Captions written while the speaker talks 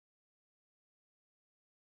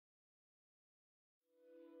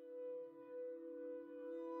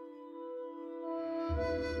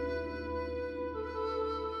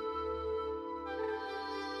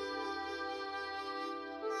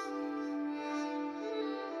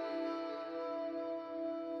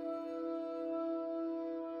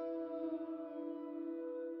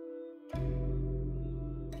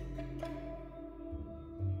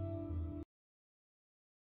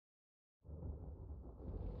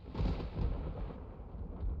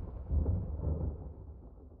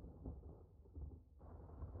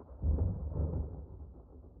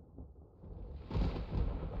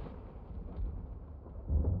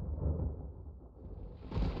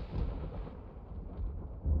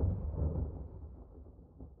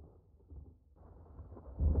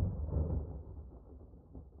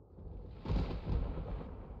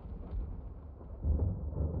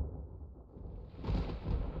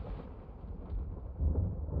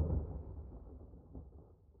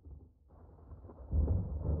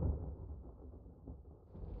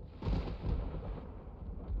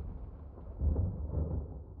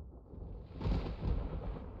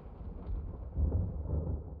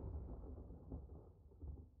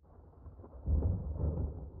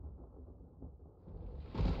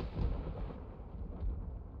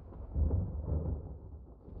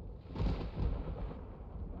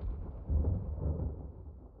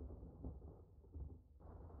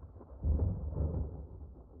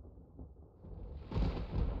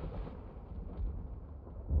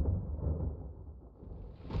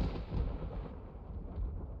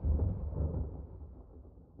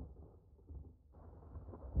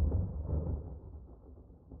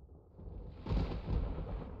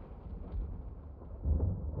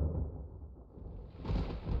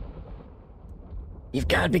You've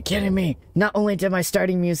got to be kidding me! Not only did my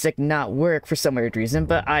starting music not work for some weird reason,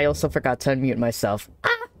 but I also forgot to unmute myself.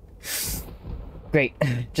 Ah! Great.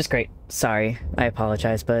 Just great. Sorry. I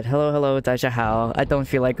apologize, but hello, Daija Hao. I don't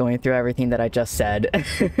feel like going through everything that I just said.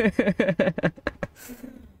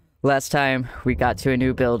 Last time, we got to a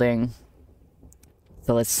new building.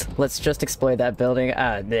 So let's just explore that building.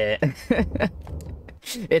 Ah, bleh.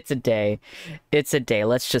 It's a day. It's a day.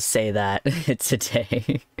 Let's just say that. It's a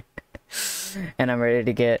day. And I'm ready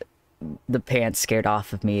to get the pants scared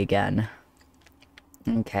off of me again.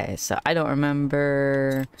 Okay, so I don't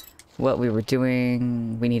remember what we were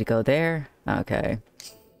doing. We need to go there? Okay.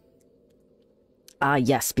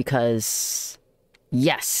 Yes, because...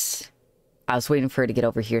 Yes! I was waiting for her to get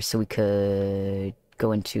over here so we could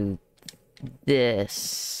go into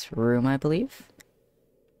this room, I believe.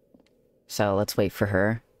 So let's wait for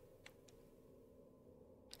her.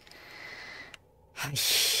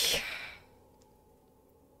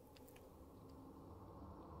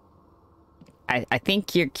 I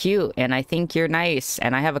think you're cute, and I think you're nice,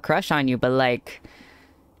 and I have a crush on you, but, like,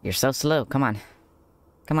 you're so slow. Come on.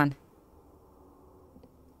 Come on.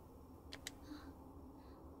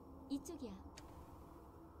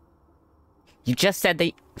 You just said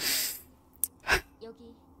that...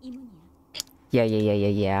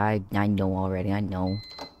 Yeah. I know already. I know.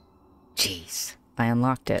 Jeez. I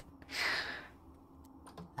unlocked it.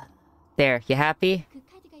 There. You happy?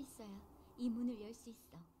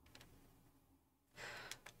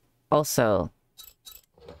 Also,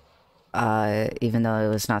 even though it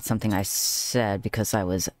was not something I said because I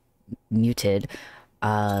was muted,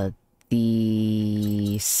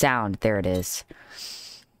 the sound, there it is.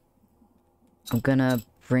 I'm gonna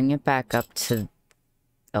bring it back up to...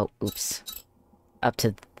 Oh, oops. Up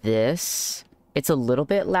to this. It's a little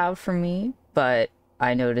bit loud for me, but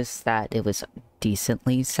I noticed that it was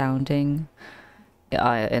decently sounding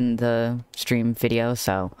in the stream video,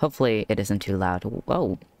 so hopefully it isn't too loud.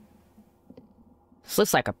 Whoa. This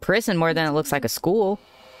looks like a prison more than it looks like a school.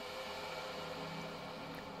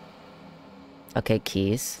 Okay,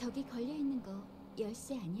 keys. 저기 걸려 있는 거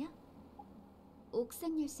열쇠 아니야?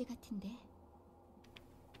 옥상 열쇠 같은데.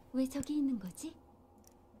 왜 저기 있는 거지?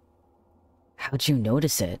 How'd you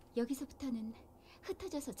notice it? 여기서부터는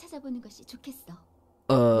흩어져서 찾아보는 것이 좋겠어.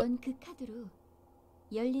 넌 그 카드로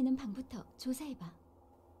열리는 방부터 조사해 봐.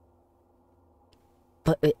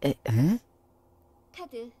 But huh?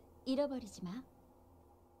 카드 잃어버리지 마.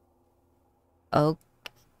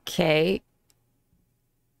 Okay.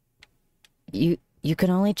 You can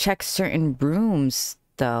only check certain rooms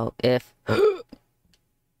though if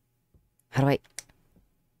How do I...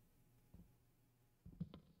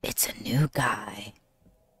 It's a new guy.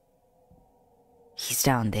 He's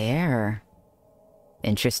down there.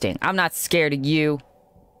 Interesting. I'm not scared of you.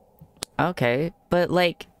 Okay, but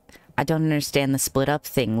like, I don't understand the split up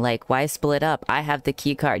thing. Like, why split up? I have the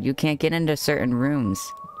key card. You can't get into certain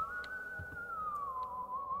rooms.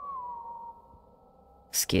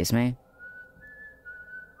 Excuse me?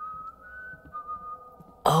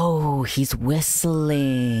 Oh, he's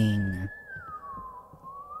whistling.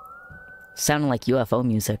 Sounding like UFO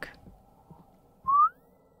music.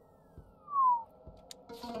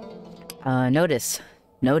 Notice.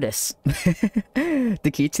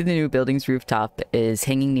 The key to the new building's rooftop is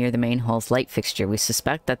hanging near the main hall's light fixture. We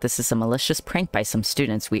suspect that this is a malicious prank by some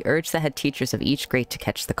students. We urge the head teachers of each grade to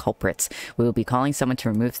catch the culprits. We will be calling someone to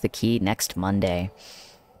remove the key next Monday.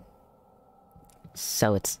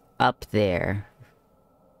 So it's up there.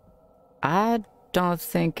 I don't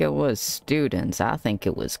think it was students. I think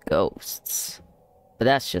it was ghosts. But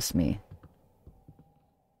that's just me.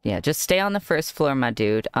 Yeah, just stay on the first floor, my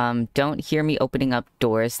dude. Don't hear me opening up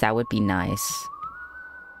doors. That would be nice.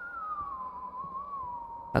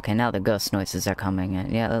 Okay, now the ghost noises are coming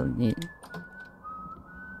in. Yeah.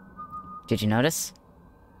 Did you notice?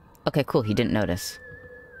 Okay, cool. He didn't notice.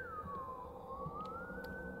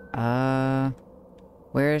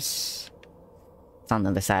 Where's... It's on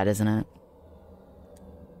the other side, isn't it?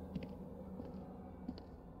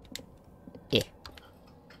 Yeah.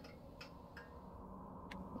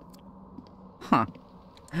 Huh.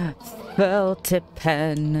 Felt tip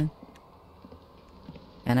pen.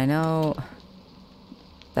 And I know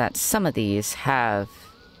that some of these have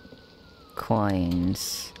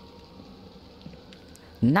coins.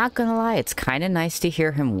 Not gonna lie, it's kind of nice to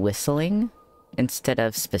hear him whistling instead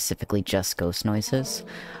of specifically just ghost noises.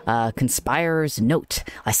 Conspirer's note.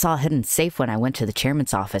 I saw a hidden safe when I went to the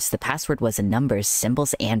chairman's office. The password was in numbers,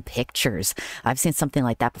 symbols, and pictures. I've seen something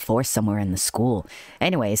like that before somewhere in the school.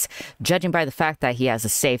 Anyways, judging by the fact that he has a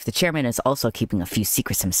safe, the chairman is also keeping a few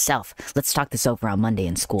secrets himself. Let's talk this over on Monday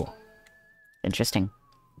in school. Interesting.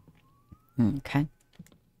 Okay.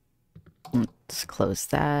 Let's close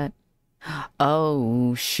that.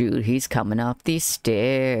 Oh, shoot. He's coming up these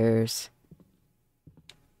stairs.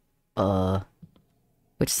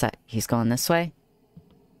 Which side? He's going this way?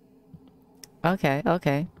 Okay,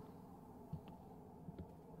 okay.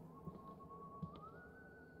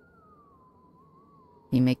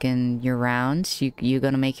 You making your rounds? You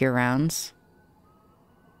gonna make your rounds?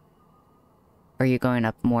 Or are you going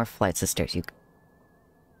up more flights of stairs? You...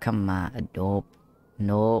 Come on. Nope.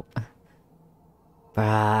 Nope.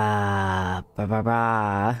 Brah. Brah, brah,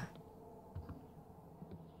 brah.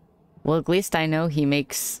 Well, at least I know he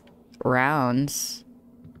makes rounds.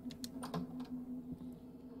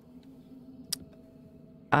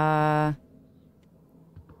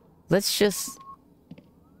 Let's just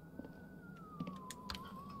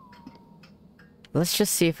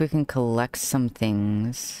see if we can collect some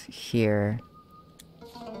things here.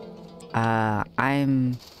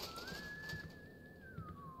 I'm...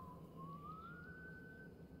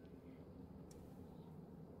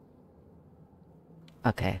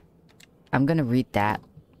 Okay. I'm gonna read that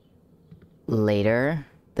later.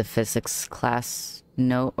 The physics class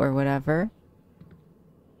note or whatever.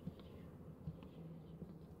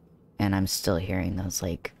 And I'm still hearing those,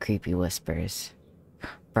 like, creepy whispers.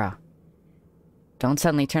 Bruh. Don't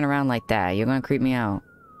suddenly turn around like that. You're gonna creep me out.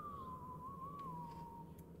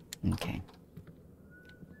 Okay.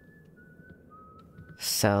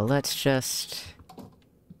 So, let's just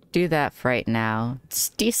do that for right now. It's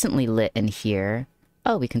decently lit in here.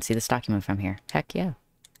 Oh, we can see this document from here. Heck yeah.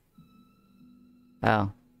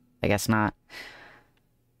 Oh, I guess not.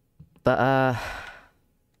 But,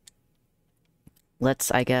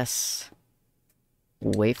 let's, I guess,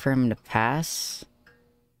 wait for him to pass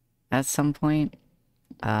at some point.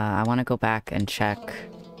 I want to go back and check,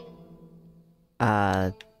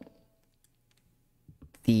 oh,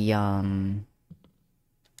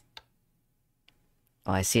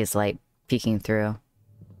 I see his light peeking through.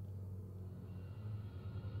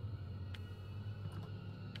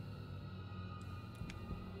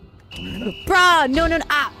 Bruh! No, no, no!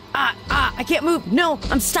 I can't move! No!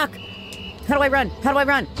 I'm stuck! How do I run? How do I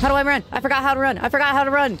run? How do I run? I forgot how to run! I forgot how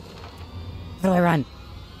to run! How do I run?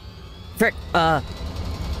 Frick! Ow!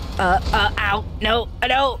 No!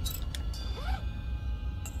 No!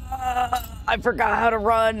 I forgot how to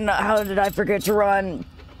run! How did I forget to run?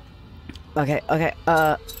 Okay, okay,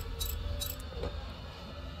 how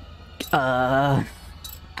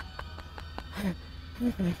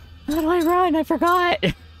do I run? I forgot!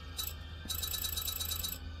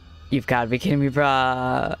 You've got to be kidding me,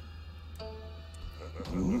 bruh.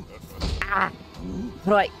 How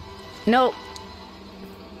do I... No!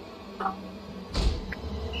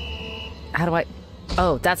 How do I...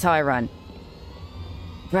 Oh, that's how I run.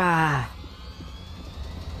 Bruh.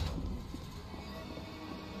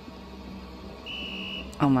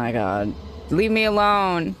 Oh my god. Leave me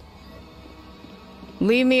alone.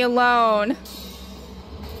 Leave me alone.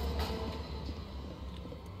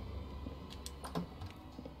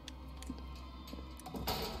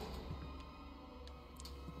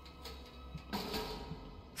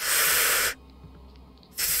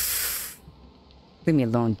 Leave me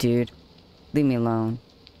alone, dude. Leave me alone.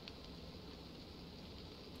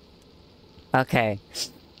 Okay.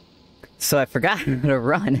 So I forgot how to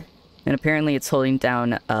run. And apparently it's holding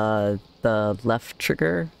down, the left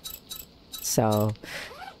trigger. So...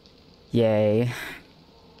 Yay.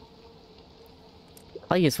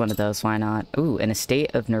 I'll use one of those, why not? Ooh, an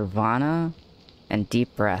estate of nirvana and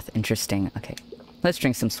deep breath. Interesting. Okay. Let's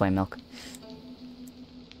drink some soy milk.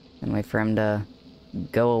 And wait for him to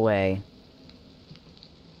go away.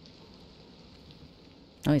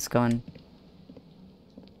 Oh, he's going.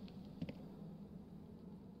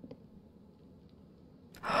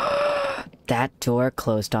 That door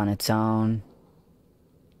closed on its own.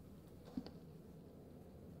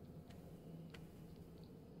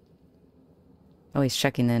 Oh, he's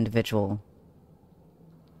checking the individual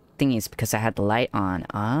thingies because I had the light on.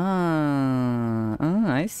 Ah, oh,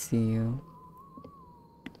 I see you.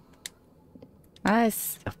 Oh,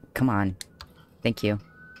 come on. Thank you.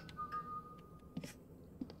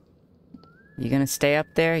 You gonna stay up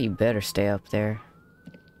there? You better stay up there.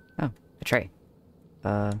 Oh, a tray.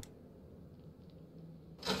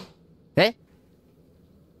 Eh?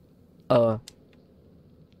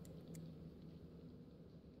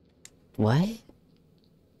 What?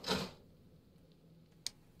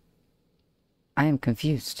 I am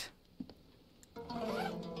confused.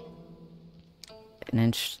 An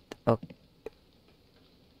inch... Oh.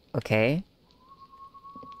 Okay.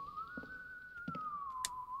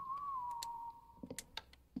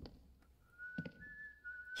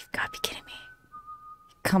 You've got to be kidding me.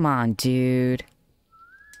 Come on, dude.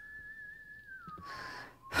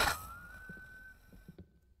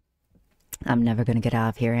 I'm never gonna get out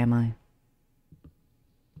of here, am I?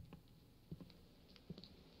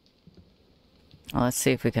 Well, let's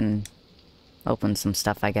see if we can open some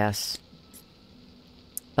stuff, I guess.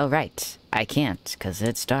 Oh, right. I can't, because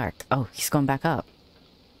it's dark. Oh, he's going back up.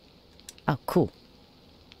 Oh, cool.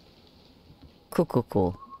 Cool, cool,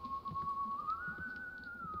 cool.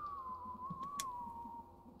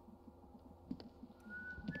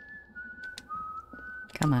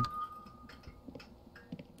 Come on.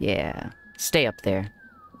 Yeah. Stay up there.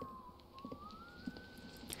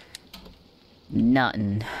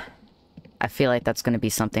 Nothing. I feel like that's gonna be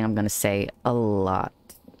something I'm gonna say a lot.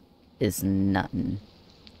 Is nothing.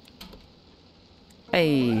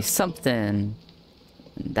 Hey, something.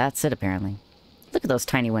 That's it, apparently. Look at those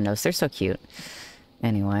tiny windows. They're so cute.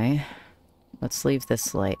 Anyway, let's leave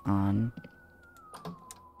this light on.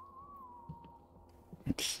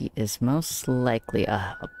 And he is most likely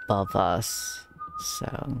above us.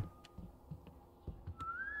 So...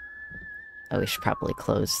 Oh, we should probably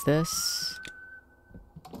close this.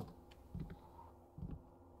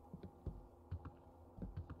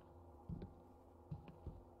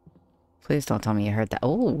 Please don't tell me you heard that.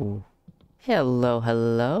 Oh! Hello,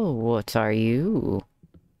 hello. What are you?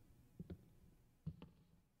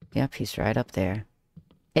 Yep, he's right up there.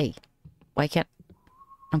 Hey, why can't...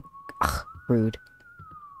 Ugh, rude.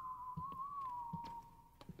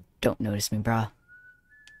 Don't notice me, brah.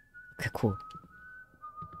 Okay, cool.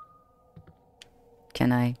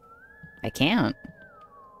 Can I? I can't.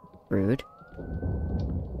 Rude.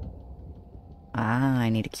 Ah, I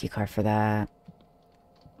need a keycard for that.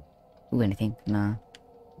 Ooh, anything? Nah.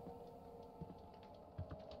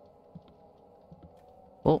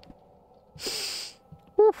 Oh.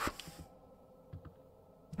 Whew.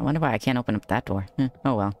 I wonder why I can't open up that door.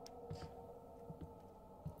 Oh well.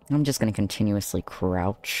 I'm just gonna continuously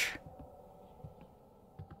crouch.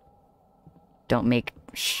 Don't make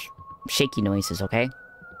shaky noises, okay?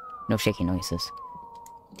 No shaky noises.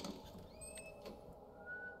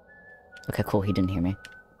 Okay, cool, he didn't hear me.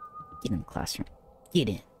 Get in the classroom. Get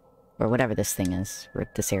in. Or whatever this thing is, or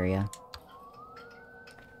this area.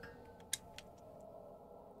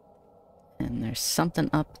 And there's something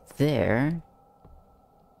up there.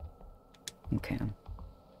 Okay.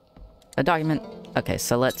 A document. Okay,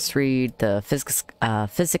 so let's read the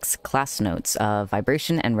physics class notes of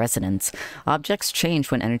vibration and resonance. Objects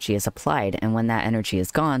change when energy is applied, and when that energy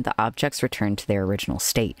is gone, the objects return to their original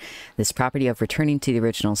state. This property of returning to the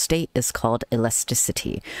original state is called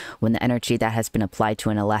elasticity. When the energy that has been applied to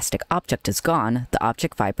an elastic object is gone, the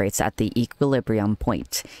object vibrates at the equilibrium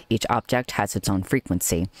point. Each object has its own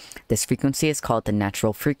frequency. This frequency is called the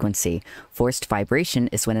natural frequency. Forced vibration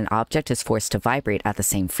is when an object is forced to vibrate at the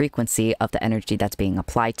same frequency of the energy that's being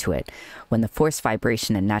applied to it. When the forced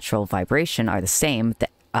vibration and natural vibration are the same,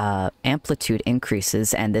 the amplitude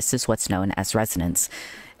increases, and this is what's known as resonance.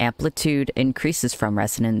 Amplitude increases from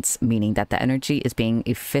resonance, meaning that the energy is being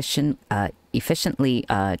efficiently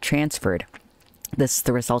transferred. This is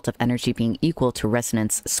the result of energy being equal to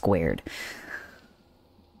resonance squared.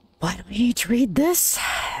 Why do I need to read this?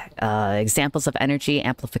 Examples of energy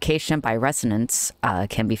amplification by resonance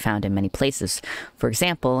can be found in many places. For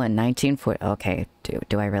example, in 1940... Okay,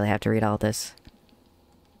 do I really have to read all this?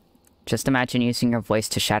 Just imagine using your voice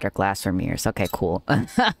to shatter glass or mirrors. Okay, cool.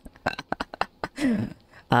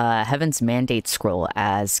 Heaven's Mandate Scroll.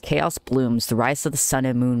 As chaos blooms, the rise of the sun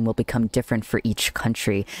and moon will become different for each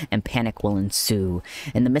country, and panic will ensue.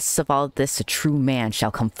 In the midst of all this, a true man shall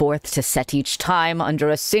come forth to set each time under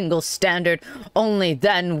a single standard. Only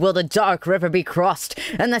then will the dark river be crossed,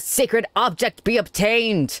 and the sacred object be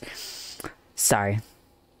obtained. Sorry.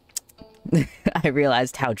 I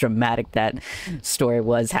realized how dramatic that story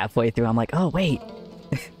was halfway through. I'm like, oh, wait.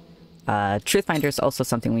 Truthfinder is also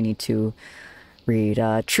something we need to read.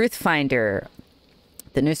 Truthfinder,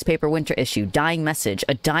 the newspaper winter issue. Dying message.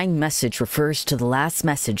 A dying message refers to the last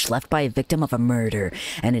message left by a victim of a murder,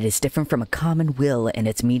 and it is different from a common will in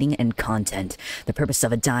its meaning and content. The purpose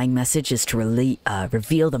of a dying message is to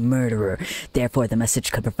reveal the murderer. Therefore, the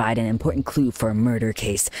message could provide an important clue for a murder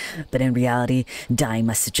case. But in reality, dying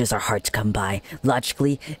messages are hard to come by.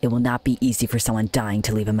 Logically, it will not be easy for someone dying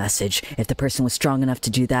to leave a message. If the person was strong enough to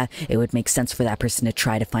do that, it would make sense for that person to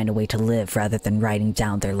try to find a way to live rather than writing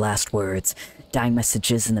down their last words. Dying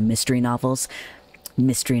messages in the mystery novels.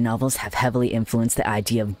 Mystery novels have heavily influenced the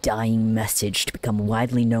idea of dying message to become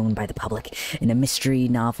widely known by the public. In a mystery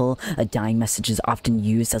novel, a dying message is often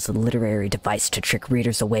used as a literary device to trick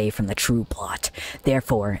readers away from the true plot.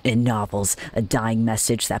 Therefore, in novels, a dying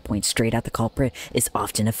message that points straight at the culprit is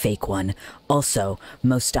often a fake one. Also,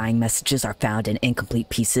 most dying messages are found in incomplete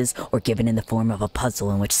pieces or given in the form of a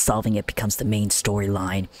puzzle in which solving it becomes the main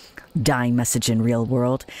storyline. Dying message in real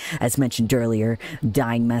world. As mentioned earlier,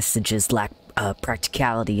 dying messages lack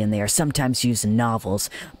practicality and they are sometimes used in novels,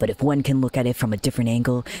 but if one can look at it from a different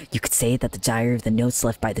angle, you could say that the diary of the notes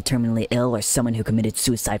left by the terminally ill or someone who committed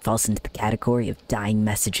suicide falls into the category of dying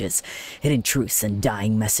messages. Hidden truths and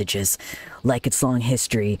dying messages. Like its long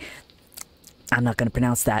history, I'm not going to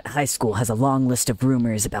pronounce that, high school has a long list of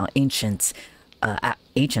rumors about ancients,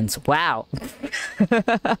 wow.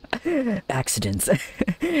 Accidents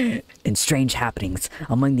and strange happenings.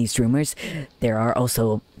 Among these rumors, there are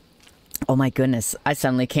also... Oh my goodness, I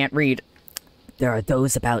suddenly can't read. There are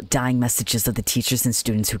those about dying messages of the teachers and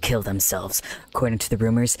students who kill themselves. According to the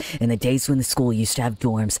rumors, in the days when the school used to have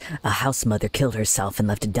dorms, a house mother killed herself and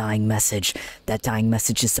left a dying message. That dying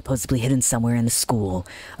message is supposedly hidden somewhere in the school.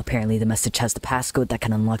 Apparently, the message has the passcode that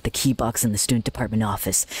can unlock the key box in the student department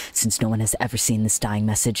office. Since no one has ever seen this dying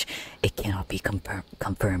message, it cannot be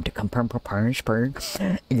confirmed.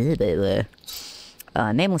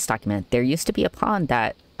 Nameless document. There used to be a pond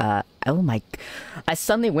that... oh my... I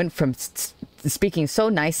suddenly went from speaking so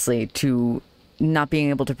nicely to not being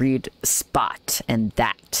able to read spot and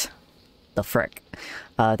that. The frick.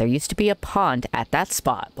 There used to be a pond at that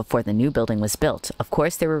spot before the new building was built. Of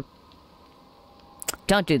course, there were...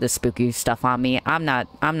 Don't do the spooky stuff on me. I'm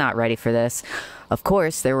not ready for this. Of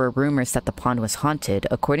course, there were rumors that the pond was haunted.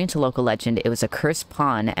 According to local legend, it was a cursed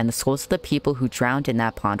pond, and the souls of the people who drowned in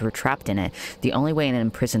that pond were trapped in it. The only way an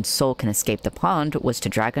imprisoned soul can escape the pond was to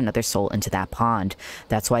drag another soul into that pond.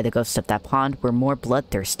 That's why the ghosts of that pond were more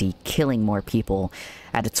bloodthirsty, killing more people.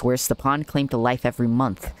 At its worst, the pond claimed a life every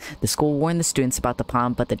month. The school warned the students about the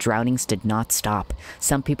pond, but the drownings did not stop.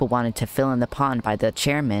 Some people wanted to fill in the pond by the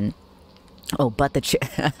chairman. Oh, but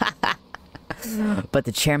but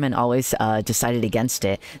the chairman always decided against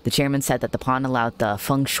it. The chairman said that the pond allowed the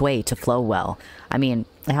feng shui to flow well. I mean,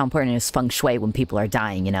 how important is feng shui when people are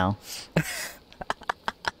dying, you know?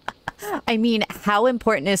 I mean, how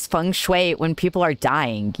important is feng shui when people are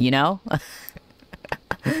dying, you know?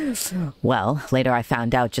 Well, later I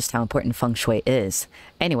found out just how important feng shui is.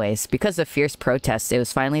 Anyways, because of fierce protests, it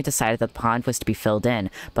was finally decided that the pond was to be filled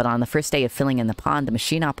in. But on the first day of filling in the pond, the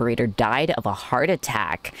machine operator died of a heart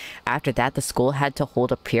attack. After that, the school had to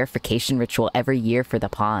hold a purification ritual every year for the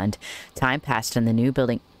pond. Time passed and the new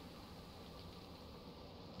building...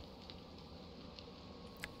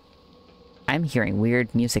 I'm hearing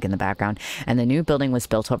weird music in the background, and the new building was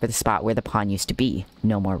built over the spot where the pond used to be.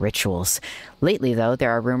 No more rituals. Lately, though,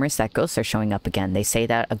 there are rumors that ghosts are showing up again. They say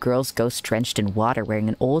that a girl's ghost drenched in water wearing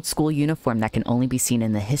an old school uniform that can only be seen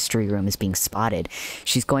in the history room is being spotted.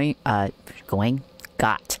 She's got.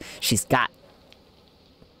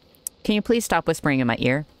 Can you please stop whispering in my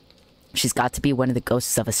ear? She's got to be one of the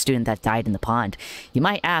ghosts of a student that died in the pond. You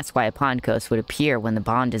might ask why a pond ghost would appear when the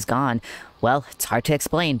pond is gone. Well, it's hard to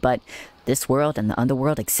explain, but This world and the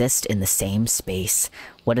underworld exist in the same space.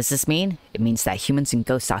 What does this mean? It means that humans and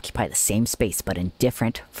ghosts occupy the same space, but in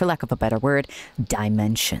different, for lack of a better word,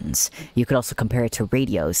 dimensions. You could also compare it to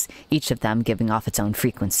radios, each of them giving off its own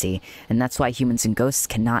frequency, and that's why humans and ghosts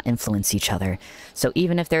cannot influence each other. So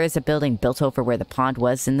even if there is a building built over where the pond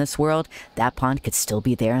was in this world, that pond could still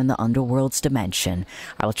be there in the underworld's dimension.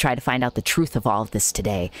 I will try to find out the truth of all of this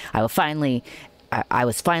today. I was finally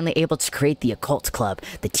able to create the occult club.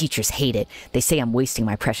 The teachers hate it. They say I'm wasting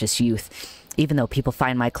my precious youth. Even though people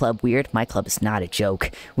find my club weird, my club is not a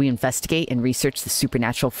joke. We investigate and research the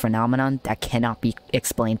supernatural phenomenon that cannot be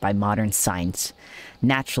explained by modern science.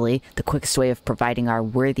 Naturally, the quickest way of proving our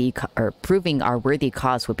worthy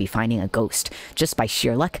cause would be finding a ghost. Just by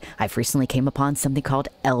sheer luck, I've recently came upon something called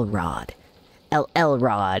L-Rod.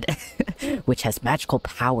 L-Rod, which has magical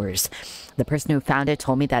powers. The person who found it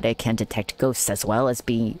told me that it can detect ghosts as well as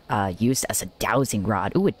be used as a dowsing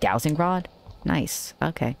rod. Ooh, a dowsing rod? Nice.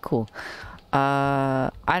 Okay, cool.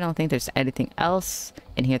 I don't think there's anything else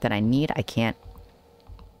in here that I need. I can't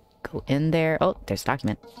go in there. Oh, there's a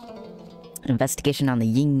document. Investigation on the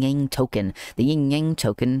yin-yang token. The yin-yang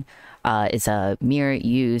token is a mirror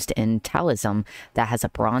used in Taoism that has a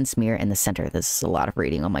bronze mirror in the center. This is a lot of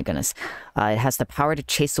reading, oh my goodness. It has the power to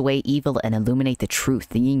chase away evil and illuminate the truth.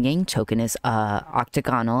 The yin-yang token is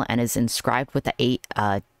octagonal and is inscribed with the 8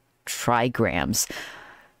 trigrams.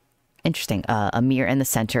 Interesting. A mirror in the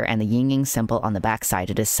center and the yin-yang symbol on the backside.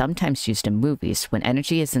 It is sometimes used in movies. When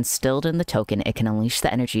energy is instilled in the token, it can unleash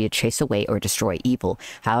the energy to chase away or destroy evil.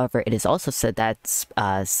 However, it is also said that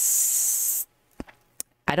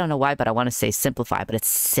I don't know why, but I want to say simplify, but it's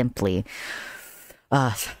simply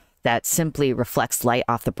that simply reflects light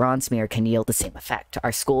off the bronze mirror can yield the same effect.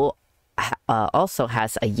 Our school also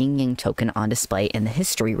has a yin-yang token on display in the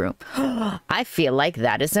history room. I feel like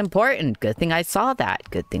that is important. Good thing I saw that.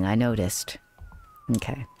 Good thing I noticed.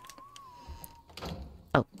 Okay.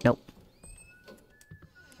 Oh, nope.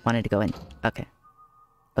 Wanted to go in. Okay.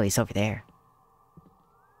 Oh, he's over there.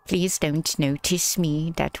 Please don't notice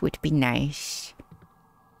me. That would be nice.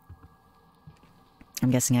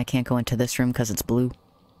 I'm guessing I can't go into this room because it's blue.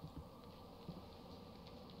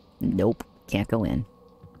 Nope. Can't go in.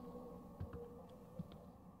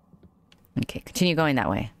 Okay, continue going that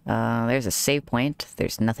way. There's a save point.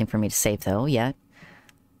 There's nothing for me to save, though, yet.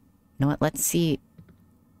 You know what? Let's see...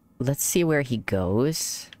 Let's see where he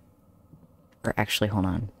goes. Or actually, hold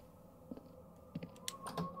on.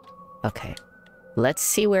 Okay. Let's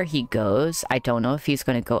see where he goes. I don't know if he's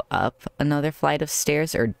going to go up another flight of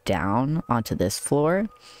stairs or down onto this floor.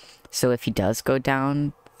 So if he does go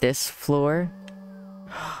down this floor...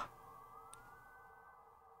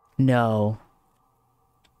 No.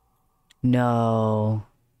 No.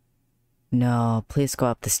 No, please go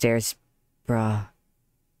up the stairs, bruh.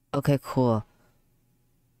 Okay, cool.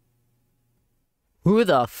 Who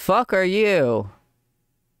the fuck are you?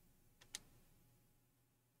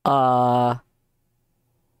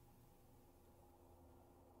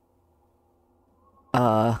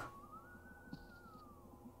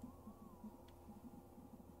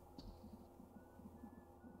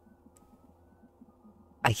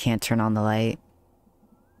 I can't turn on the light.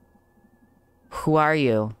 Who are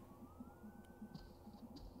you?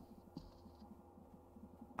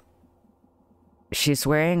 She's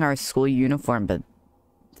wearing our school uniform, but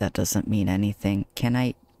that doesn't mean anything. Can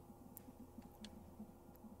I...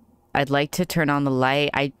 I'd like to turn on the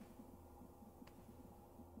light.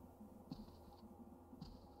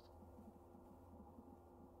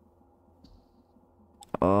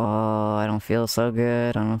 Oh, I don't feel so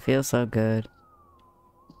good. I don't feel so good.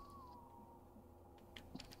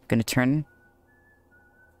 Gonna turn...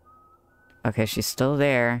 Okay, she's still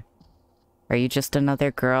there. Are you just another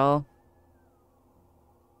girl?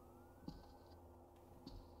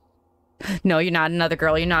 No, you're not another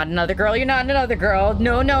girl. You're not another girl. You're not another girl.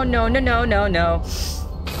 No, no, no, no, no, no, no.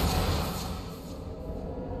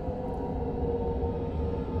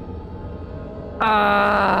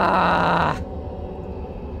 Ah.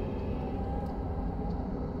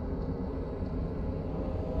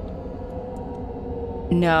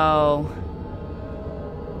 No.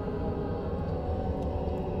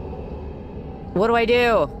 What do I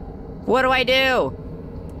do? What do I do?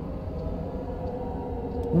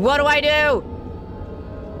 What do I do?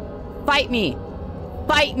 Fight me!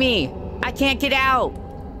 Fight me! I can't get out!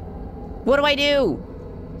 What do I do?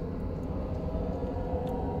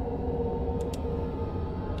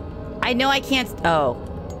 I know I can't... Oh.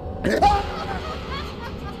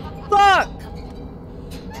 Fuck!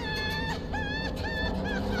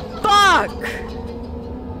 Fuck!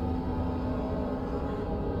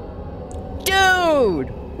 Dude!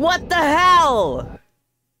 What the hell?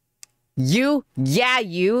 You? Yeah,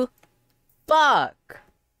 you. Fuck.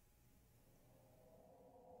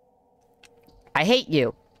 I hate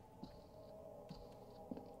you.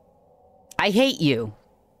 I hate you.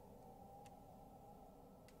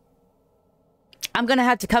 I'm gonna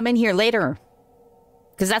have to come in here later.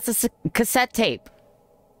 Because that's a cassette tape.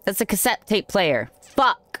 That's a cassette tape player.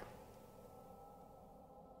 Fuck.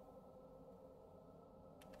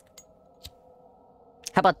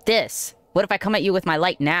 How about this? What if I come at you with my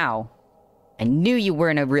light now? I knew you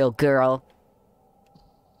weren't a real girl.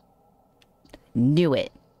 Knew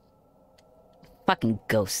it. Fucking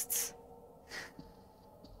ghosts.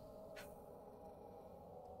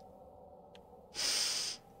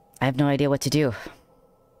 I have no idea what to do.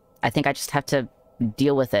 I think I just have to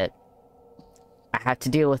deal with it. I have to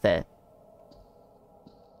deal with it.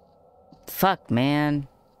 Fuck, man.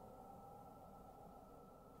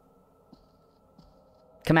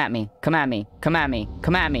 Come at me. Come at me. Come at me.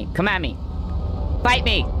 Come at me. Come at me. Fight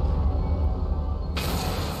me!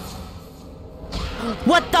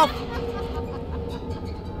 What the f-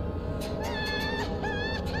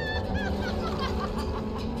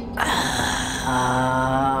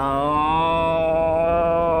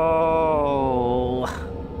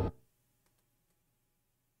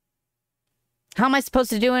 How am I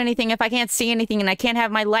supposed to do anything if I can't see anything and I can't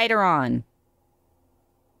have my lighter on?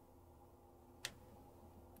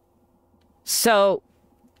 So,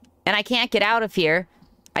 and I can't get out of here.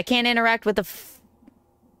 I can't interact with the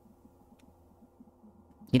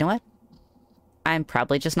You know what? I'm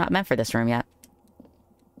probably just not meant for this room yet.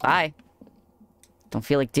 Bye. Don't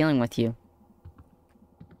feel like dealing with you.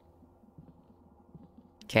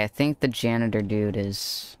 Okay, I think the janitor dude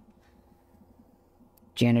is...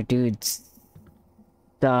 Janitor dude's...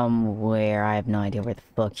 somewhere. I have no idea where the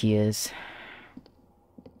fuck he is.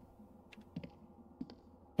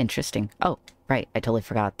 Interesting. Oh, right. I totally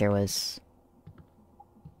forgot there was...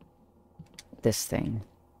 this thing.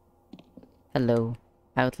 Hello.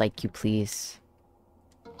 I would like you, please.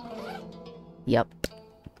 Yup.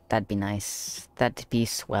 That'd be nice. That'd be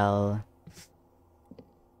swell.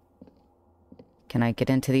 Can I get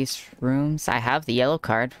into these rooms? I have the yellow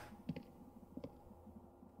card.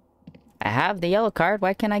 I have the yellow card.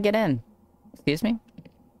 Why can't I get in? Excuse me?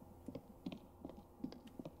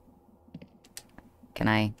 Can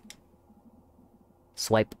I...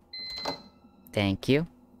 swipe? Thank you.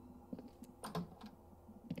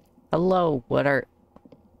 Hello, what are...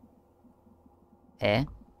 Eh?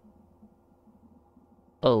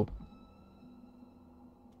 Oh.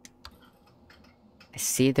 I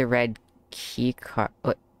see the red key card.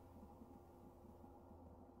 What?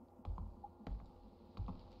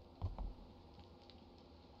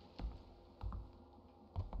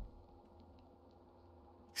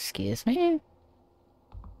 Excuse me?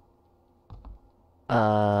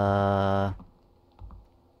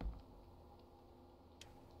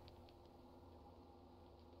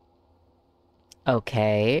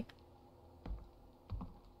 Okay.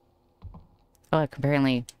 Oh, I can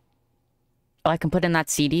apparently... Oh, I can put in that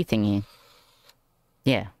CD thingy.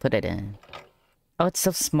 Yeah, put it in. Oh, it's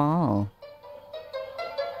so small.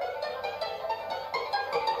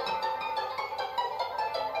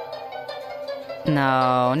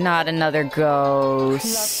 No, not another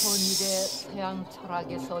ghost.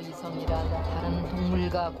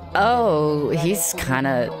 Oh, he's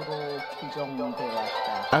kinda...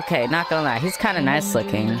 Okay, not gonna lie, he's kinda nice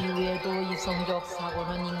looking.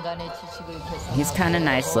 He's kinda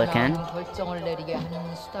nice looking.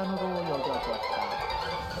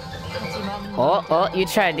 Oh, oh, you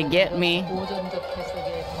tried to get me.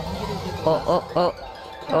 Oh, oh, oh.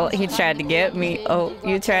 Oh, he tried to get me. Oh,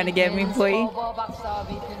 you trying to get me, boy?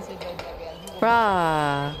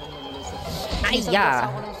 Bruh. Ayya.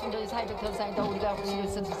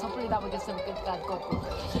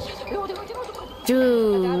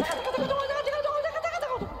 Dude.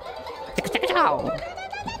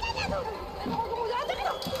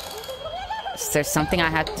 Is there something I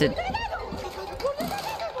have to...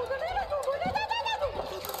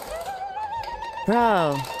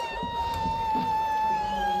 Bro.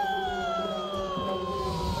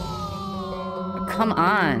 Come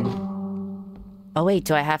on. Oh wait,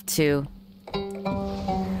 do I have to...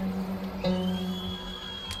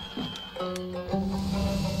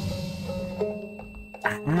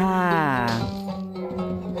 Ah.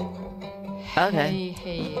 Okay.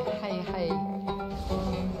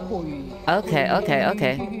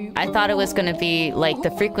 Okay. I thought it was gonna be like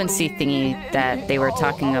the frequency thingy that they were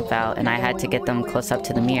talking about and I had to get them close up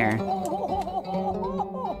to the mirror.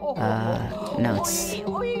 No, it's...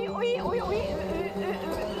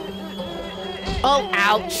 Oh,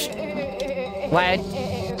 ouch. Why?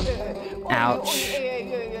 Ouch.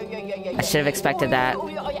 I should have expected that.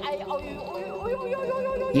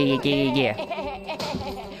 Yeah. Yeah.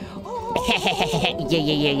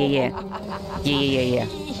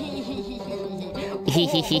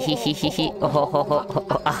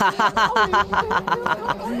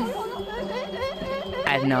 I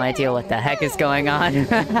have no idea what the heck is going on.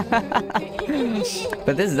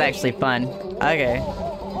 But this is actually fun. Okay.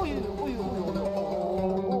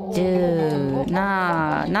 Dude,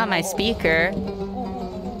 nah, not my speaker.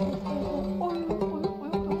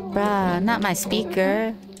 Bruh, not my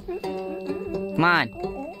speaker. Come on.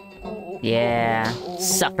 Yeah,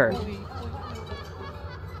 suffer.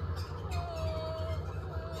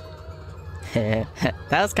 That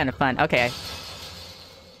was kind of fun. Okay.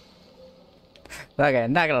 Okay,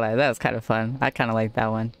 not gonna lie, that was kind of fun. I kind of like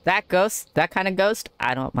that one. That ghost, that kind of ghost,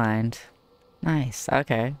 I don't mind. Nice,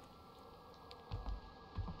 okay.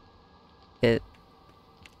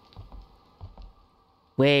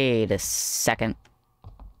 Wait a second.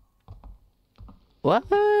 What?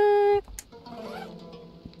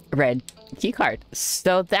 Red keycard.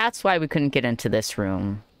 So that's why we couldn't get into this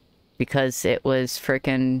room. Because it was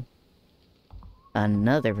freaking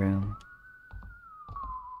another room.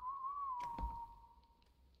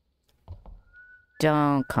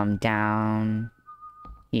 Don't come down.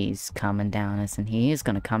 He's coming down, isn't he? He's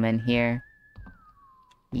gonna come in here.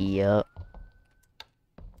 Yup.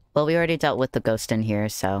 Well, we already dealt with the ghost in here,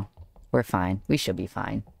 so we're fine. We should be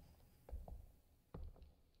fine.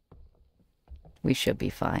 We should be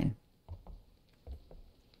fine.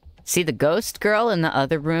 See the ghost girl in the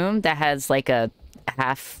other room that has like a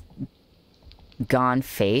half-gone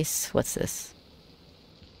face? What's this?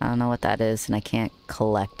 I don't know what that is, and I can't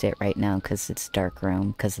collect it right now because it's dark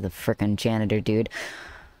room because of the frickin' janitor dude.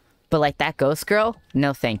 But like that ghost girl?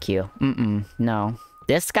 No thank you. No.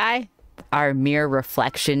 This guy? Our mirror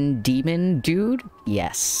reflection demon dude?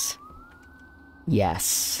 Yes.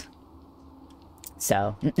 Yes.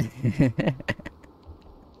 So.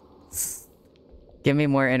 Give me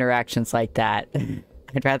more interactions like that.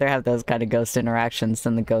 I'd rather have those kind of ghost interactions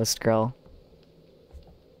than the ghost girl.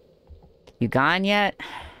 You gone yet?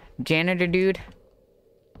 Janitor dude?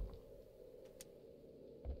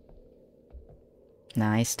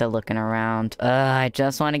 Nah, he's still looking around. I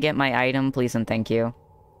just want to get my item, please and thank you.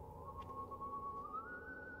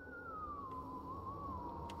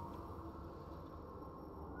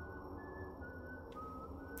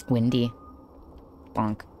 Windy.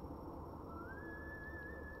 Bonk.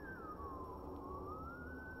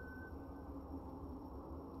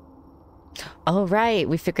 Oh, right.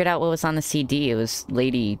 We figured out what was on the CD. It was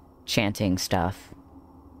lady chanting stuff.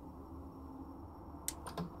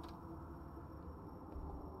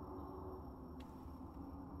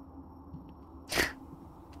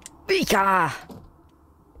 Vika!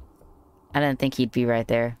 I didn't think he'd be right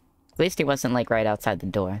there. At least he wasn't, like, right outside the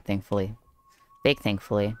door, thankfully. Big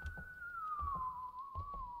thankfully.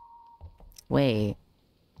 Wait.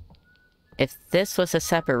 If this was a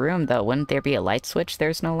separate room, though, wouldn't there be a light switch?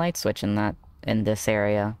 There's no light switch in this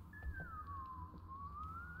area.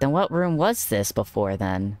 Then what room was this before,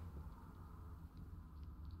 then?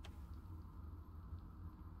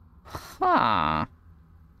 Huh.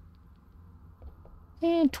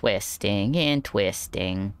 Interesting,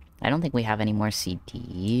 interesting. I don't think we have any more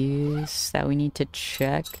CDs that we need to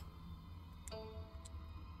check.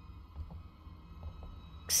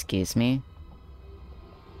 Excuse me.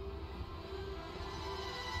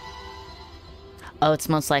 Oh, it's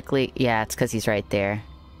most likely... Yeah, it's because he's right there.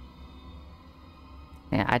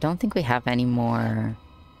 Yeah, I don't think we have any more...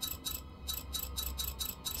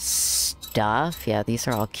 stuff. Yeah, these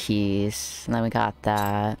are all keys. And then we got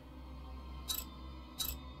that.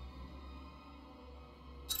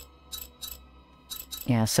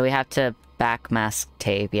 Yeah, so we have to backmask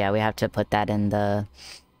tape. Yeah, we have to put that in the...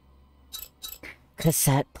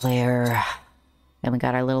 cassette player. And we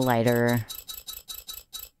got our little lighter.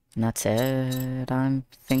 And that's it, I'm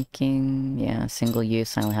thinking. Yeah, single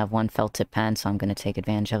use. I only have one felt tip pen, so I'm going to take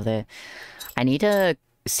advantage of it. I need to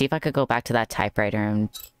see if I could go back to that typewriter and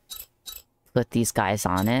put these guys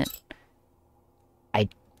on it. I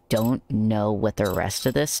don't know what the rest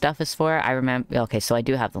of this stuff is for. I remember... Okay, so I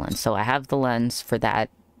do have the lens. So I have the lens for that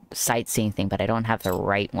sightseeing thing, but I don't have the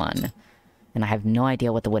right one. And I have no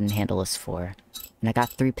idea what the wooden handle is for. And I got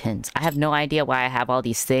 3 pins. I have no idea why I have all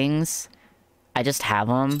these things. I just have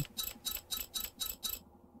them.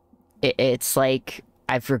 It's like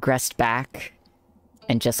I've regressed back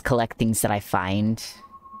and just collect things that I find.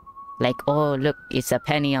 Like, oh, look, it's a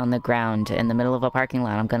penny on the ground in the middle of a parking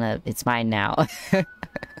lot. It's mine now.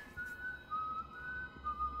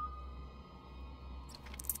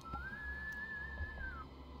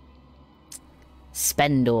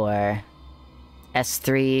 Expendor.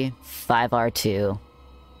 S3, 5R2.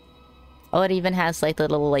 Oh, it even has like the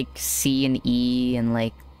little like C and E and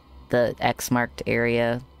like the X marked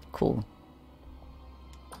area. Cool.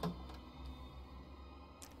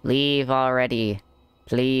 Leave already.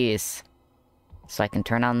 Please. So I can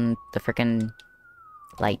turn on the frickin'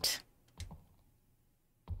 light.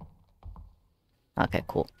 Okay,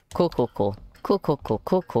 cool. Cool, cool, cool. Cool, cool, cool,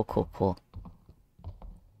 cool, cool, cool, cool.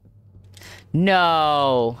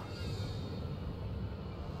 No!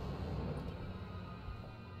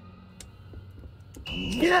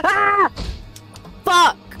 Ah!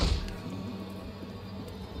 Fuck!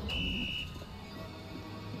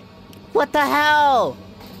 What the hell?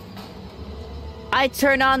 I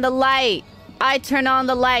turn on the light. I turn on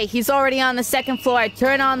the light. He's already on the second floor. I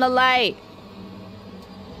turn on the light.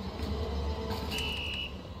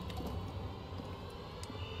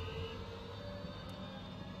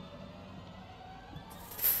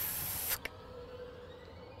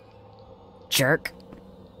 Jerk.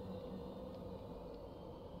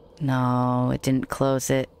 No, it didn't close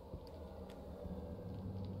it.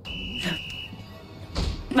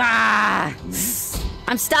 Ah!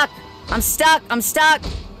 I'm stuck! I'm stuck! I'm stuck!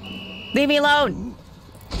 Leave me alone!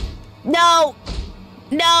 No!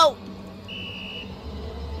 No!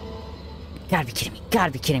 Gotta be kidding me.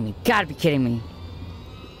 Gotta be kidding me. Gotta be kidding me.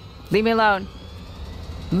 Leave me alone.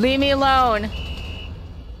 Leave me alone!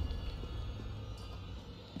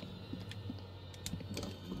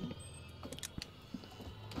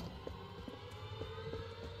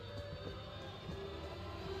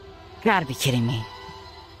 Gotta be kidding me.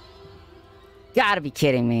 Gotta be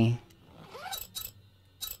kidding me.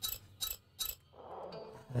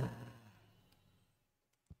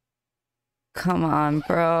 Come on,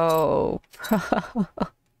 bro. Bro.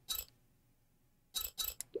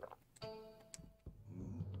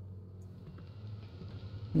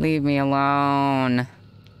 Leave me alone.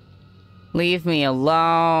 Leave me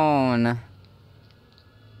alone.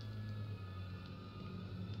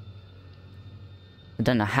 I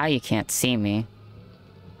don't know how you can't see me.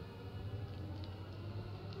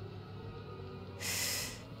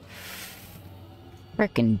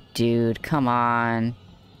 Frickin' dude, come on.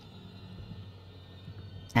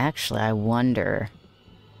 Actually, I wonder.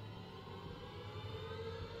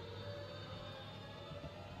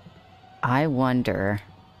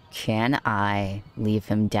 Can I leave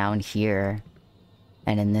him down here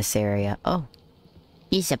and in this area? Oh,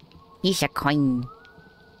 he's a coin.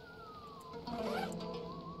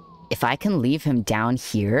 If I can leave him down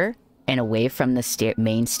here and away from the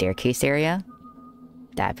main staircase area,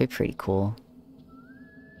 that'd be pretty cool.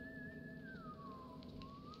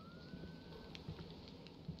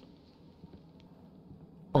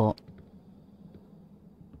 Oh.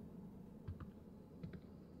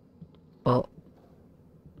 Oh.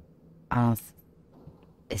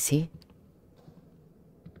 Is he?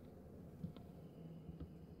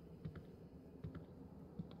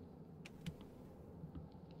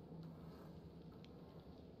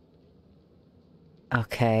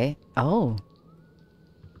 Okay. Oh.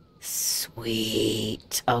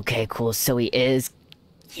 Sweet. Okay, cool. So he is...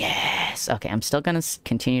 Yes. Okay, I'm still gonna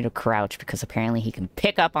continue to crouch because apparently he can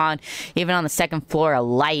pick up on, even on the second floor, a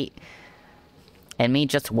light. And me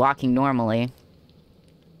just walking normally.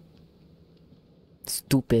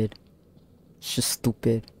 Stupid. It's just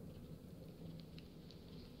stupid.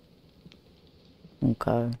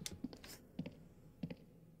 Okay.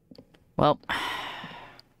 Well...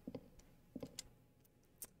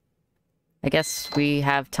 I guess we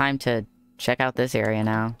have time to check out this area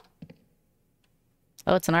now.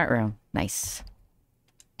 Oh, it's an art room. Nice.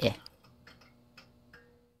 Yeah.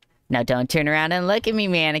 Now don't turn around and look at me,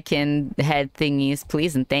 mannequin head thingies.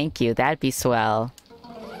 Please and thank you. That'd be swell.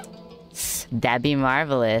 That'd be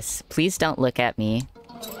marvelous. Please don't look at me.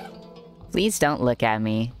 Please don't look at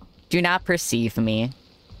me. Do not perceive me.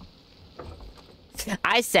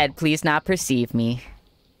 I said please not perceive me.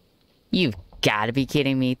 You've gotta be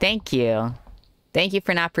kidding me. Thank you. Thank you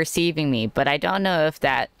for not perceiving me, but I don't know if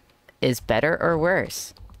that is better or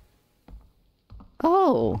worse.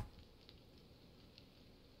 Oh.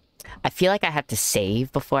 I feel like I have to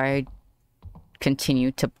save before I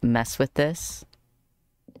continue to mess with this.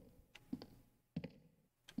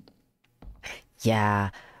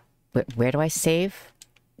 Yeah. Where do I save?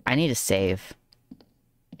 I need to save.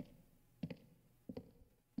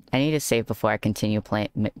 I need to save before I continue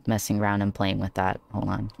messing around and playing with that. Hold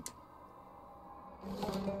on.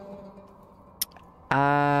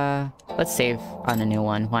 Let's save on a new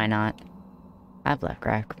one. Why not? I have left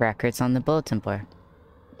records on the bulletin board.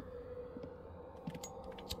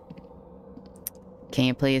 Can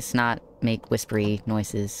you please not make whispery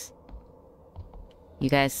noises? You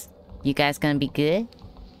guys gonna be good?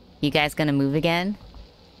 You guys gonna move again?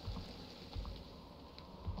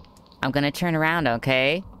 I'm gonna turn around,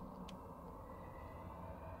 okay?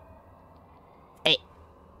 Hey!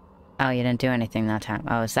 Oh, you didn't do anything that time.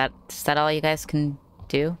 Oh, is that all you guys can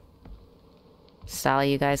do? Is that all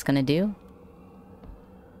you guys gonna do?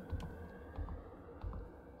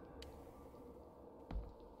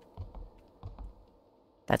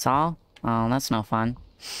 That's all? Oh, that's no fun.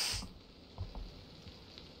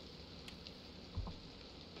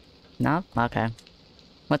 No? Okay.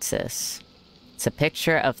 What's this? It's a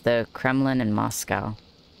picture of the Kremlin in Moscow.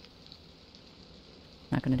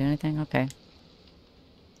 Not gonna do anything? Okay.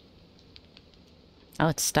 Oh,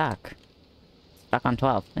 it's stuck. Stuck on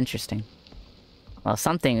 12. Interesting. Well,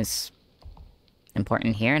 something is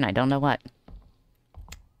important here, and I don't know what.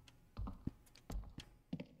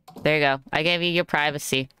 There you go. I gave you your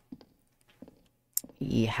privacy.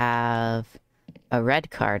 You have a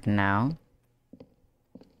red card now.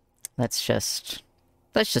 Let's just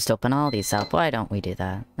open all these up. Why don't we do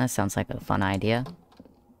that? That sounds like a fun idea.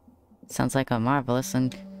 Sounds like a marvelous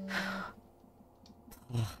and...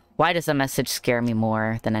 Why does the message scare me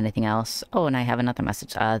more than anything else? Oh, and I have another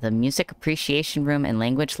message. The Music Appreciation Room and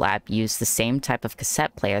Language Lab use the same type of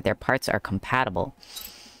cassette player. Their parts are compatible.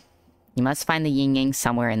 You must find the yin-yang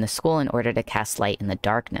somewhere in the school in order to cast light in the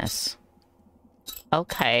darkness.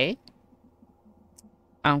 Okay.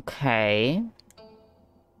 Okay.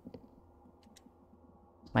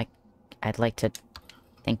 Like, I'd like to...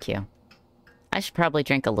 Thank you. I should probably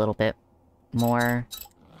drink a little bit more...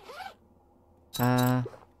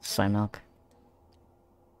 soy milk.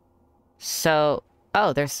 So...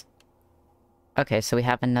 Oh, there's... Okay, so we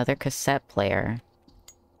have another cassette player.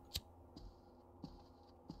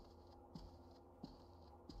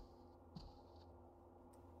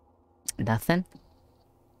 Nothing?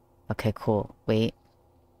 Okay, cool. Wait.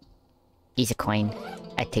 Use a coin.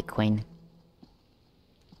 I take coin.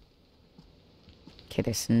 Okay,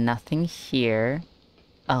 there's nothing here.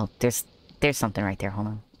 Oh, there's something right there. Hold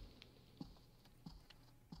on.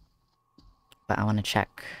 But I want to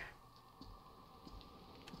check.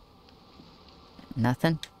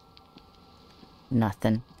 Nothing?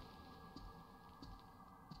 Nothing.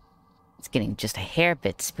 It's getting just a hair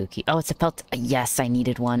bit spooky. Oh, it's a pelt. Yes, I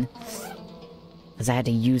needed one. Because I had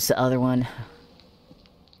to use the other one.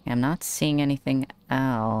 I'm not seeing anything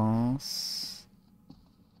else.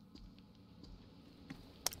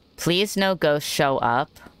 Please no ghosts show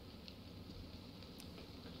up.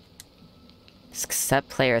 This cassette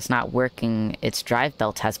player is not working. Its drive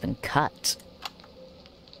belt has been cut.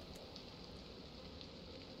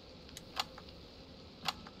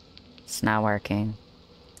 It's not working.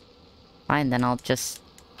 Fine, then I'll just...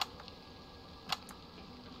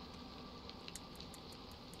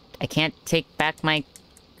 I can't take back my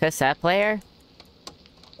cassette player?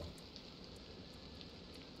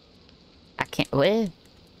 I can't... What?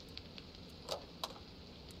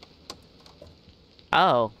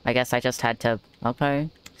 Oh, I guess I just had to... Okay.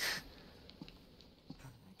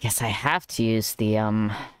 Guess I have to use the,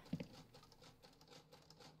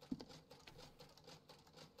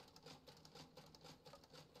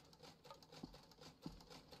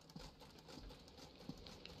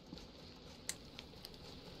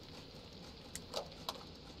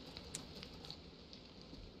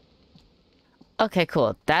 Okay,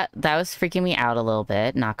 cool. That was freaking me out a little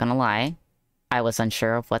bit, not gonna lie. I was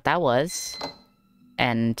unsure of what that was.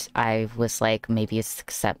 And I was like, maybe it's the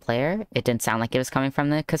cassette player. It didn't sound like it was coming from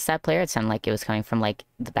the cassette player. It sounded like it was coming from, like,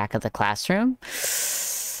 the back of the classroom.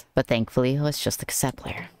 But thankfully, it was just the cassette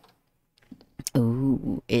player.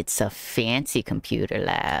 Ooh, it's a fancy computer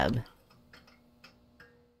lab.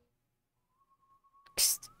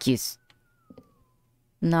 Excuse...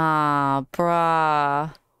 Nah,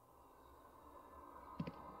 brah.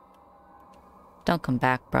 Don't come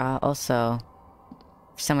back, brah. Also,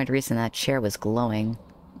 for some weird reason, that chair was glowing.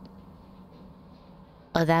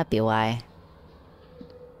 Oh, that'd be why.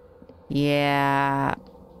 Yeah...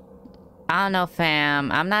 I don't know,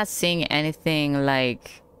 fam. I'm not seeing anything,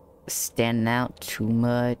 like, standing out too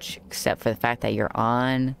much, except for the fact that you're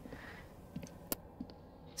on.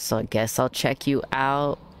 So I guess I'll check you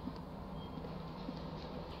out.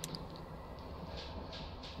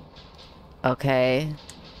 Okay.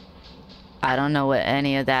 I don't know what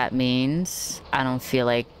any of that means. I don't feel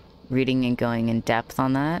like reading and going in depth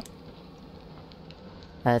on that.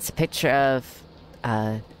 It's a picture of,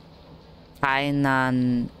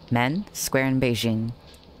 Tiananmen Square in Beijing.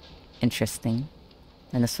 Interesting.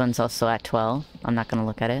 And this one's also at 12. I'm not gonna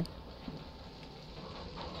look at it.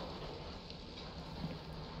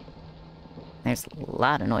 There's a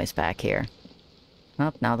lot of noise back here.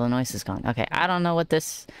 Oh, now the noise is gone. Okay, I don't know what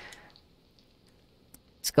this...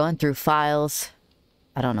 It's going through files.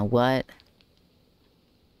 I don't know what.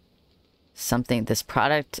 Something... This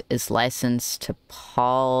product is licensed to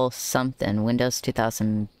Paul something. Windows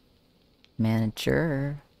 2000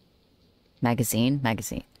 Manager. Magazine?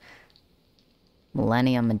 Magazine.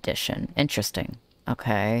 Millennium Edition. Interesting.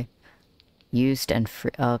 Okay. Used and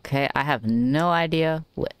free. Okay, I have no idea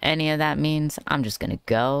what any of that means. I'm just gonna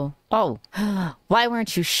go. Oh, why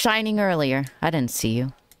weren't you shining earlier? I didn't see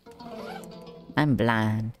you. I'm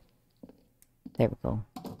blind. There we go.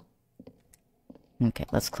 Okay,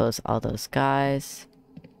 let's close all those guys.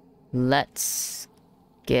 Let's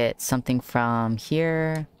get something from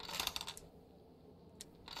here.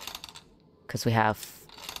 Because we have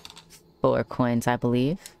 4 coins, I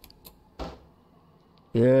believe.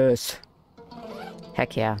 Yes.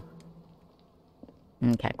 Heck yeah.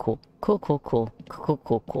 Okay, cool. Cool.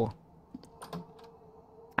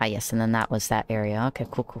 Ah, yes, and then that was that area. Okay,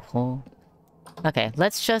 cool. Okay,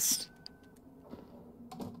 let's just...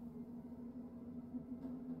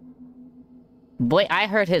 Boy, I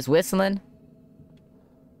heard his whistling.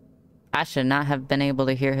 I should not have been able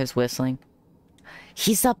to hear his whistling.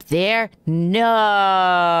 He's up there? No!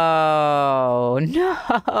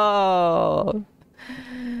 No!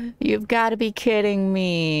 You've got to be kidding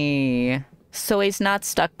me. So he's not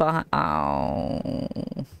stuck behind... Oh.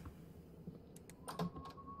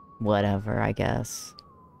 Whatever, I guess.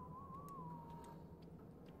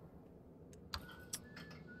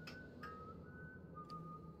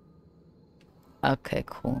 Okay,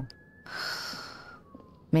 cool.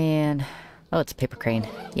 Man. Oh, it's a paper crane.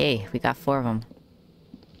 Yay, we got 4 of them.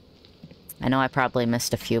 I know I probably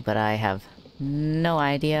missed a few, but I have no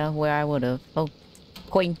idea where I would have. Oh,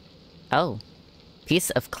 coin. Oh. Piece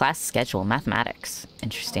of class schedule. Mathematics.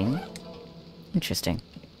 Interesting. Interesting.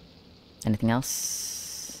 Anything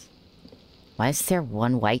else? Why is there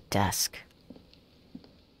 1 white desk?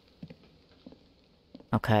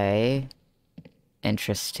 Okay.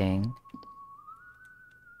 Interesting.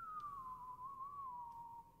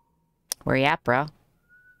 Where you at, bro?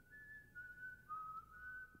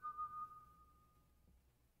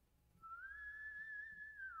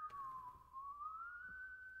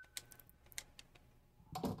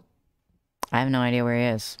 I have no idea where he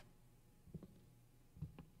is.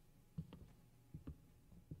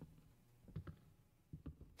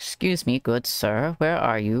 Excuse me, good sir. Where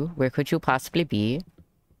are you? Where could you possibly be?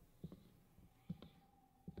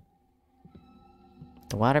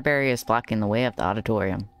 The water barrier is blocking the way of the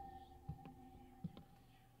auditorium.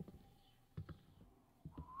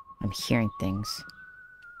 I'm hearing things.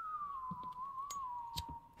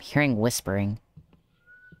 I'm hearing whispering.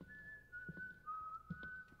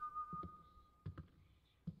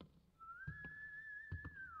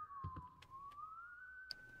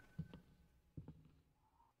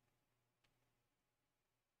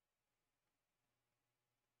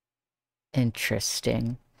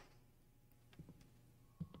 Interesting.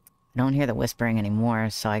 I don't hear the whispering anymore,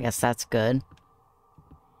 so I guess that's good.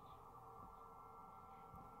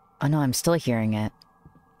 Oh no, I'm still hearing it.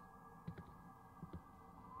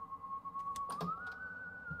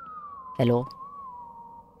 Hello?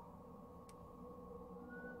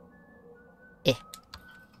 Eh.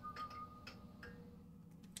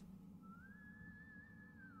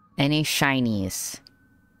 Any shinies?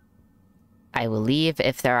 I will leave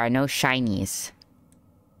if there are no shinies.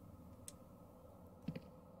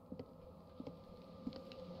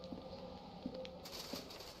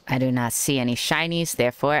 I do not see any shinies,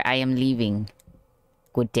 therefore I am leaving.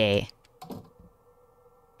 Good day.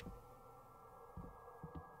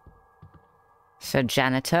 Sir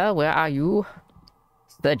Janitor, where are you?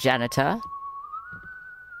 Sir Janitor?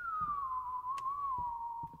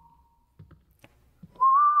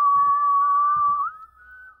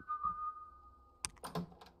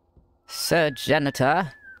 Sir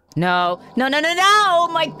Janitor? No. No, no, no, no! Oh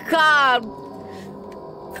my god!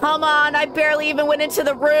 Come on, I barely even went into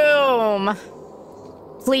the room!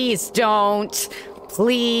 Please don't.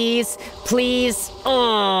 Please. Please.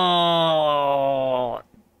 Oh.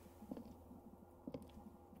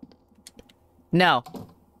 No.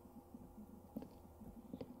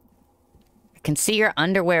 I can see your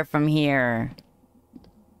underwear from here.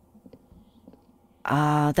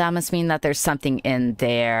 That must mean that there's something in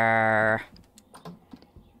there.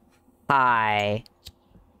 Hi.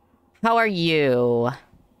 How are you?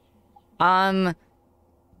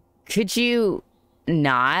 Could you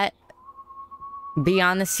not be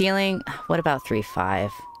on the ceiling? What about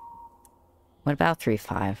 3-5? What about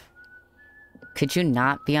 3-5? Could you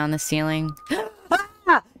not be on the ceiling?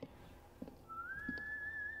 Ah!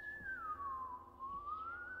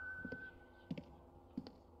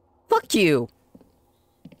 Fuck you!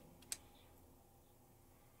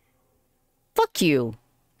 Fuck you!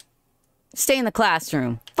 Stay in the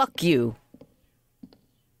classroom. Fuck you.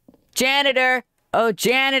 Janitor! Oh,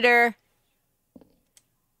 janitor!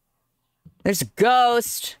 There's a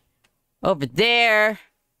ghost over there.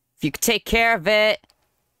 If you could take care of it.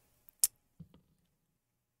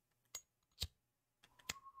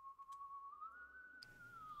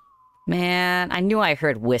 Man, I knew I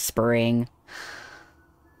heard whispering.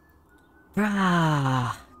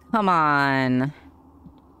 Ah, come on.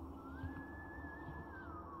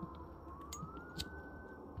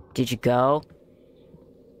 Did you go?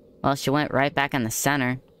 Well, she went right back in the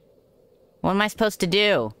center. What am I supposed to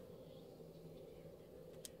do?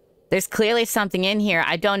 There's clearly something in here.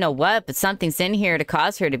 I don't know what, but something's in here to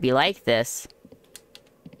cause her to be like this.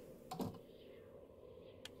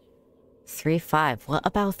 3-5. What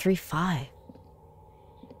about 3-5?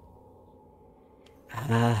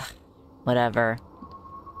 Whatever.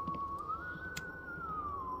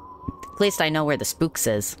 At least I know where the spooks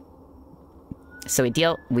is. So we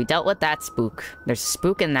dealt with that spook. There's a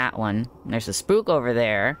spook in that one. There's a spook over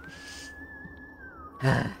there.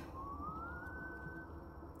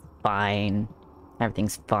 Fine.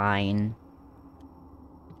 Everything's fine.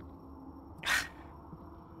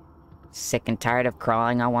 Sick and tired of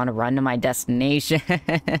crawling. I want to run to my destination.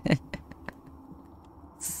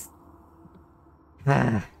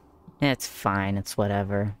 It's fine. It's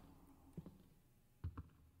whatever.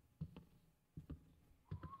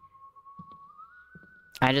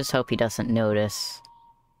 I just hope he doesn't notice.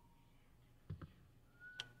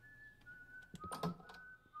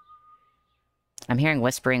 I'm hearing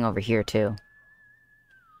whispering over here, too.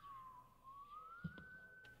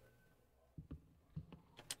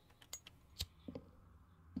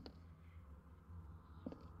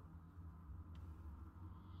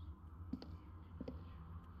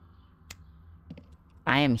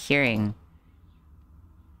 I am hearing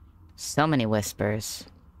so many whispers.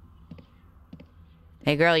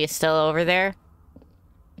 Hey girl, you still over there?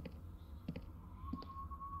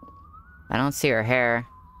 I don't see her hair.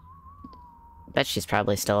 Bet she's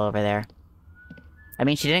probably still over there. I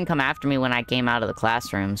mean, she didn't come after me when I came out of the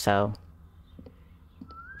classroom, so...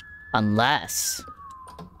 Unless...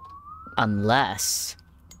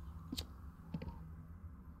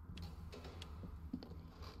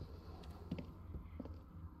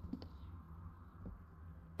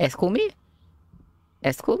 Excuse me?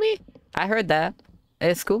 Excuse me? I heard that.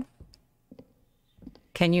 Excuse?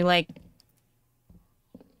 Can you, like...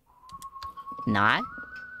 not?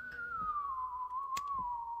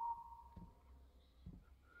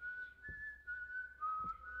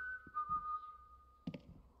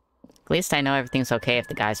 At least I know everything's okay if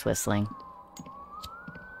the guy's whistling.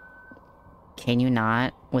 Can you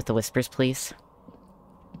not? With the whispers, please?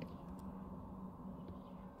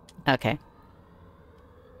 Okay.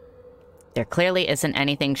 There clearly isn't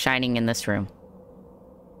anything shining in this room.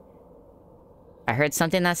 I heard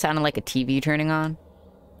something that sounded like a TV turning on.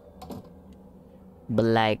 But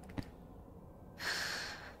like...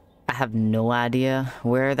 I have no idea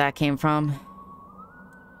where that came from.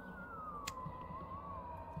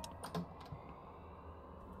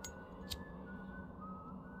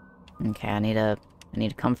 Okay, I need to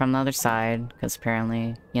come from the other side, because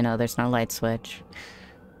apparently, you know, there's no light switch.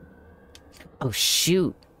 Oh,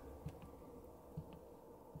 shoot!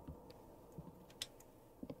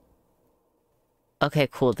 Okay,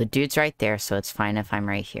 cool. The dude's right there, so it's fine if I'm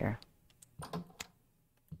right here.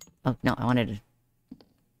 Oh, no, I wanted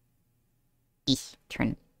to...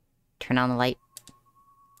 Turn on the light.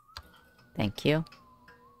 Thank you.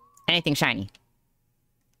 Anything shiny?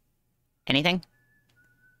 Anything?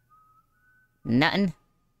 Nothing?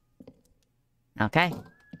 Okay.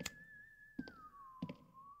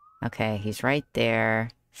 Okay, he's right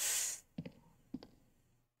there.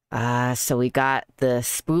 So we got the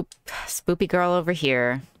spoopy girl over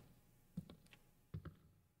here.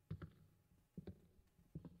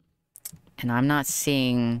 And I'm not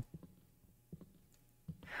seeing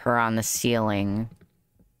her on the ceiling.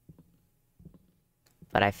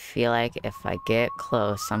 But I feel like if I get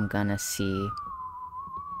close, I'm gonna see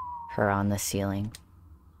her on the ceiling.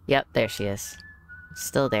 Yep, there she is.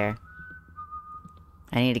 Still there.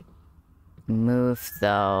 I need to move,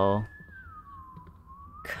 though.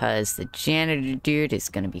 Because the janitor dude is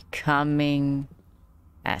gonna be coming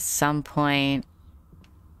at some point.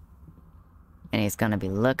 And he's gonna be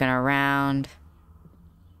looking around.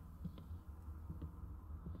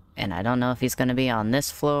 And I don't know if he's gonna be on this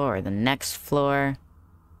floor or the next floor.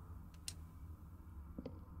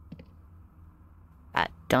 I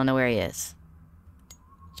don't know where he is.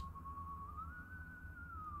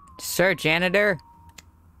 Sir janitor?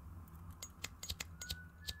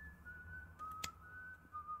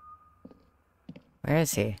 Where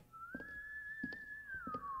is he?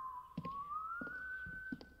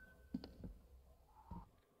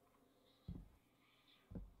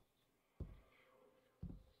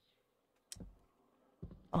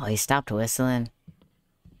 Oh, he stopped whistling.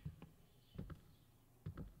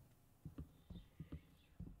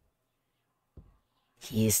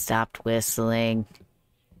 He stopped whistling.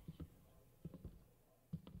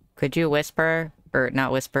 Could you whisper, or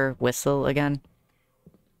not whisper, whistle again?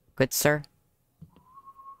 Good sir?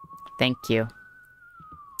 Thank you.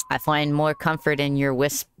 I find more comfort in your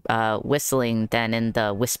whistling than in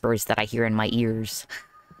the whispers that I hear in my ears.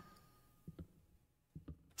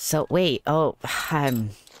 So, wait, oh,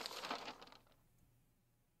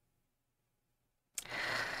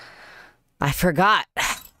 I forgot.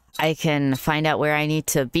 I can find out where I need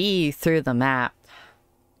to be through the map.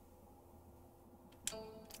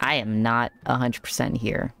 I am not 100%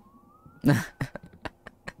 here.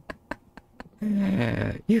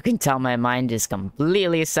 You can tell my mind is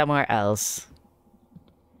completely somewhere else.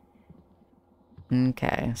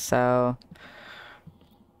 Okay, so...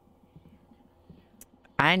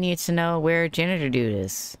 I need to know where janitor dude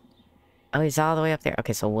is. Oh, he's all the way up there.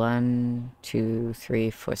 Okay, so 1, 2, 3,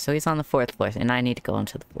 4. So he's on the 4th floor, and I need to go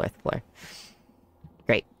onto the 4th floor.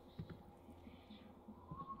 Great.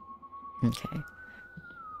 Okay.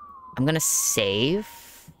 I'm gonna save.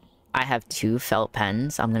 I have 2 felt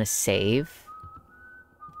pens. I'm gonna save.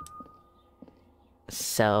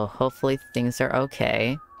 So, hopefully things are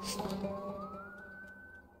okay.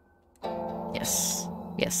 Yes.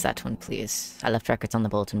 Yes, that one, please. I left records on the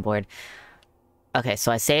bulletin board. Okay,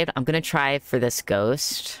 so I saved. I'm gonna try for this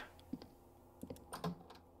ghost.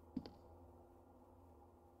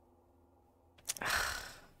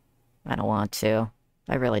 I don't want to.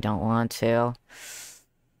 I really don't want to.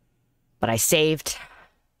 But I saved.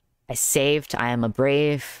 I saved. I am a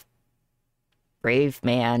brave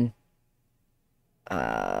man.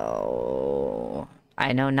 Oh,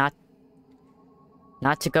 I know not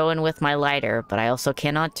to go in with my lighter, but I also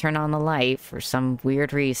cannot turn on the light for some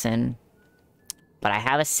weird reason. But I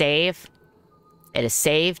have a save. It is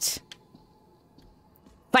saved.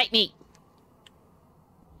 Fight me!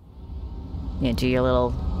 Yeah, do your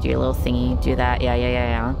little thingy. Do that.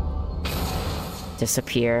 Yeah.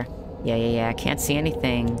 Disappear. Yeah. I can't see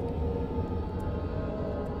anything.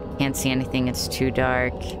 Can't see anything. It's too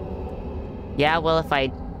dark. Yeah, well, if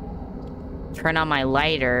I turn on my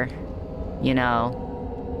lighter, you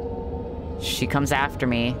know, she comes after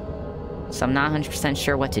me. So I'm not 100%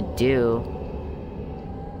 sure what to do.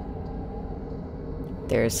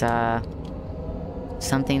 There's,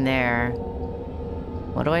 something there.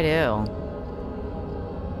 What do I do?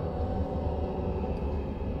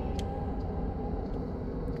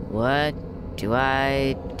 What do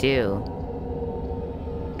I do?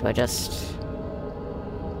 Do I just...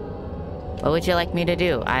 What would you like me to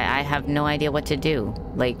do? I have no idea what to do.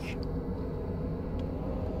 Like...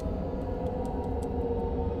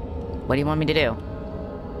 What do you want me to do?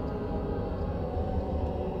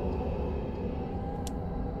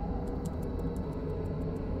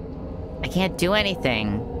 I can't do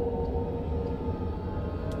anything.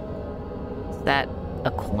 Is that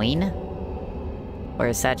a coin? Or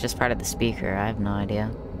is that just part of the speaker? I have no idea.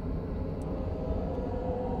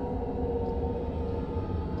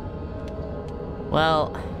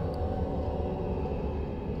 Well...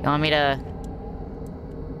 You want me to...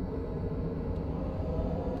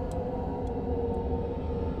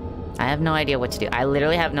 I have no idea what to do. I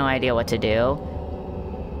literally have no idea what to do.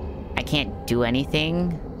 I can't do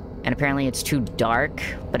anything. And apparently it's too dark.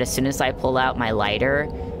 But as soon as I pull out my lighter,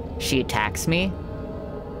 she attacks me.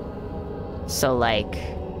 So, like...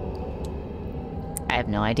 I have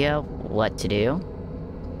no idea what to do.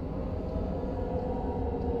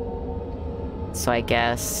 So I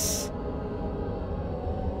guess...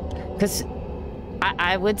 Because...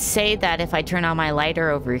 I would say that if I turn on my lighter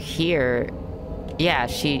over here... Yeah,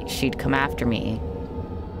 she'd come after me.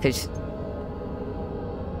 Because...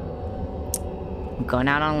 I'm going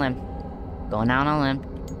out on a limb. Going out on a limb.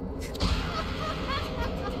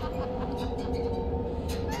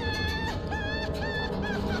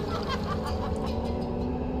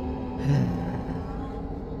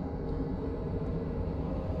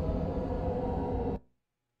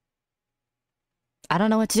 I don't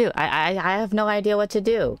know what to do. I have no idea what to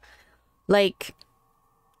do. Like...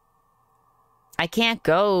 I can't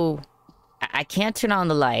go... I can't turn on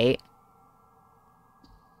the light.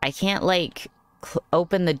 I can't, like,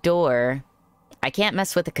 open the door. I can't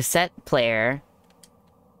mess with the cassette player.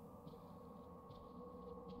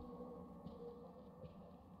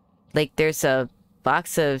 Like, there's a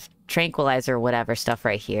box of tranquilizer or whatever stuff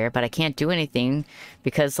right here, but I can't do anything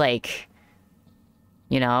because, like,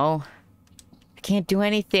 you know, I can't do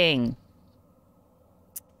anything.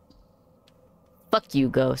 Fuck you,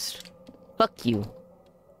 ghost. Fuck you.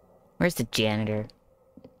 Where's the janitor?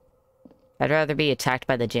 I'd rather be attacked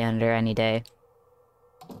by the janitor any day.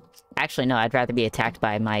 Actually, no, I'd rather be attacked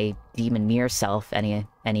by my demon mirror self any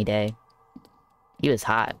day. He was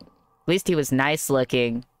hot. At least he was nice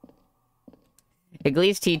looking. At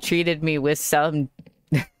least he treated me with some...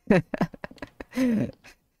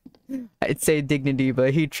 I'd say dignity,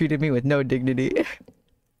 but he treated me with no dignity.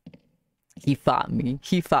 He fought me.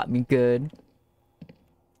 He fought me good.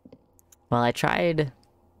 Well, I tried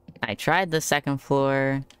the second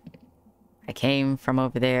floor. I came from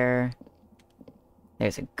over there.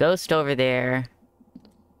 There's a ghost over there.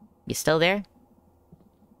 You still there?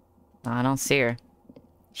 Oh, I don't see her.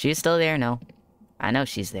 She's still there? No. I know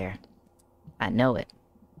she's there. I know it.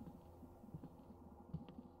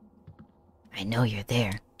 I know you're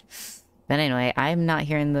there. But anyway, I'm not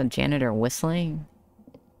hearing the janitor whistling.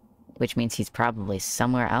 Which means he's probably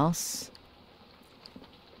somewhere else.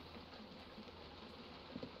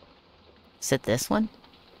 Is it this one?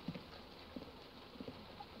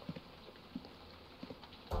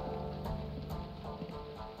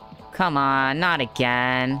 Come on, not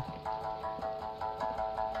again.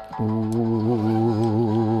 Ooh.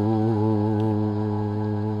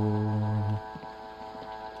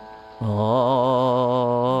 Oh.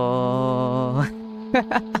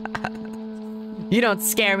 You don't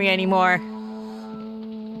scare me anymore.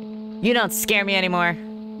 You don't scare me anymore.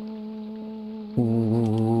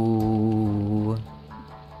 Ooh.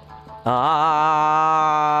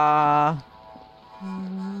 Ah.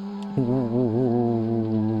 Ooh.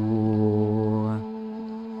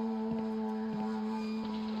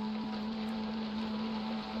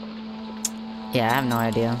 Yeah, I have no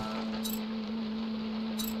idea.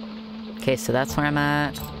 Okay, so that's where I'm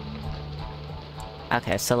at.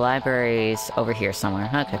 Okay, so the library's over here somewhere.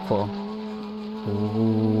 Okay, cool.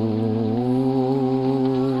 Ooh.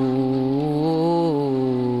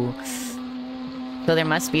 So there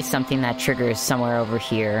must be something that triggers somewhere over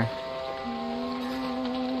here.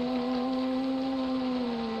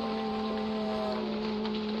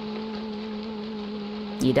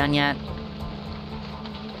 You done yet?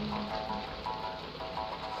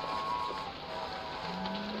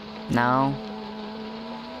 No?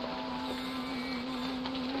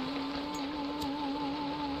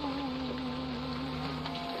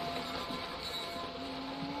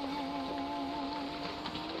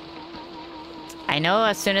 I know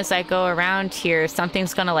as soon as I go around here,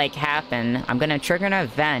 something's gonna, like, happen. I'm gonna trigger an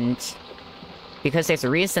event. Because there's a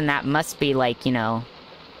reason that must be, like, you know,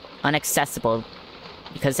 inaccessible.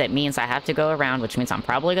 Because it means I have to go around, which means I'm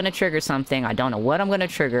probably gonna trigger something. I don't know what I'm gonna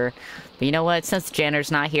trigger. But you know what? Since the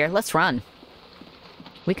janitor's not here, let's run.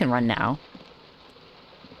 We can run now.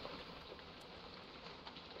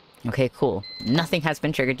 Okay, cool. Nothing has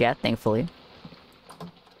been triggered yet, thankfully.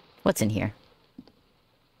 What's in here?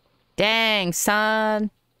 Dang,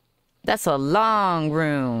 son! That's a long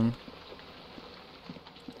room.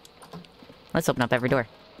 Let's open up every door.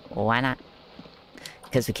 Why not?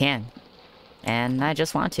 Because we can. And I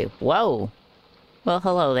just want to. Whoa! Well,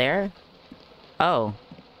 hello there. Oh.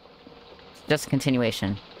 Just a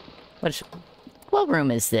continuation. What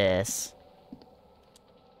room is this?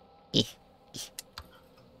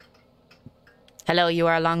 Hello, you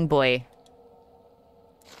are a long boy.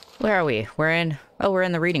 Where are we? We're in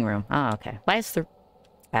the reading room. Oh, okay. Why is the...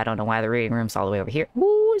 I don't know why the reading room's all the way over here.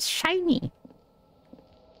 Ooh, it's shiny.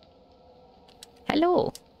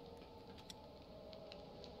 Hello.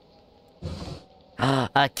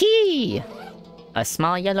 A key! A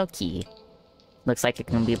small yellow key. Looks like it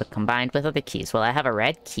can be combined with other keys. Well, I have a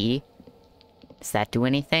red key. Does that do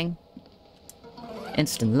anything?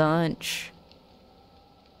 Instant lunch.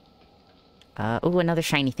 Ooh, another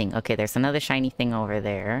shiny thing. Okay, there's another shiny thing over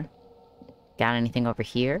there. Got anything over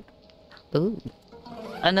here? Ooh.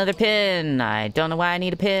 Another pin! I don't know why I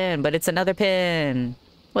need a pin, but it's another pin!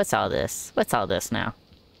 What's all this? What's all this now?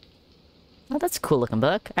 Oh, that's a cool looking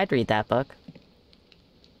book. I'd read that book.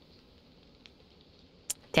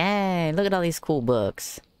 Dang, look at all these cool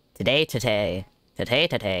books. Today.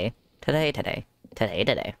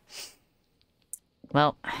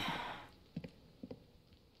 Well.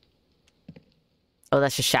 Oh,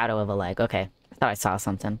 that's just shadow of a leg. Okay. I thought I saw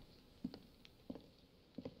something.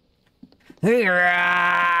 Okay,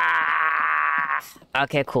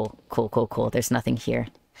 cool. Cool. There's nothing here.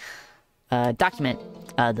 Document.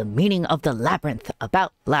 The meaning of the labyrinth.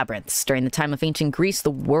 About labyrinths. During the time of ancient Greece,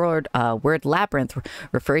 the word labyrinth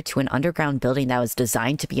referred to an underground building that was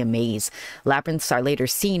designed to be a maze. Labyrinths are later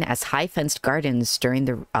seen as high fenced gardens during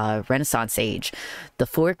the Renaissance age. The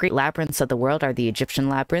 4 great labyrinths of the world are the Egyptian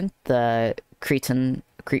labyrinth, the Cretan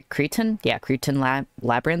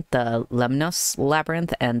labyrinth, the Lemnos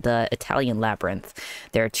labyrinth, and the Italian labyrinth.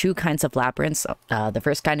 There are 2 kinds of labyrinths. The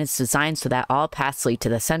first kind is designed so that all paths lead to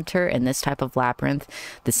the center. In this type of labyrinth,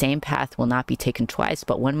 the same path will not be taken twice,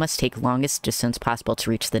 but one must take longest distance possible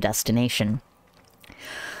to reach the destination.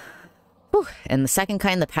 In the second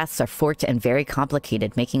kind, the paths are forked and very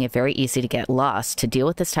complicated, making it very easy to get lost. To deal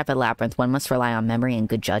with this type of labyrinth, one must rely on memory and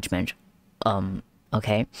good judgment.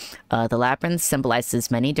 Okay. The labyrinth symbolizes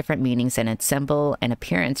many different meanings, and its symbol and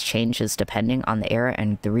appearance changes depending on the era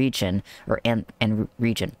and the region,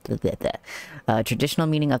 region. Traditional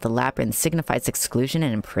meaning of the labyrinth signifies exclusion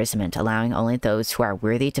and imprisonment, allowing only those who are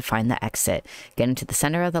worthy to find the exit. Getting to the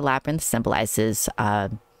center of the labyrinth symbolizes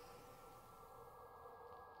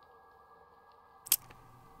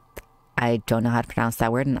I don't know how to pronounce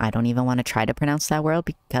that word, and I don't even want to try to pronounce that word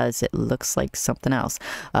because it looks like something else.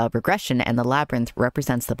 Regression, and the labyrinth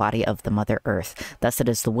represents the body of the Mother Earth. Thus, it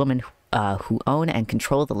is the women who own and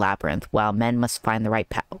control the labyrinth, while men must find the right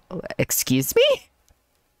path. Excuse me?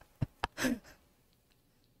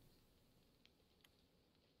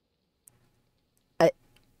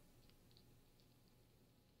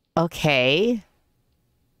 Okay.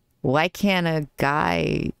 Why can't a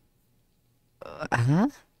guy... Huh?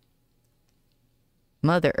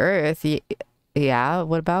 Mother Earth? Yeah,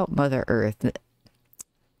 what about Mother Earth?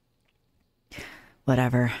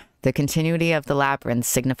 Whatever. The continuity of the labyrinth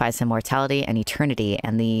signifies immortality and eternity,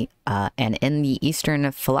 and in the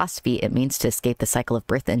Eastern philosophy, it means to escape the cycle of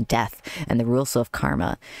birth and death and the rules of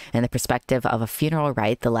karma. In the perspective of a funeral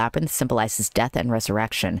rite, the labyrinth symbolizes death and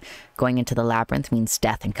resurrection. Going into the labyrinth means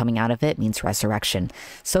death, and coming out of it means resurrection.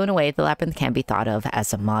 So in a way, the labyrinth can be thought of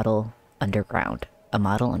as a model underground.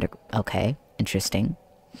 Okay, interesting.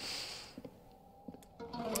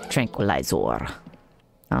 Tranquilizer.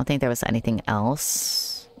 I don't think there was anything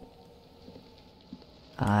else.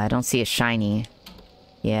 I don't see a shiny.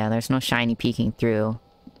 Yeah, there's no shiny peeking through.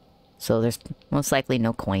 So there's most likely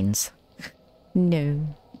no coins.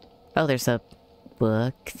 No. Oh, there's a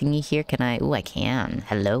book thingy here. Can I? Ooh, I can.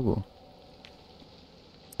 Hello.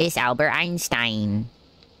 It's Albert Einstein.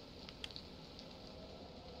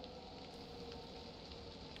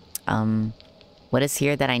 What is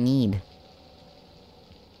here that I need?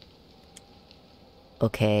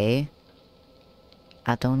 Okay.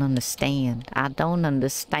 I don't understand. I don't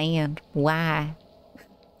understand. Why?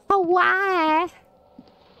 Oh, why?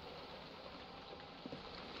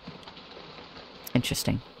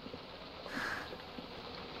 Interesting.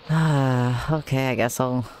 Okay, I guess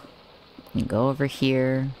I'll go over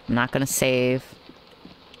here. I'm not gonna save.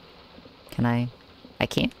 Can I? I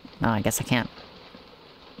can't? No, I guess I can't.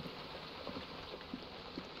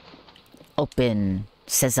 Open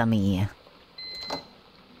sesame.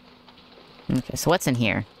 Okay, so what's in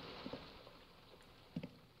here?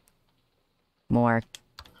 More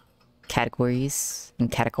categories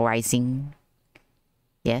and categorizing.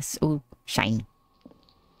 Yes. Ooh, shiny.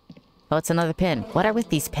 Oh, it's another pin. What are with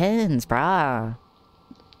these pins, brah?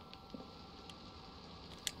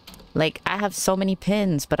 Like, I have so many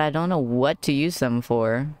pins, but I don't know what to use them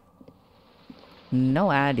for. No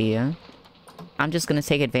idea. I'm just gonna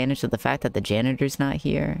take advantage of the fact that the janitor's not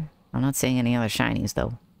here. I'm not saying any other shinies,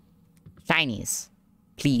 though. Shinies.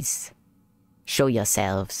 Please. Show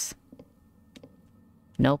yourselves.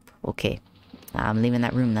 Nope. Okay. I'm leaving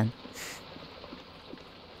that room, then.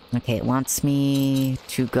 Okay, it wants me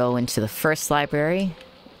to go into the first library.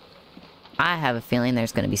 I have a feeling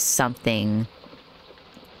there's gonna be something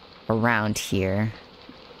around here.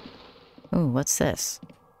 Ooh, what's this?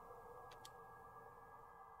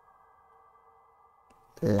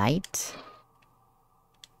 Light?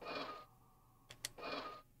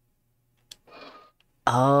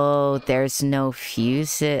 Oh, there's no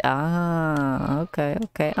fuse. Ah, okay,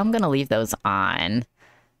 okay. I'm gonna leave those on.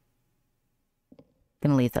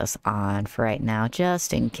 Gonna leave those on for right now,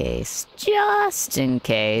 just in case. Just in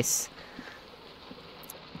case.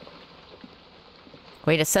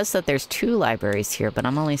 Wait, it says that there's 2 libraries here, but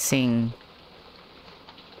I'm only seeing...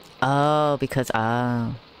 Oh, because...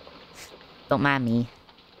 Oh. Don't mind me.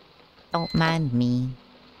 Don't mind me.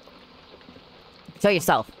 Show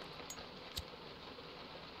yourself.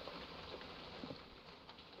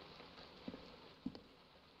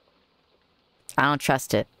 I don't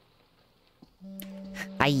trust it.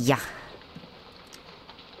 Ayya.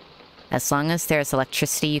 As long as there's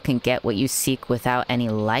electricity, you can get what you seek without any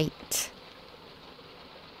light.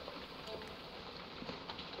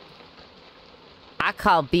 I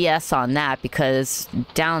call BS on that because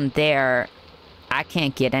down there, I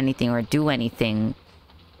can't get anything or do anything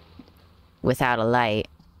without a light.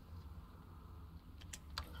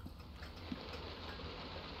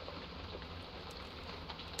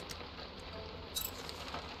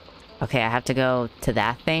 Okay, I have to go to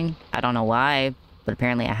that thing. I don't know why, but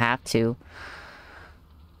apparently I have to.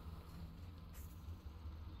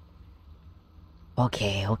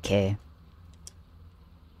 Okay, okay.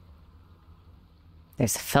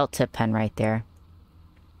 There's a felt tip pen right there.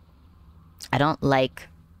 I don't like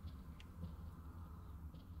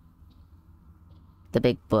the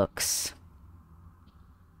big books.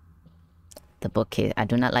 The bookcase. I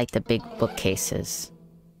do not like the big bookcases.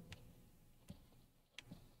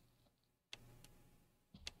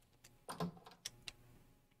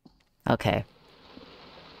 Okay.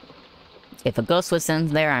 If a ghost was in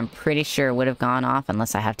there, I'm pretty sure it would have gone off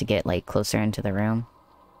unless I have to get, like, closer into the room.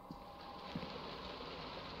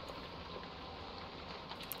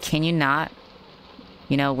 Can you not,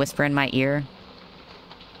 you know, whisper in my ear?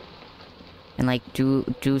 And, like, do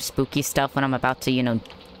spooky stuff when I'm about to, you know,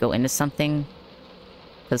 go into something?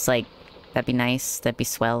 Because, like, that'd be nice. That'd be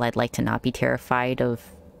swell. I'd like to not be terrified of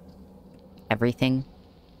everything.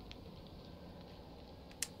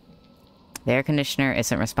 The air conditioner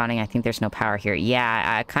isn't responding. I think there's no power here.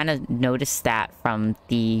 Yeah, I kind of noticed that from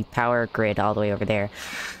the power grid all the way over there.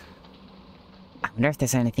 I wonder if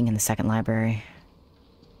there's anything in the second library.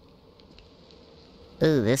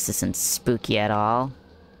 Ooh, this isn't spooky at all.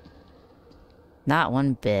 Not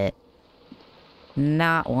one bit.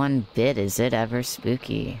 Not one bit is it ever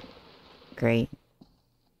spooky. Great.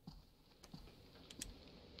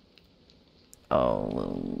 Oh,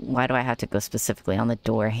 why do I have to go specifically on the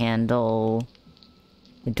door handle?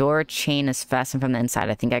 The door chain is fastened from the inside.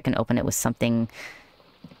 I think I can open it with something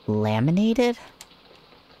laminated?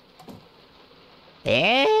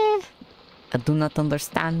 I do not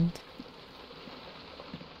understand.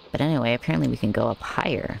 But anyway, apparently we can go up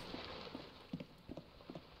higher.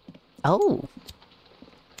 Oh!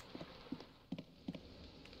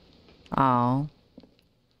 Oh.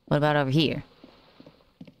 What about over here?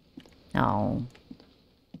 Oh.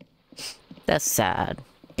 That's sad.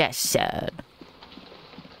 That's sad.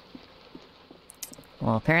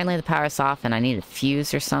 Well, apparently the power's off and I need a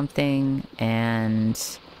fuse or something. And...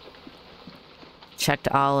 checked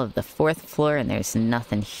all of the 4th floor and there's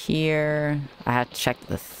nothing here. I have to check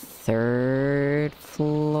the 3rd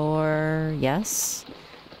floor. Yes?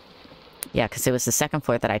 Yeah, because it was the 2nd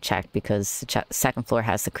floor that I checked because the 2nd floor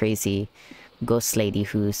has the crazy ghost lady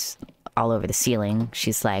who's all over the ceiling.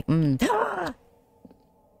 She's like, when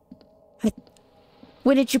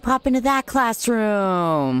did you pop into that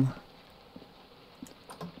classroom?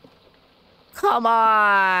 Come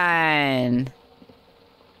on!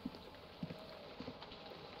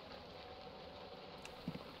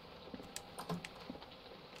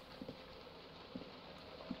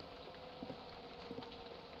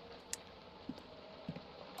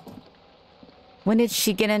 When did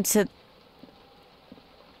she get into...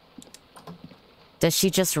 Does she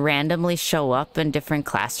just randomly show up in different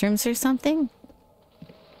classrooms or something?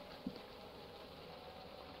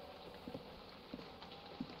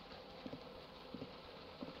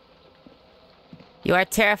 You are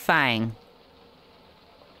terrifying.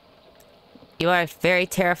 You are very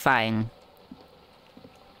terrifying.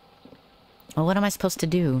 Well, what am I supposed to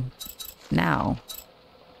do now?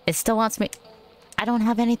 It still wants me... I don't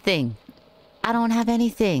have anything. I don't have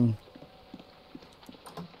anything.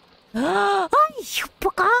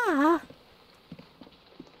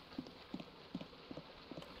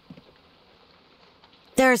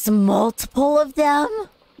 There's multiple of them?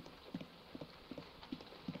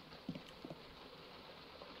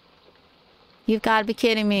 You've got to be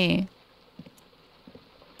kidding me.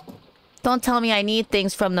 Don't tell me I need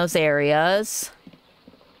things from those areas.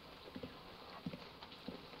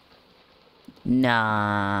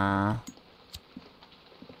 Nah.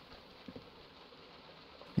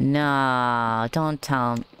 No, don't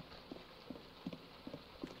tell me.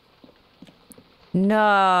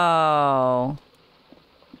 No.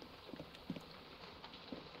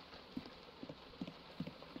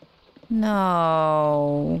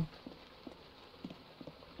 No.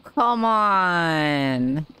 Come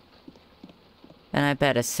on. And I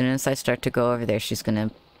bet as soon as I start to go over there, she's gonna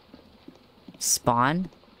spawn.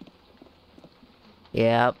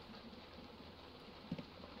 Yep.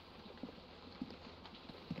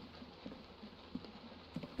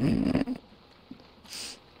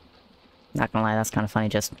 Not gonna lie, that's kind of funny,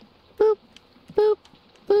 just... boop.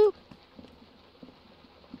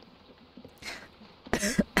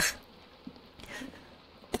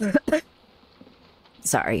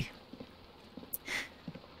 Sorry.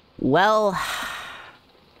 Well,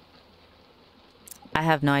 I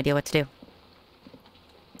have no idea what to do.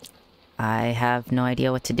 I have no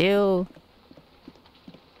idea what to do.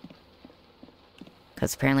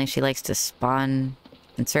 Because apparently she likes to spawn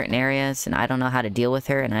in certain areas, and I don't know how to deal with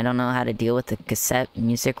her, and I don't know how to deal with the cassette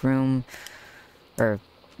music room, or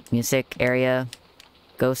music area,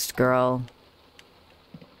 ghost girl.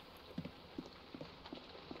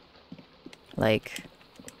 Like,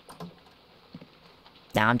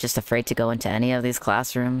 now I'm just afraid to go into any of these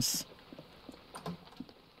classrooms.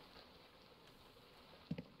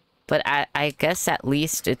 But I guess at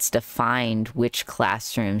least it's defined which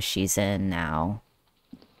classroom she's in now.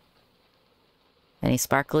 Any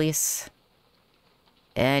sparklies?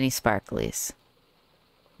 Any sparklies?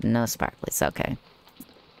 No sparklies, okay.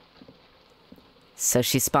 So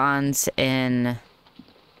she spawns in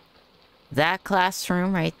that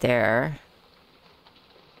classroom right there.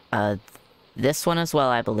 This one as well,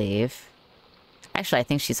 I believe. Actually, I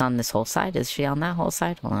think she's on this whole side. Is she on that whole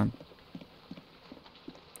side? Hold on.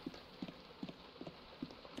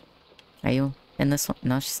 Are you in this one?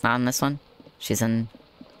 No, she's not in this one. She's in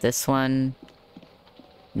this one.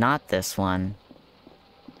 Not this one.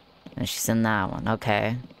 And she's in that one.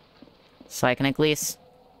 Okay. So I can at least...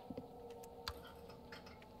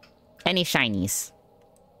 Any shinies?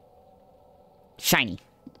 Shiny.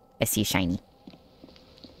 I see shiny.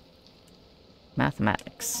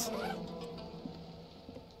 Mathematics.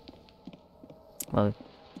 Well,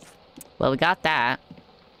 we got that.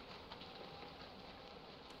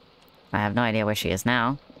 I have no idea where she is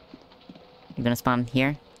now. You gonna spawn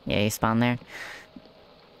here? Yeah, you spawn there.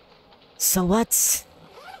 So what's...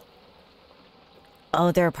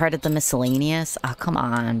 Oh, they're a part of the miscellaneous? Oh, come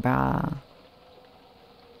on, brah.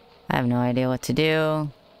 I have no idea what to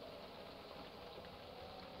do.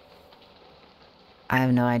 I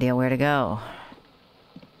have no idea where to go.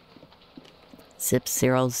 Zip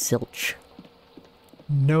zero zilch.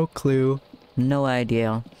 No clue. No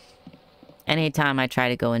idea. Anytime I try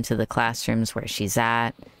to go into the classrooms where she's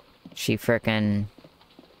at, she frickin'...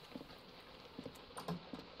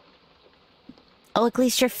 Oh, at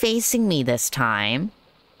least you're facing me this time.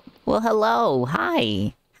 Well, hello.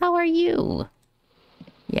 Hi. How are you?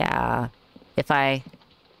 Yeah. If I...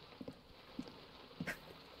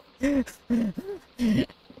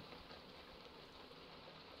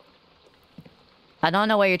 I don't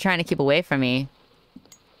know why you're trying to keep away from me.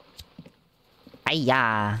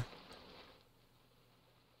 Ayya.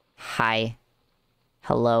 Hi.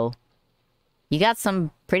 Hello. You got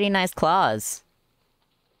some pretty nice claws.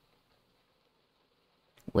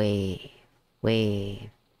 Wave. Wave.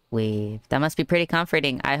 Wave. That must be pretty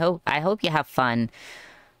comforting. I hope you have fun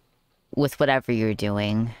with whatever you're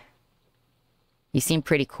doing. You seem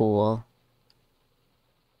pretty cool.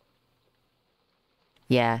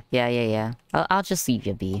 Yeah. I'll just leave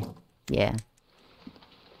you be. Yeah.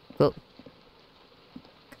 Well,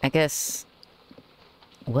 I guess...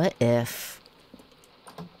 What if...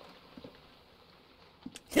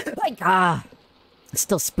 Like, it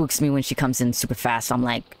still spooks me when she comes in super fast. I'm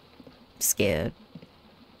like, scared.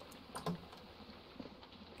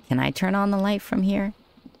 Can I turn on the light from here?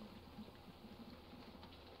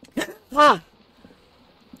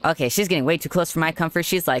 Okay, she's getting way too close for my comfort.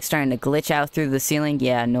 She's like starting to glitch out through the ceiling.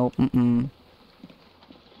 Yeah, nope,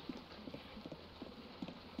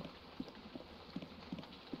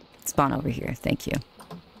 Spawn over here, thank you.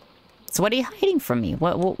 So what are you hiding from me?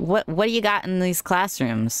 What do you got in these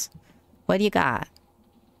classrooms? What do you got?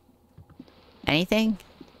 Anything?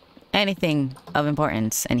 Anything of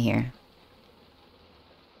importance in here?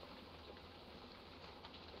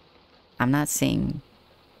 I'm not seeing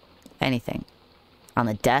anything. On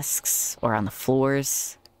the desks or on the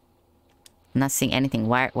floors. I'm not seeing anything.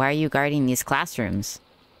 Why are you guarding these classrooms?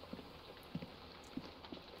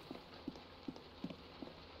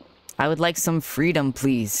 I would like some freedom,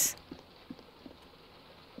 please.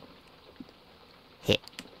 Hit.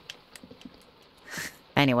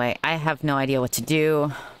 Anyway, I have no idea what to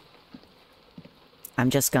do. I'm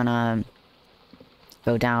just gonna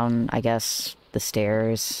go down, I guess, the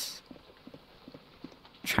stairs.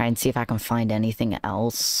 Try and see if I can find anything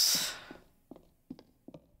else.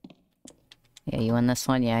 Yeah, you in this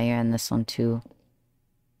one? Yeah, you're in this one too.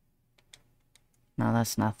 No,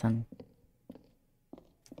 that's nothing.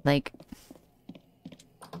 Like...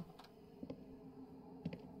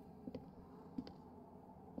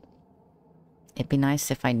 It'd be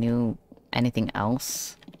nice if I knew anything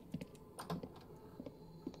else.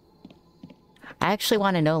 I actually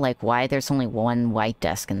want to know, like, why there's only one white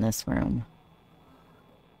desk in this room.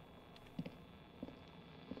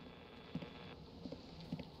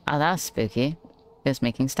 Oh, that was spooky. It was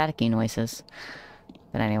making staticky noises.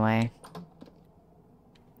 But anyway.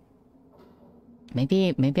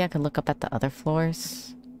 Maybe I could look up at the other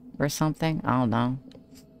floors or something. I don't know.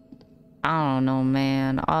 I don't know,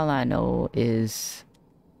 man. All I know is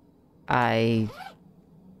I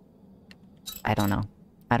don't know.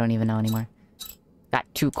 I don't even know anymore.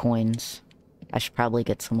 Got 2 coins. I should probably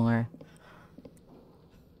get some more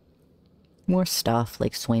stuff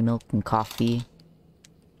like soy milk and coffee.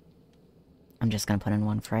 I'm just gonna put in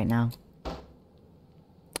 1 for right now.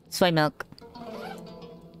 Soy milk.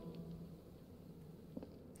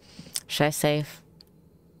 Should I save?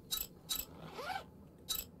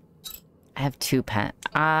 I have 2 pen.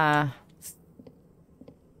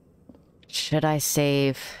 Should I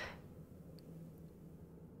save?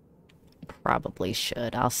 Probably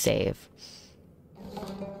should. I'll save.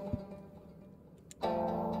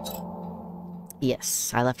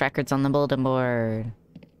 Yes, I left records on the bulletin board.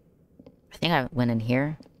 I think I went in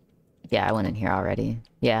here. Yeah, I went in here already.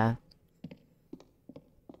 Yeah.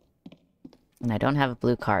 And I don't have a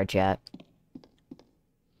blue card yet.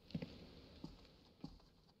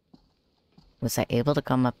 Was I able to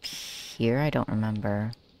come up here? I don't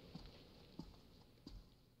remember.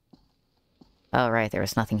 Oh, right, there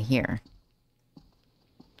was nothing here.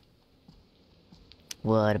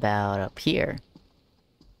 What about up here?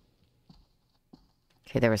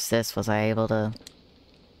 Okay, there was this. Was I able to...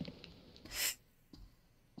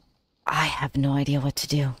 I have no idea what to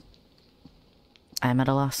do. I'm at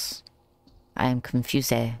a loss. I am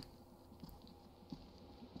confused.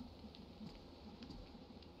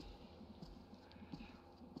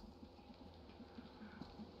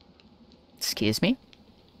 Excuse me?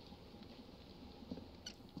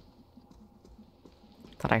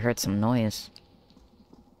 Thought I heard some noise.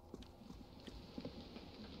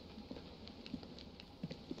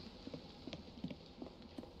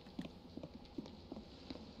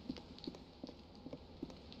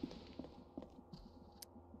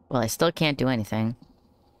 Well, I still can't do anything.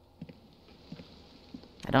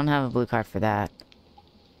 I don't have a blue card for that.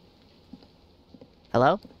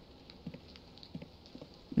 Hello?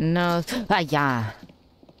 No. Ah, yeah.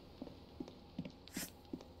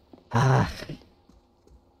 Ah.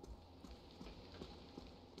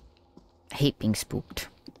 I hate being spooked.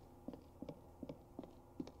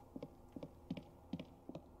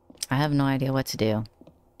 I have no idea what to do.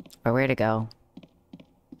 Or where to go.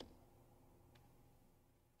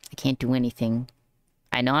 I can't do anything.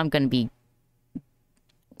 I know I'm gonna be...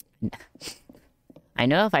 I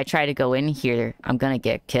know if I try to go in here, I'm gonna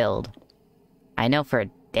get killed. I know for a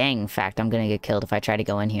dang fact I'm gonna get killed if I try to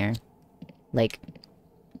go in here. Like...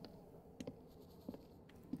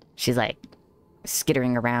 She's like...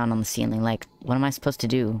 skittering around on the ceiling, like, what am I supposed to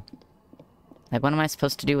do? Like, what am I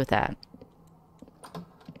supposed to do with that?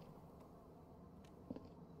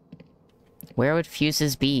 Where would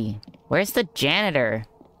fuses be? Where's the janitor?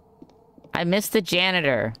 I missed the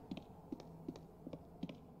janitor.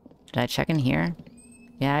 Did I check in here?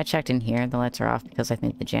 Yeah, I checked in here. The lights are off because I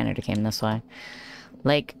think the janitor came this way.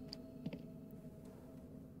 Like...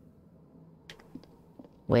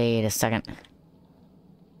 Wait a second.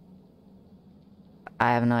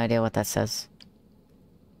 I have no idea what that says.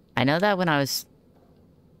 I know that when I was...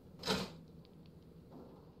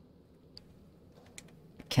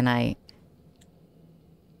 Can I...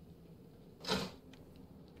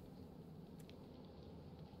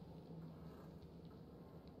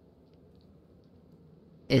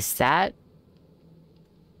 Is that...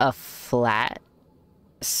 a flat...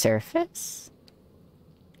 surface?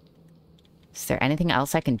 Is there anything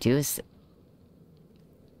else I can do?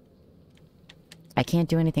 I can't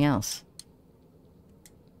do anything else.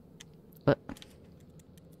 But...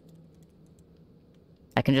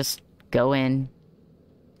 I can just go in,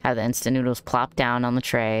 have the instant noodles plop down on the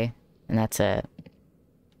tray, and that's it.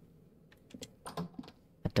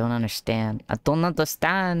 I don't understand. I don't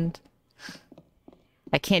understand!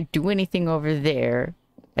 I can't do anything over there.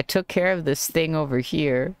 I took care of this thing over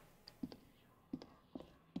here.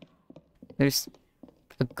 There's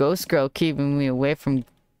a ghost girl keeping me away from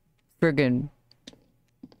friggin',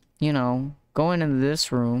 you know, going into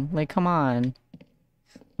this room. Like, come on.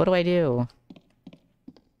 What do I do?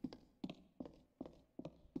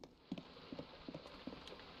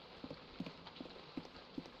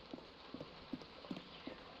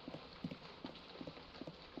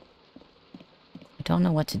 I don't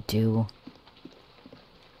know what to do.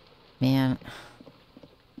 Man.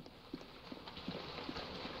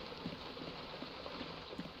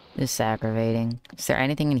 This is aggravating. Is there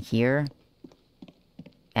anything in here?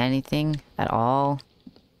 Anything at all?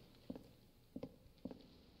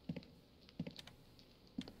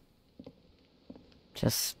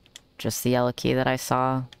 Just the yellow key that I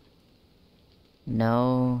saw.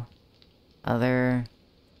 No other...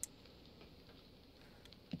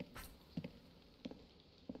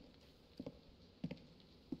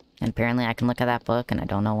 And apparently I can look at that book and I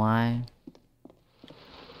don't know why.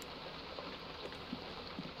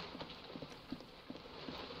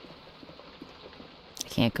 I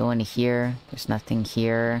can't go into here. There's nothing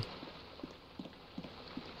here.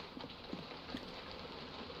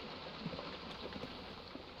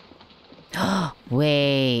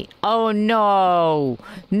 Wait. Oh no!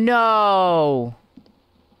 No!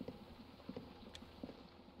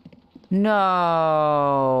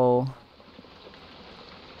 No!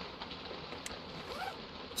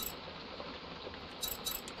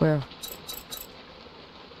 Where?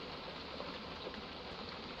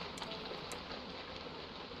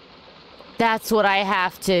 That's what I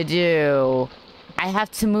have to do. I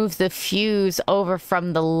have to move the fuse over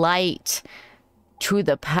from the light to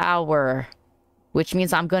the power. Which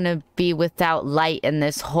means I'm gonna be without light in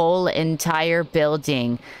this whole entire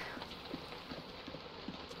building.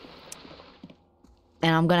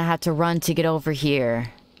 And I'm gonna have to run to get over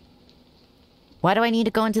here. Why do I need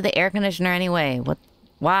to go into the air conditioner anyway? What?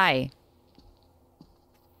 Why?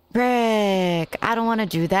 Frick, I don't want to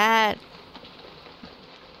do that.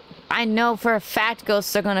 I know for a fact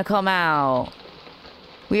ghosts are gonna come out.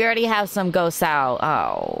 We already have some ghosts out.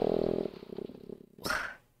 Oh.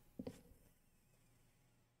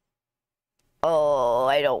 Oh,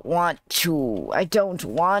 I don't want to. I don't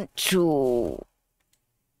want to.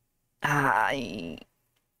 A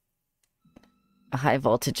high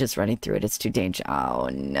voltage is running through it. It's too dangerous. Oh,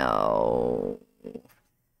 no.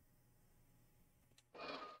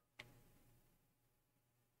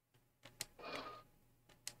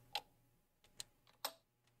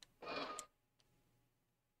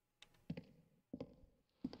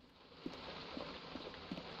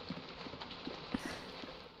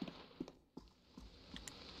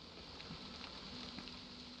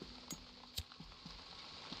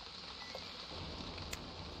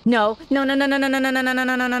 No, no, no, no, no, no, no, no, no, no, no,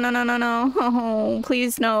 no, no, no, no, no, no. Oh,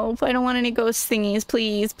 please, no. I don't want any ghost thingies.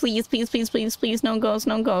 Please, please, please, please, please, please. No ghosts,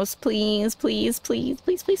 no ghosts. Please, please, please,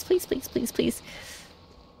 please, please, please, please, please, please.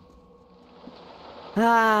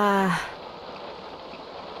 The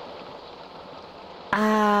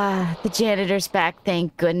janitor's back,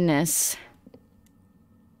 thank goodness.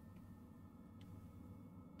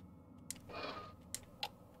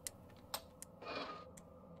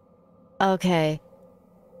 Okay.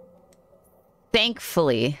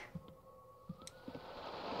 Thankfully.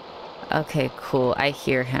 Okay, cool. I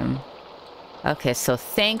hear him. Okay, so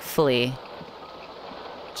thankfully,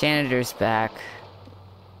 janitor's back.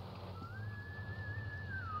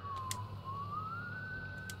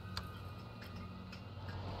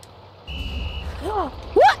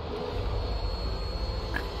 What?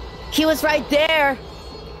 He was right there.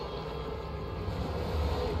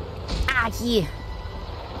 Ah,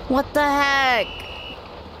 what the heck?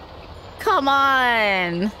 Come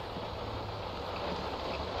on.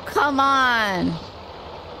 Come on.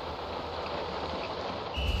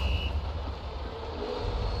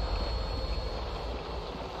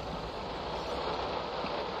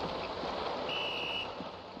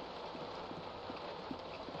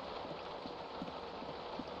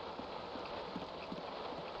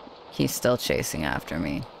 He's still chasing after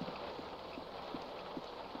me.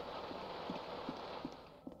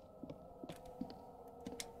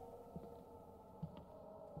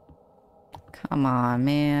 Come on,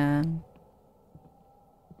 man.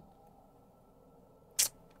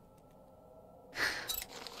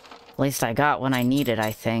 At least I got what I needed,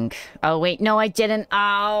 I think. Oh, wait, no, I didn't.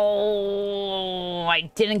 Oh, I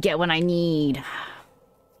didn't get what I need.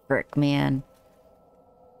 Frick, man.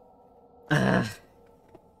 Ugh.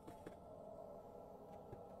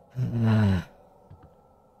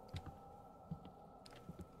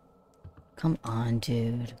 Come on,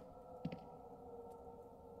 dude.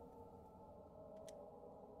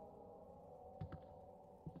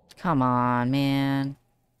 Come on, man.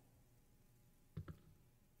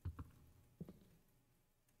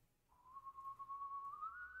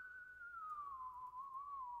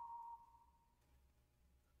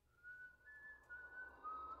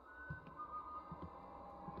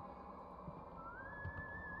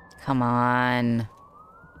 Come on.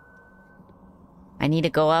 I need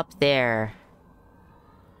to go up there.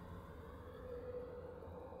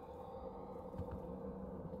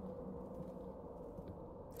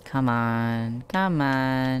 Come on. Come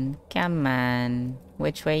on. Come on.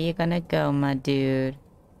 Which way you gonna go, my dude?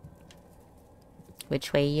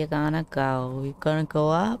 Which way you gonna go? You gonna go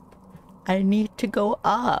up? I need to go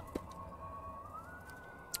up.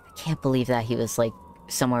 Can't believe that he was, like,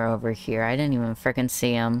 somewhere over here. I didn't even frickin'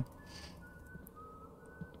 see him.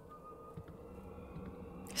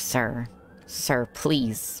 Sir. Sir,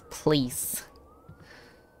 please. Please.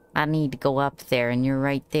 I need to go up there, and you're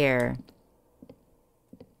right there.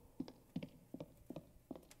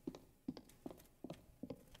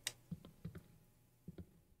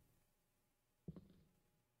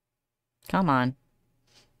 Come on.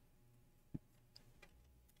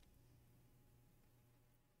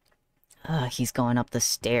 Ugh, he's going up the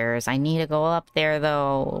stairs. I need to go up there,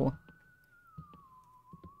 though.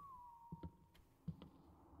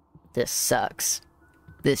 This sucks.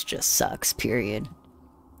 This just sucks, period.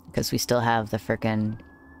 Because we still have the frickin'...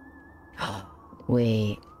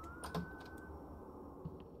 Wait.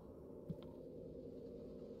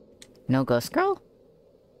 No ghost girl?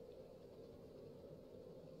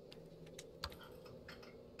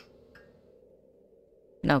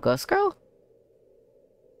 No ghost girl?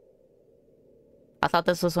 I thought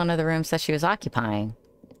this was one of the rooms that she was occupying.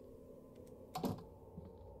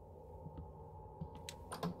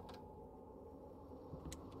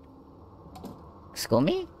 School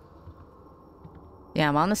me? Yeah,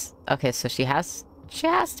 I'm on this. Okay, so she has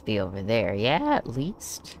to be over there. Yeah, at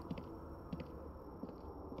least.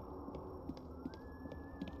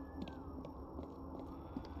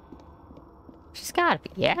 She's gotta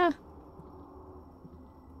be, yeah.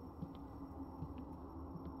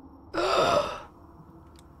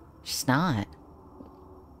 She's not.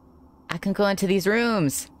 I can go into these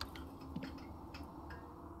rooms.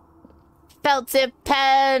 Felt tip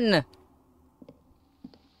pen!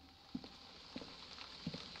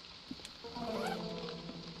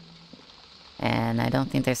 And I don't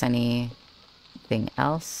think there's anything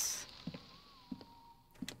else.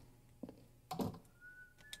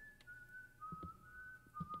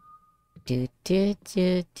 Do.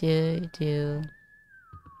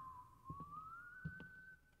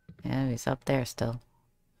 Yeah, he's up there still.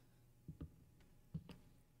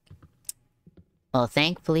 Well,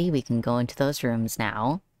 thankfully, we can go into those rooms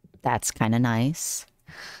now. That's kind of nice.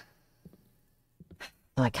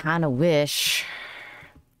 I kind of wish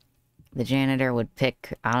the janitor would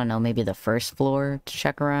pick, I don't know, maybe the first floor to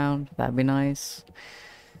check around. That'd be nice.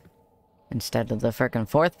 Instead of the frickin'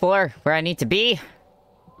 fourth floor, where I need to be.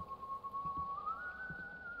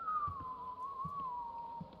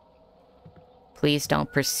 Please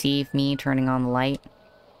don't perceive me turning on the light.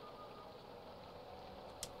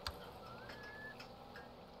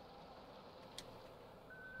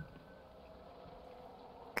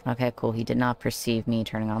 Okay, cool. He did not perceive me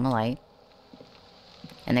turning on the light.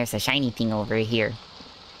 And there's a shiny thing over here.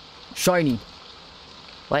 Shiny!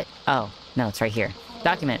 What? Oh, no, it's right here.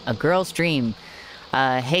 Document. A girl's dream.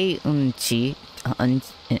 Hey, Unju?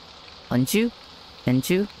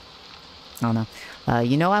 Enju? I don't know.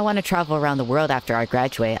 You know I want to travel around the world after I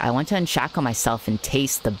graduate. I want to unshackle myself and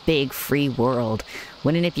taste the big, free world.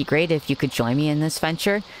 Wouldn't it be great if you could join me in this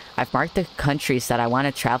venture? I've marked the countries that I want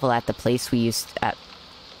to travel at the place we used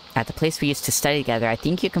to study together. I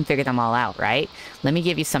think you can figure them all out, right? Let me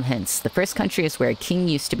give you some hints. The first country is where a king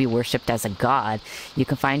used to be worshipped as a god. You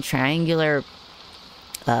can find triangular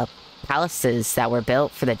palaces that were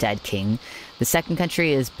built for the dead king. The second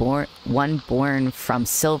country is one born from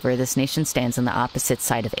silver. This nation stands on the opposite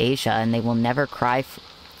side of Asia, and they will never cry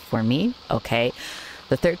for me. Okay.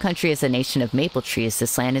 The third country is a nation of maple trees.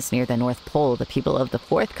 This land is near the North Pole. The people of the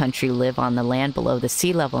fourth country live on the land below the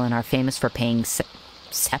sea level and are famous for paying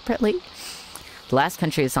separately. The last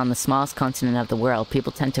country is on the smallest continent of the world.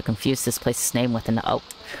 People tend to confuse this place's name with an O.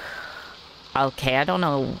 Okay, I don't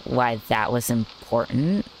know why that was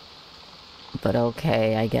important. But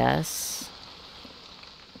okay, I guess.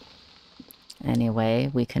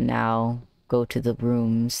 Anyway, we can now go to the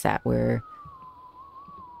rooms that were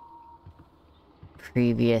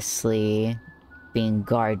previously being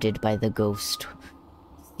guarded by the ghost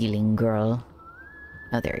stealing girl.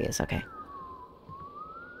 Oh, there he is, okay.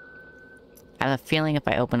 I have a feeling if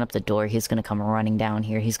I open up the door, he's gonna come running down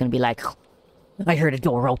here. He's gonna be like, I heard a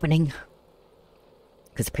door opening.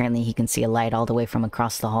 Because apparently he can see a light all the way from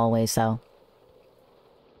across the hallway, so...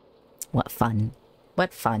 What fun.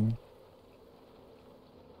 What fun.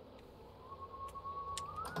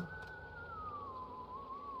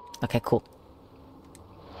 Okay, cool.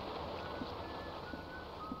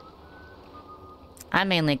 I'm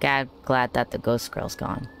mainly glad that the ghost girl's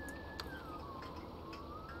gone.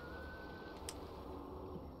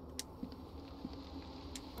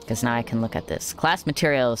 Because now I can look at this. Class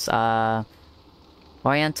materials,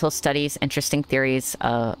 Oriental Studies, Interesting Theories,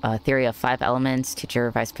 Theory of Five Elements,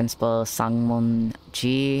 Teacher, Vice Principal, Sangmun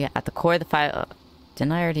Ji. At the core of the five...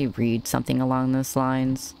 Didn't I already read something along those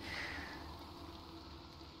lines?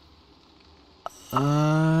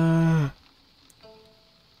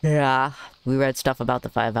 Yeah. We read stuff about the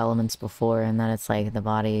 5 elements before, and then it's like the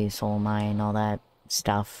body, soul, mind, all that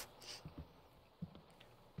stuff.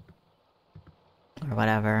 Or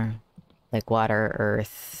whatever. Like water,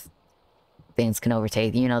 earth. Things can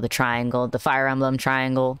overtake, you know, the triangle, the Fire Emblem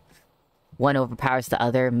triangle. One overpowers the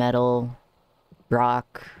other, metal,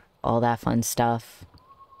 rock, all that fun stuff.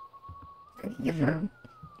 He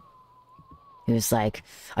was like,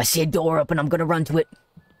 I see a door open, I'm gonna run to it.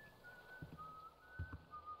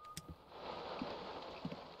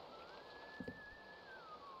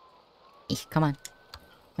 Come on.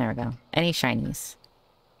 There we go. Any shinies?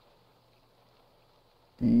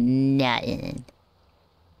 Nothing.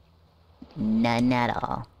 None at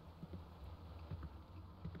all.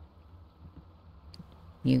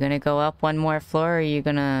 You gonna go up one more floor, or are you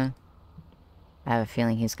gonna... I have a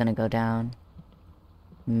feeling he's gonna go down.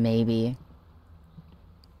 Maybe.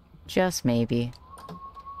 Just maybe.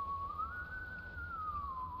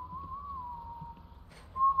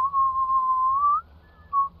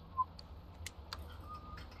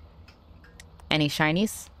 Any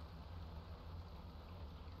shinies?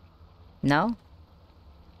 No?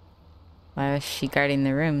 Why was she guarding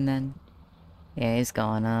the room then? Yeah, he's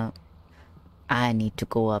going up. I need to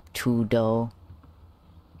go up too, though.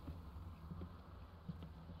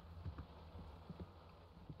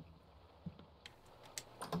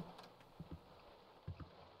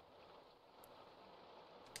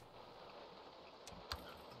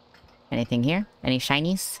 Anything here? Any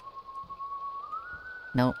shinies?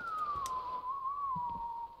 Nope.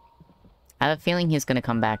 I have a feeling he's gonna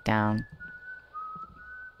come back down.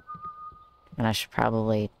 And I should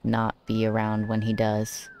probably not be around when he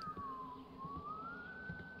does.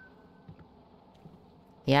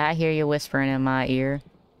 Yeah, I hear you whispering in my ear.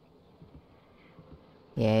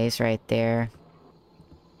 Yeah, he's right there.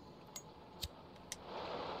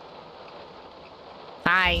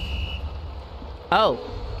 Hi!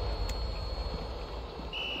 Oh!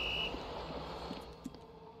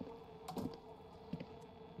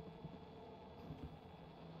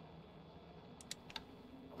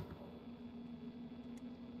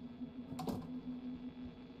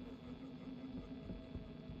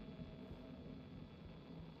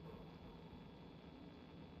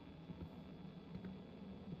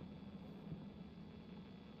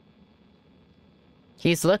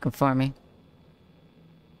 He's looking for me.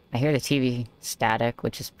 I hear the TV static,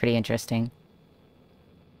 which is pretty interesting.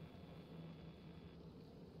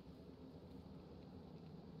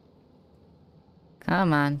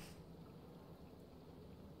 Come on.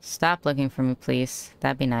 Stop looking for me, please.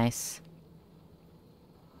 That'd be nice.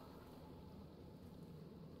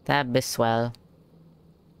 That'd be swell.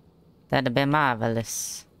 That'd be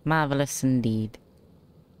marvelous. Marvelous indeed.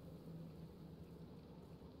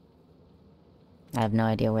 I have no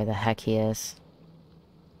idea where the heck he is.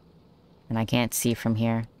 And I can't see from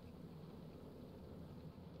here.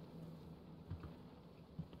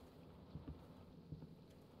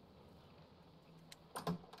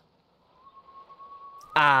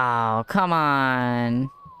 Oh, come on.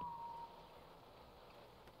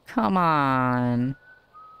 Come on.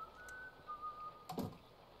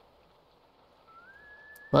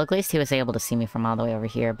 Well, at least he was able to see me from all the way over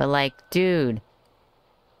here. But, like, dude.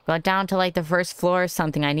 Go down to, like, the first floor or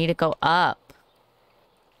something. I need to go up.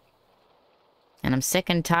 And I'm sick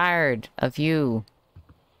and tired of you.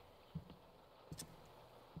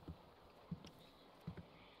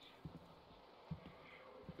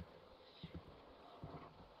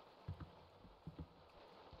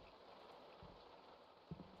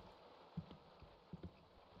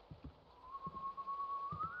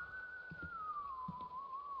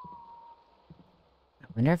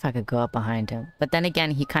 I wonder if I could go up behind him. But then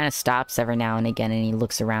again, he kind of stops every now and again and he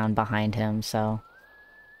looks around behind him, so...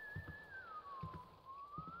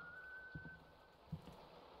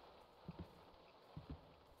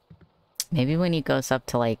 Maybe when he goes up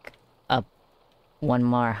to, like, up one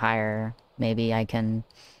more higher, maybe I can...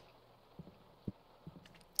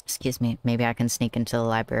 Excuse me, maybe I can sneak into the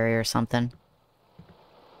library or something.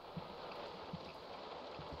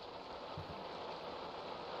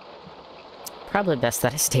 Probably best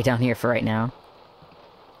that I stay down here for right now.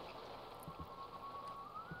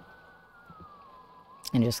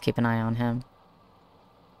 And just keep an eye on him.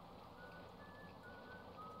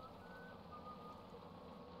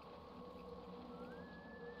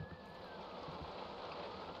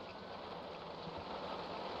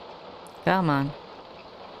 Come on.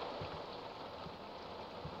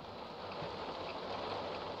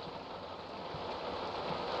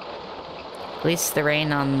 At least the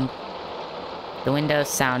rain on the windows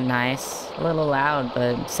sound nice. A little loud,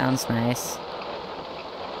 but sounds nice.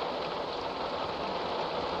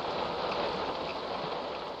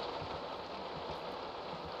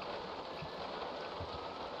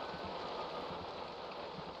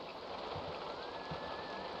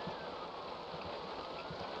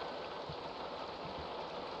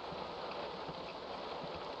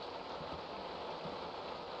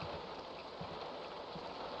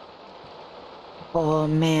 Oh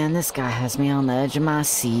man, this guy has me on the edge of my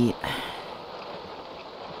seat.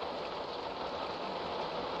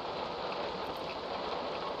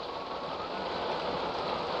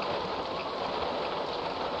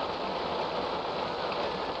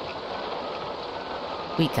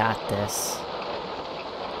 We got this.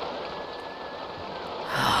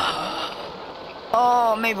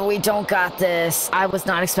 Oh, maybe we don't got this. I was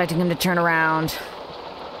not expecting him to turn around.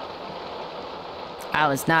 I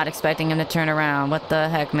was not expecting him to turn around. What the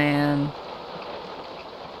heck, man?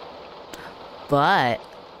 But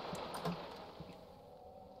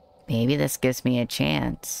maybe this gives me a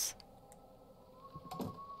chance.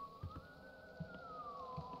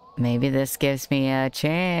 Maybe this gives me a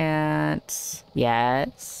chance.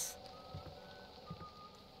 Yes.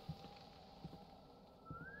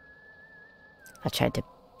 I tried to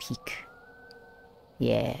peek.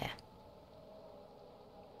 Yeah.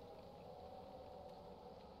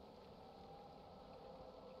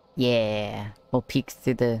 Yeah. We'll peek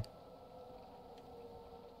through the...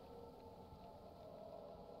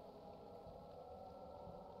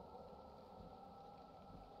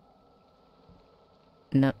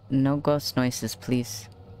 No ghost noises, please.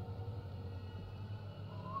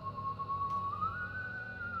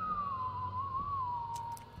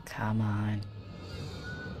 Come on.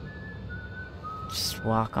 Just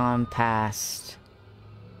walk on past.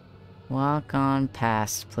 Walk on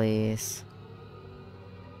past, please.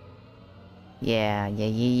 Yeah.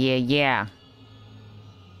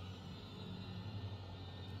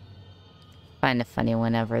 Find it funny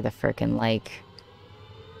whenever the frickin'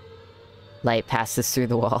 light passes through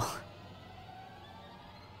the wall.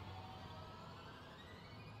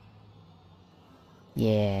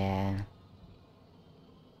 Yeah.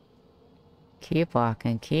 Keep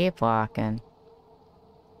walking, keep walking.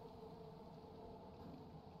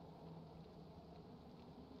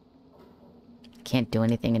 Can't do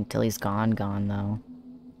anything until he's gone though.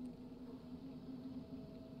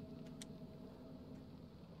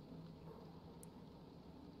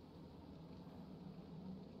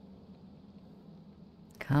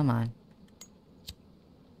 Come on.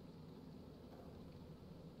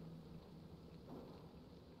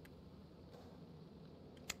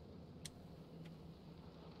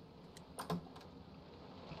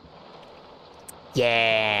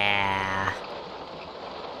 Yeah.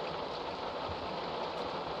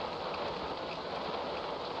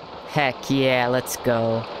 Heck yeah, let's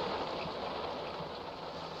go.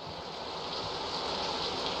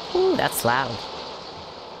 Ooh, that's loud.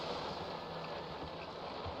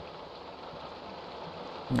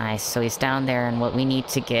 Nice, so he's down there, and what we need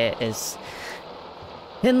to get is...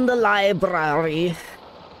 in the library.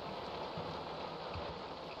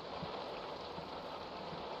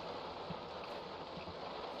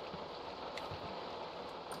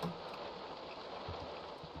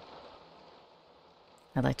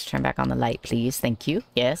 I'd like to turn back on the light, please. Thank you.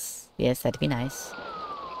 Yes, that'd be nice.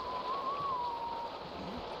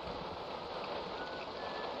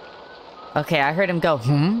 Okay, I heard him go,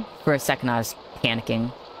 For a second, I was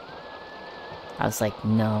panicking. I was like,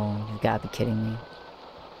 no, you gotta be kidding me.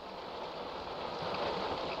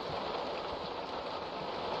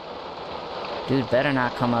 Dude better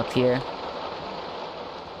not come up here.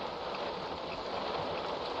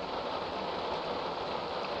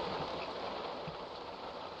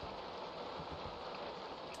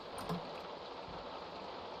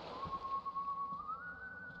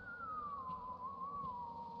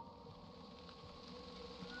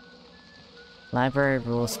 Library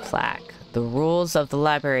rules plaque. The rules of the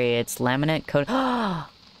library. It's laminate code.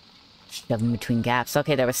 Shove them between gaps.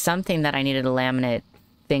 Okay, there was something that I needed a laminate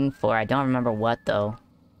thing for. I don't remember what, though.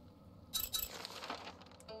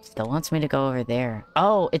 Still wants me to go over there.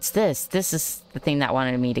 Oh, it's this. This is the thing that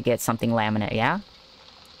wanted me to get something laminate, yeah?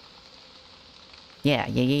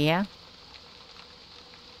 Yeah.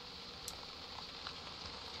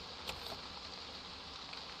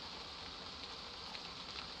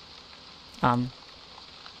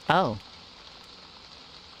 Oh.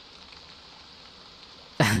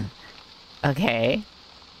 Okay.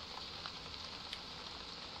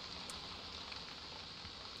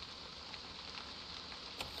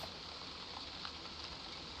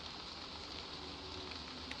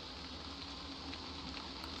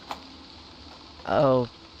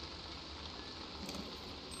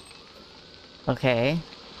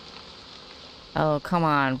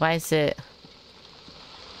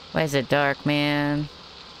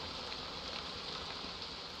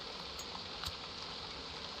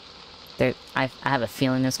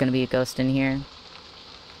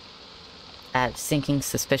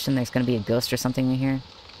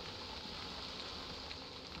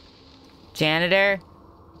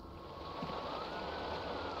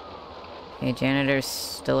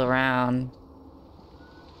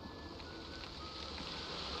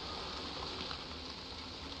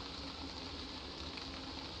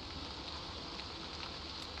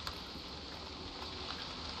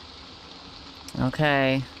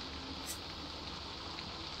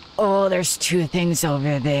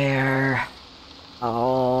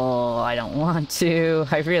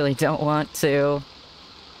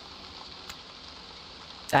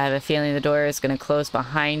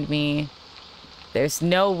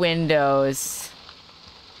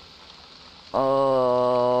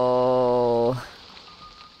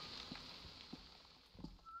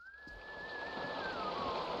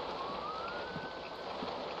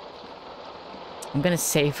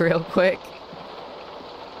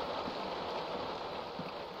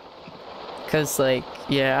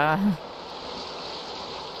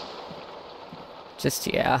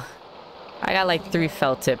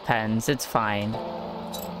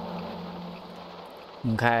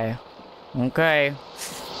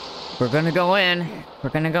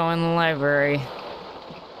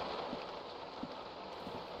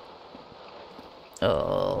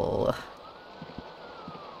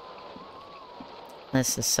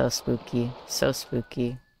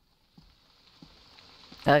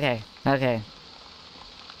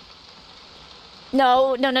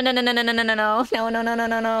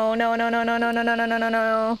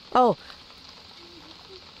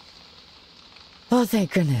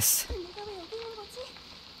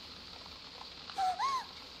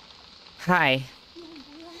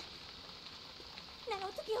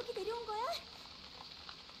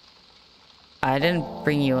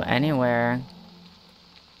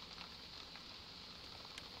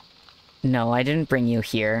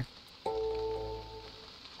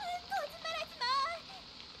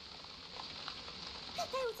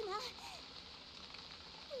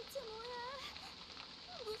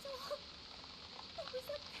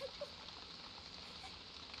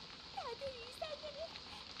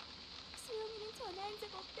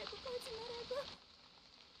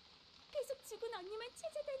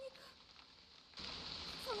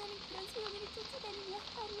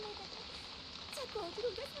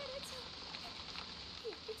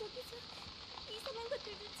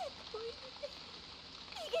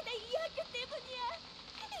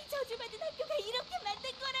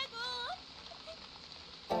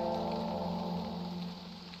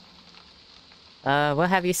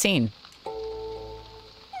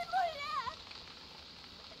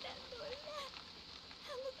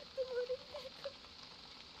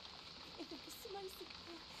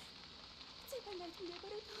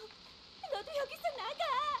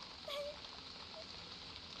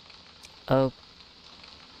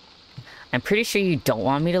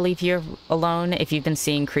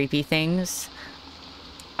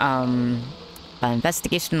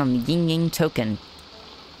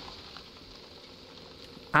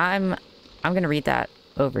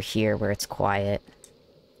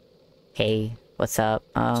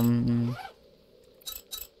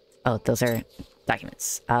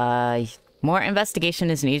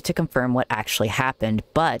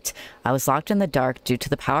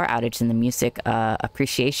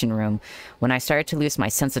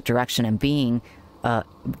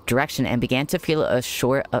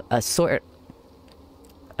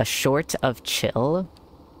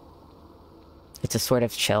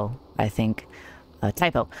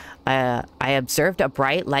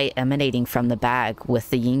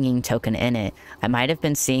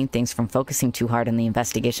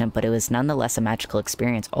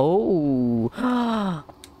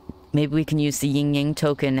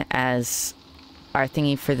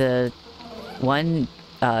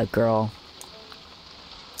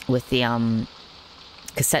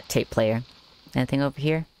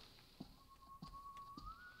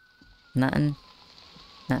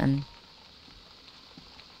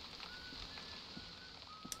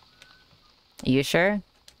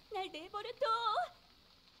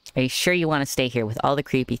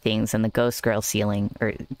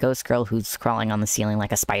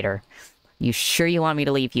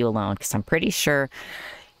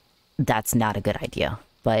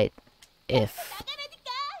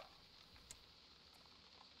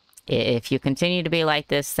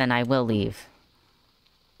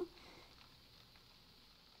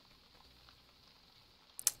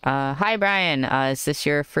 Hi Brian, is this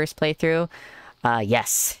your first playthrough?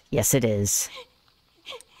 Yes. Yes it is.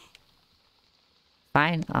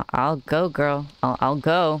 Fine, I'll go, girl. I'll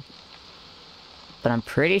go. But I'm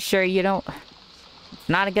pretty sure you don't... It's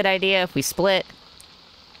not a good idea if we split.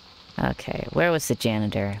 Okay, where was the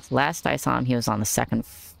janitor? Last I saw him, he was on the second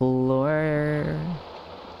floor.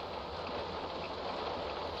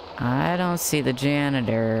 I don't see the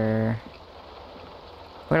janitor.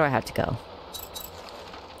 Where do I have to go?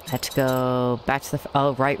 I had to go back to the...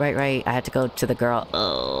 Oh, right. I had to go to the girl.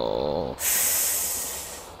 Oh.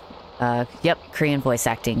 Yep, Korean voice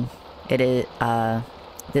acting. It is,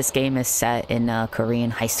 this game is set in a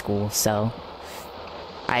Korean high school, so...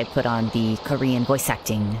 I put on the Korean voice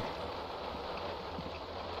acting.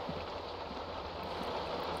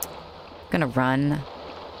 Gonna run.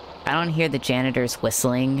 I don't hear the janitor's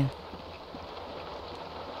whistling,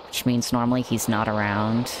 which means normally he's not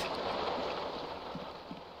around.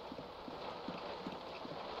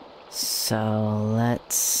 So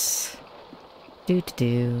let's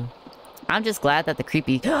do. I'm just glad that the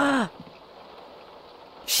creepy...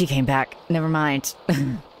 She came back. Never mind.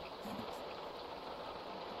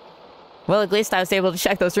 Well, at least I was able to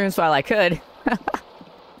check those rooms while I could.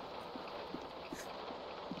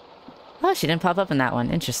 Oh, she didn't pop up in that one.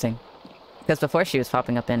 Interesting. Because before she was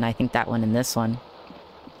popping up in, I think, that one and this one.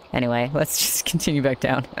 Anyway, let's just continue back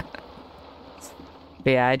down.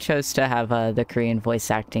 But yeah, I chose to have the Korean voice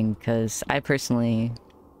acting because I personally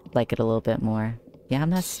like it a little bit more. Yeah,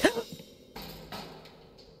 I'm not...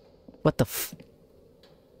 What the f...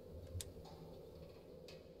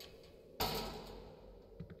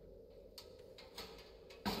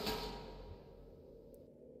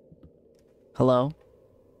 Hello?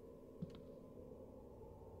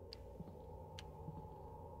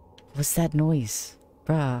 What's that noise?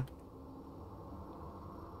 Bruh.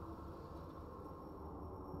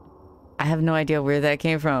 I have no idea where that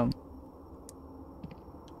came from.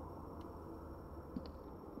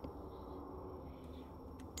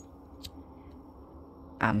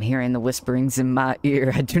 I'm hearing the whisperings in my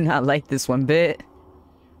ear. I do not like this one bit.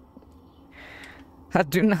 I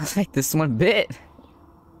do not like this one bit.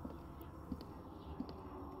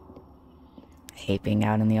 I hate being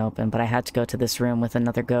out in the open, but I had to go to this room with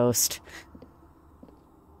another ghost.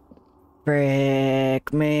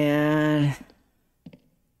 Frick, man.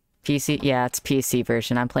 PC? Yeah, it's PC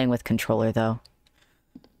version. I'm playing with controller, though.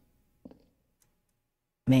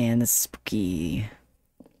 Man, this is spooky.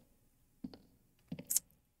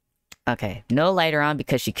 Okay, no lighter on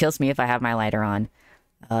because she kills me if I have my lighter on.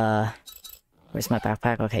 Where's my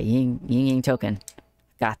backpack? Okay, ying token.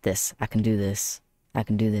 Got this. I can do this. I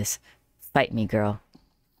can do this. Fight me, girl.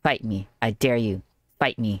 Fight me. I dare you.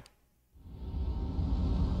 Fight me.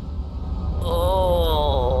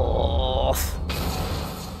 Oh.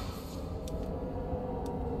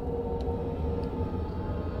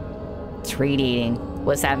 It's radiating.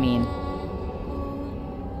 What's that mean?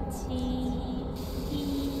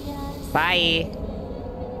 Bye.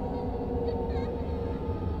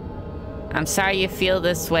 I'm sorry you feel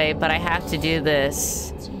this way, but I have to do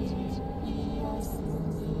this.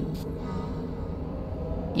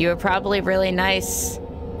 You were probably really nice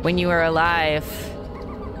when you were alive.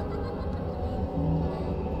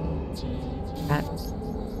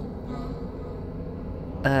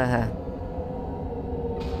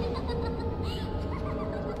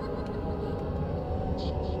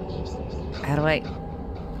 How do I...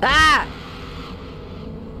 Ah!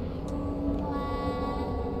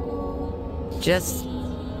 Just...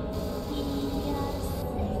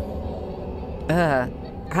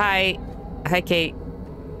 Hi. Hi, Kate.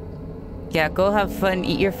 Yeah, go have fun,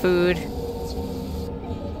 eat your food.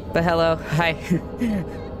 But hello, hi.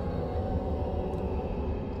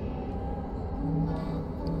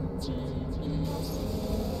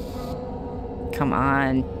 Come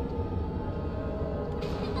on.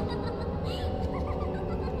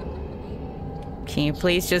 Can you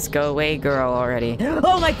please just go away, girl, already?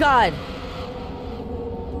 Oh my god!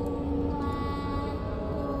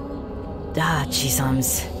 Ah,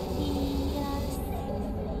 jeezums.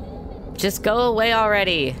 Just go away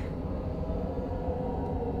already.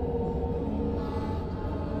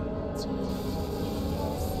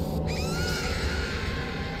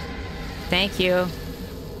 Thank you.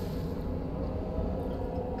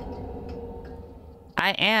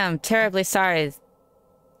 I am terribly sorry.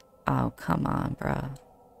 Oh, come on, bro.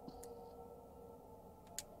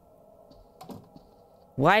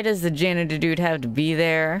 Why does the janitor dude have to be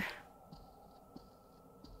there?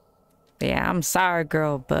 Yeah, I'm sorry,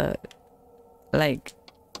 girl, but... Like...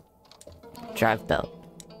 Drive belt.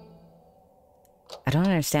 I don't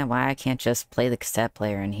understand why I can't just play the cassette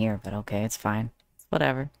player in here, but okay, it's fine. It's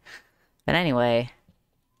whatever. But anyway,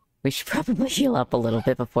 we should probably heal up a little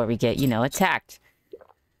bit before we get, you know, attacked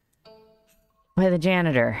by the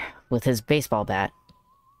janitor with his baseball bat.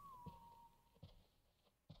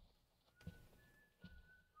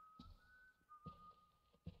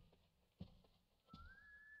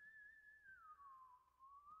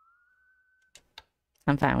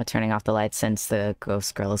 I'm fine with turning off the lights since the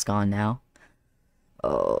ghost girl is gone now.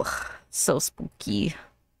 Oh, so spooky.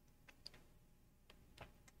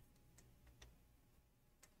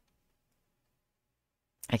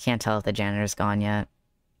 I can't tell if the janitor's gone yet.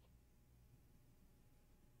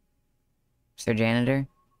 Is there a janitor?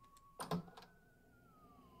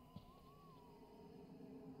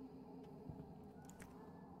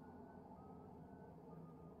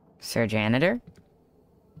 Is there a janitor?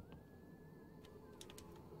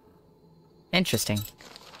 Interesting.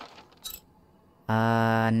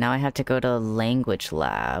 Now I have to go to language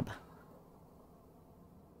lab.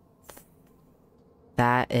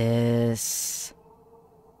 That is...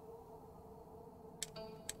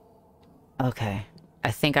 Okay.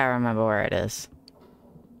 I think I remember where it is.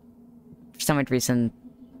 For some weird reason,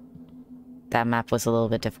 that map was a little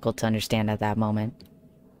bit difficult to understand at that moment.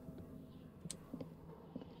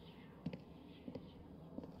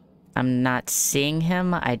 I'm not seeing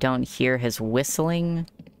him. I don't hear his whistling.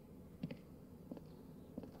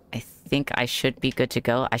 I think I should be good to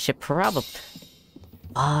go. I should probably...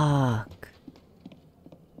 Fuck.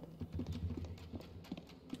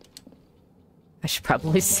 I should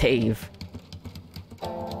probably save.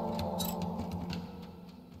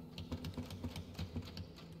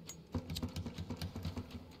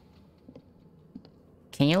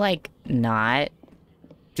 Can you, like, not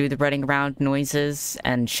do the running around noises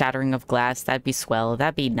and shattering of glass? That'd be swell.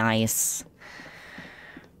 That'd be nice.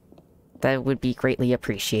 That would be greatly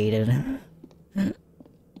appreciated.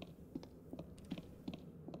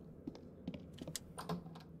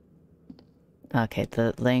 Okay,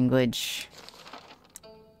 the language...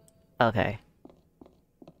 Okay.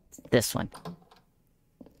 This one.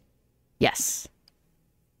 Yes.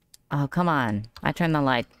 Oh, come on. I turned on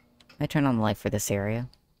the light for this area.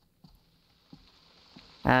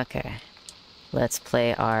 Okay. Let's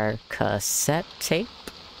play our cassette tape.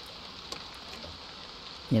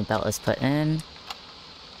 New belt is put in.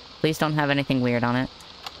 Please don't have anything weird on it.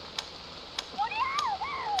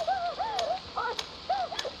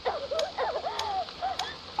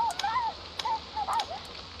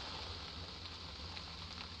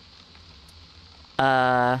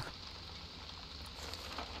 Oh,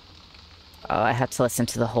 I have to listen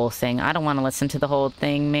to the whole thing. I don't want to listen to the whole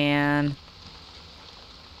thing, man.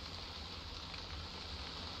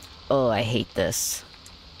 Oh, I hate this.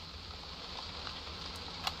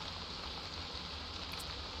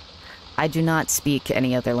 I do not speak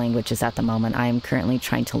any other languages at the moment. I am currently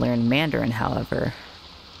trying to learn Mandarin, however.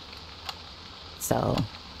 So,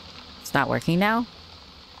 it's not working now?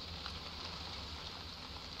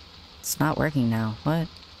 It's not working now. What?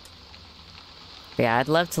 Yeah, I'd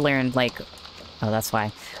love to learn, like... Oh, that's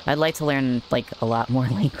why. I'd like to learn, like, a lot more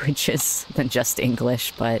languages than just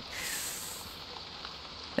English, but...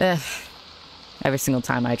 every single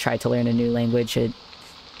time I try to learn a new language, it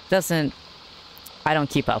doesn't... I don't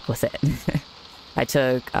keep up with it. I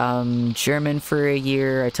took German for a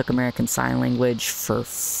year. I took American Sign Language for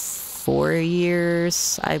 4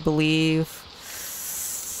 years, I believe.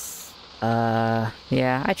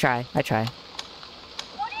 Yeah, I try.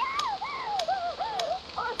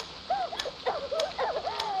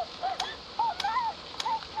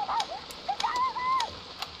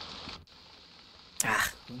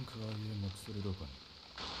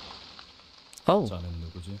 Oh.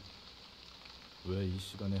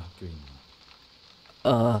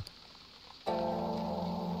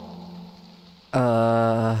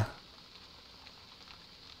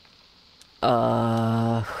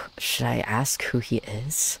 Should I ask who he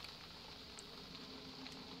is?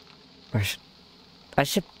 Or I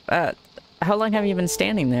should, how long have you been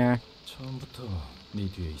standing there? 처음부터 네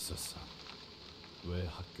뒤에 있었어. 왜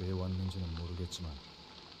학교에 왔는지는 모르겠지만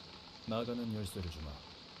나가는 열쇠를 주마.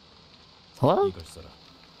 Hello? 이걸 써라.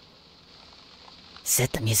 Is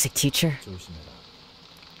it the music teacher? 조심해라.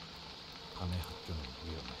 밤의 학교는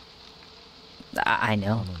위험해. I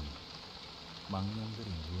know. 망령들이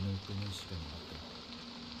눈을 뜨는 시간이 왔다.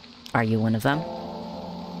 Are you one of them?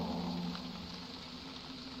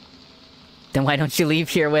 Then why don't you leave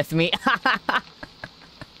here with me?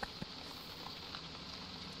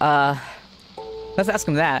 Let's ask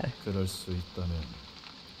him that. 그럴 수 있다면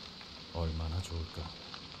얼마나 좋을까.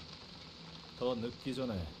 더 늦기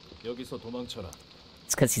전에 여기서 도망쳐라.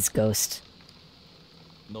 It's because he's a ghost.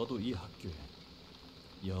 너도 이 학교에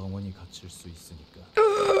영원히 갇힐 수 있으니까.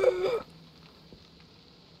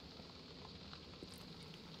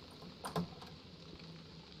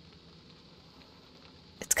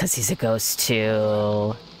 It's because he's a ghost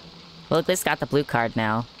too. Well, at least got the blue card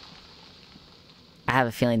now. I have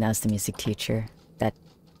a feeling that was the music teacher that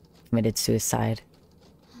committed suicide.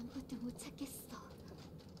 아무것도 못 찾겠어.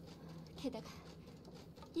 게다가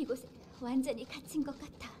이곳에 완전히 갇힌 것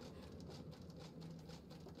같아.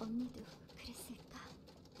 언니도 그랬을까?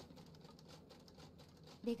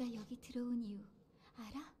 내가 여기 들어온 이유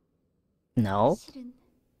알아? No. 실은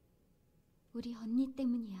우리 언니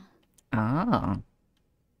때문이야. Ah.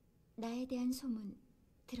 나에 대한 소문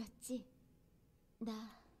들었지? 나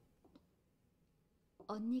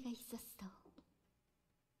언니가 있었어.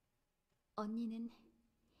 언니는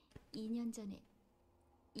 2년 전에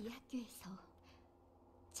이 학교에서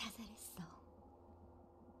자살했어.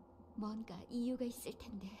 뭔가 이유가 있을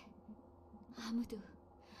텐데 아무도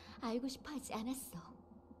알고 싶어 하지 않았어.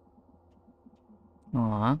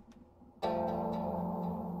 Aw.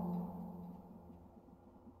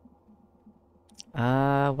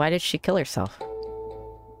 Why did she kill herself?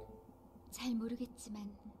 잘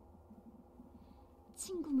모르겠지만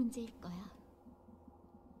친구 문제일 거야.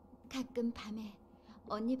 가끔 밤에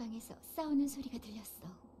언니 방에서 싸우는 소리가 들렸어.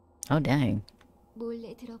 Oh, dang.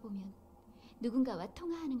 몰래 들어보면 누군가와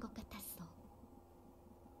통화하는 것 같았어.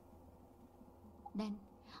 난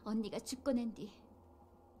언니가 죽고 난 뒤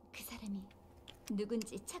그 사람이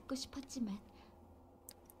누군지 찾고 싶었지만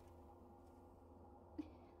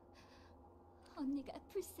언니가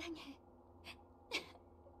불쌍해.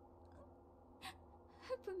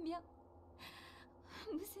 분명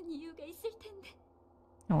무슨 이유가 있을 텐데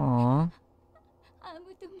Aw.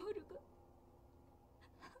 아무도 모르고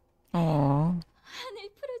Aw.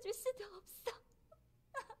 한을 풀어줄 수도 없어.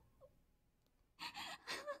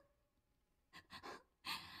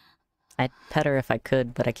 I'd pet her if I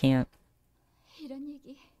could, but I can't. 이런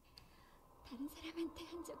얘기 다른 사람한테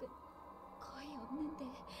한 적은 거의 없는데.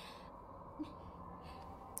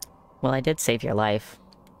 Well, I did save your life,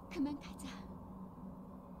 그만 가자.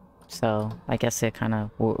 so I guess it kind of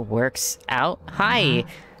works out. Hi!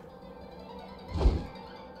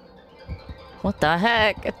 What the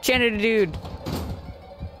heck? A janitor dude!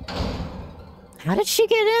 How did she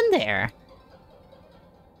get in there?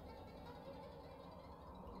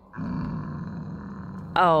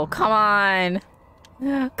 Oh, come on!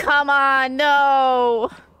 Come on, no!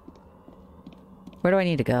 Where do I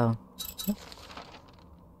need to go?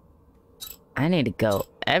 I need to go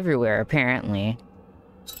everywhere, apparently.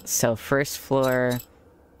 So, first floor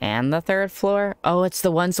and the third floor? Oh, it's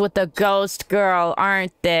the ones with the ghost girl,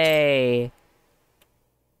 aren't they?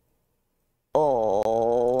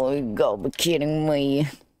 Oh, you gotta be kidding me.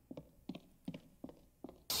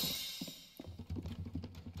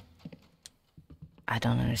 I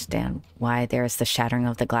don't understand why there's the shattering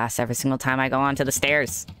of the glass every single time I go onto the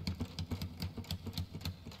stairs.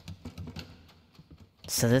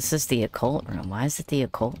 So this is the occult room. Why is it the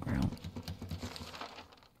occult room?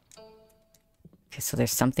 Okay, so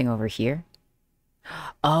there's something over here.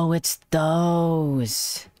 Oh, it's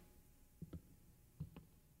those.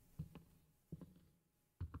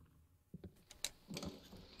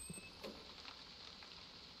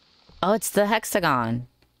 Oh, it's the hexagon.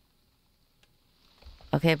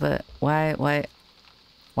 Okay, but why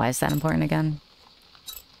is that important again?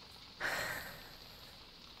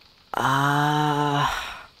 I've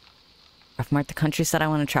marked the countries that I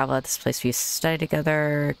want to travel at. This place we used to study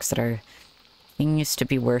together, etc. King used to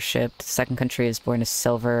be worshipped. The second country is born as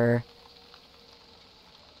silver.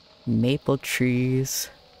 Maple trees.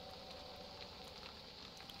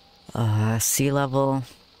 Sea level.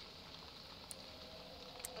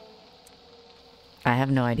 I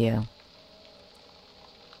have no idea.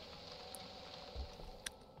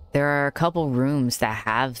 There are a couple rooms that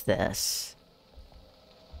have this.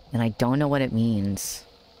 And I don't know what it means.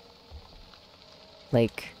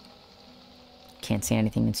 Like, can't see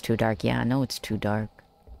anything, it's too dark. Yeah, I know it's too dark.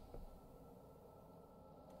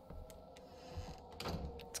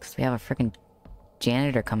 It's because we have a freaking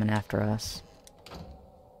janitor coming after us.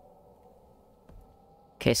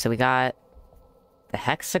 Okay, so we got the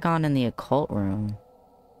hexagon in the occult room.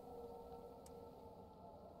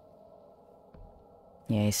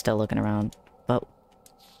 Yeah, he's still looking around. But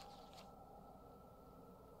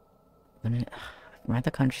where are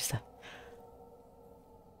the countries that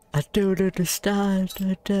I don't understand.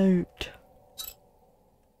 I don't.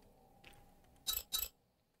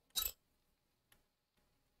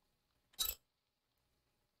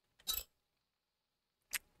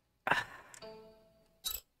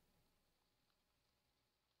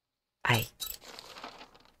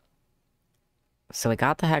 So we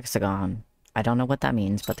got the hexagon. I don't know what that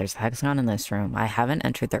means, but there's a hexagon in this room. I haven't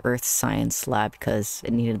entered the Earth Science Lab because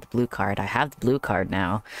it needed the blue card. I have the blue card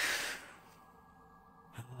now.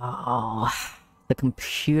 Oh, the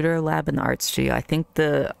computer lab and the art studio. I think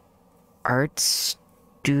the art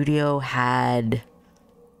studio had...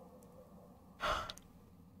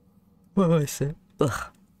 What was it?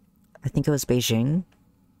 Ugh. I think it was Beijing.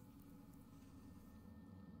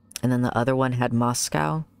 And then the other one had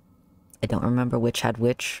Moscow. I don't remember which had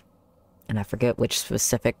which. And I forget which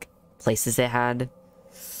specific places it had.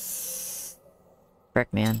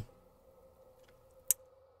 Frick, man.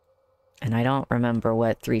 And I don't remember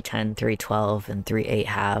what 310, 312, and 38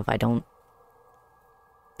 have. I don't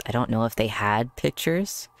know if they had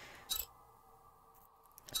pictures.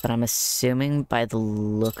 But I'm assuming by the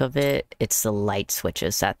look of it, it's the light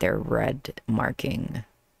switches that they're red marking.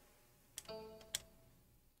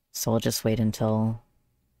 So we'll just wait until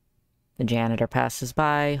the janitor passes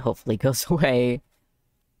by, hopefully goes away.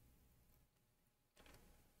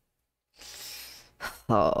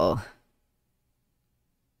 Oh.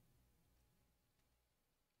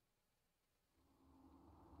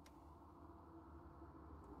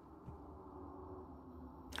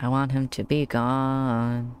 I want him to be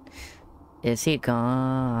gone. Is he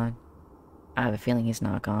gone? I have a feeling he's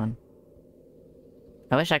not gone.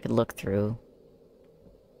 I wish I could look through.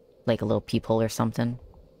 Like a little peephole or something.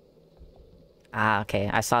 Ah, okay.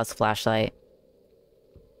 I saw his flashlight.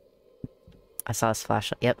 I saw his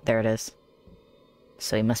flashlight. Yep, there it is.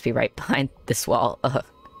 So he must be right behind this wall.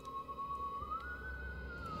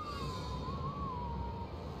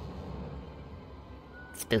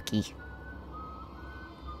 Spooky.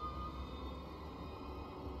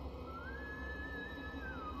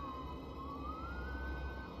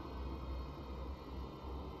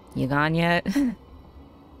 You gone yet?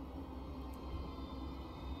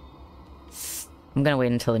 I'm gonna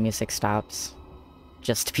wait until the music stops.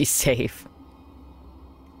 Just to be safe.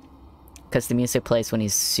 Because the music plays when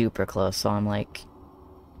he's super close, so I'm like...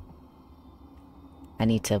 I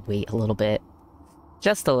need to wait a little bit.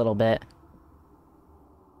 Just a little bit.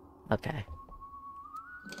 Okay.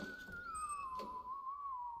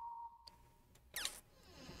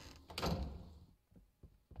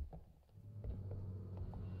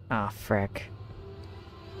 Ah, oh, frick.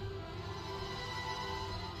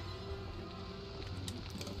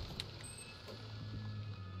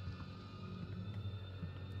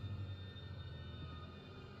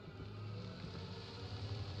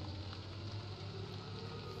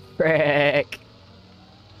 Frick.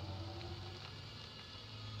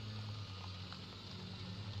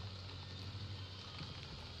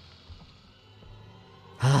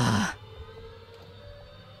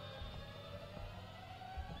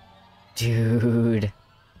 Dude.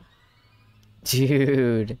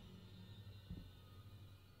 Dude.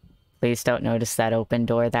 Please don't notice that open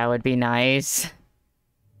door. That would be nice.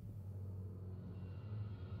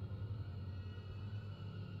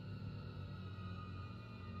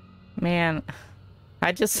 Man,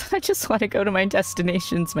 I just want to go to my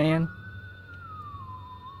destinations, man.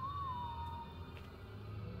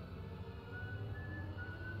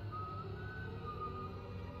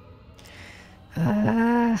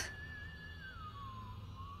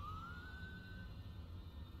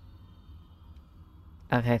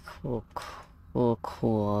 Okay, cool, cool,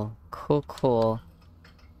 cool, cool, cool.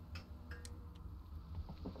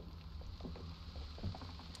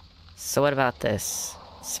 So what about this?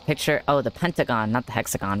 This picture, oh, the Pentagon, not the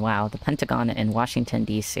hexagon, wow. The Pentagon in Washington,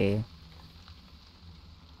 D.C.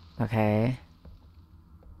 Okay.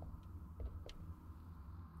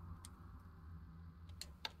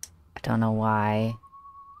 I don't know why.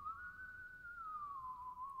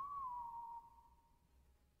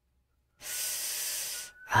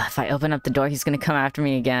 If I open up the door, he's gonna come after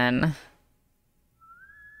me again.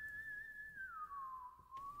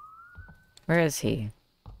 Where is he?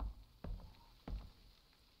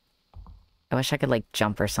 I wish I could, like,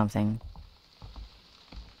 jump or something.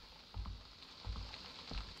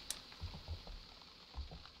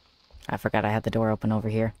 I forgot I had the door open over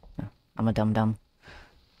here. I'm a dum-dum.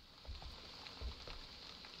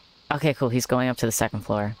 Okay, cool. He's going up to the second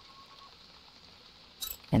floor.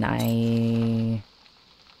 And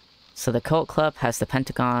So the cult club has the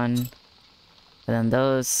Pentagon. And then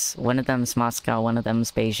those... One of them's Moscow, one of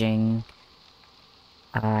them's Beijing.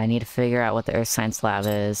 I need to figure out what the Earth Science Lab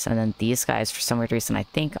is. And then these guys, for some weird reason, I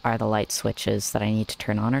think are the light switches that I need to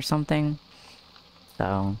turn on or something.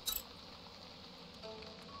 So...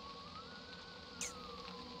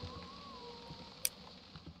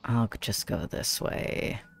 I'll just go this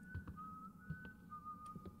way.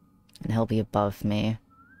 And and he'll be above me.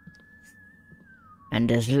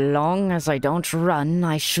 And as long as I don't run,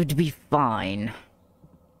 I should be fine.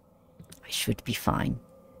 I should be fine.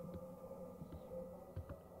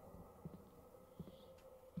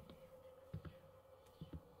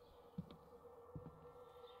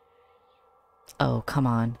 Oh, come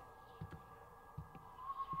on.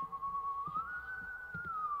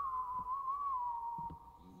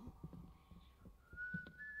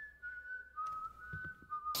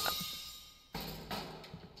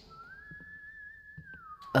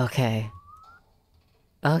 Okay.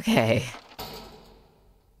 Okay.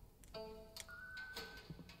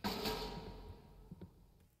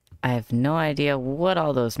 I have no idea what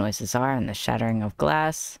all those noises are and the shattering of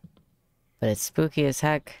glass, but it's spooky as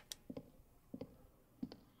heck.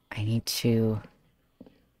 I need to...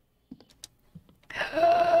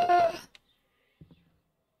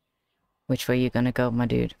 Which way you gonna go, my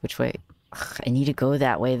dude? Which way? Ugh, I need to go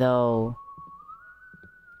that way, though.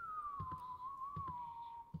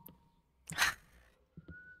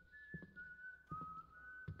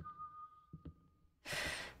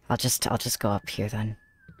 I'll just go up here then.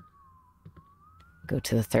 Go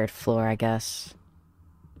to the 3rd floor, I guess.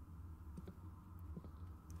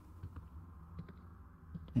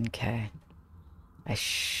 Okay. I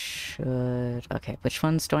should... Okay, which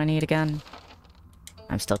ones do I need again?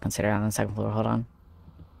 I'm still considering on the 2nd floor, hold on.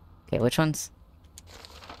 Okay, which ones?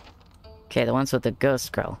 Okay, the ones with the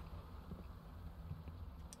ghost girl.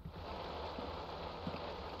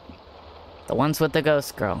 The ones with the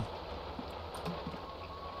ghost girl.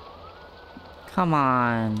 Come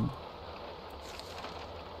on.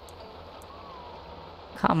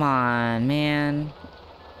 Come on, man.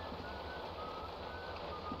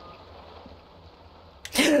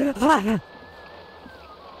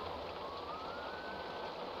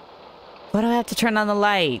 Why do I have to turn on the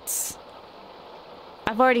lights?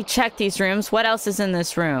 I've already checked these rooms. What else is in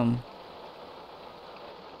this room?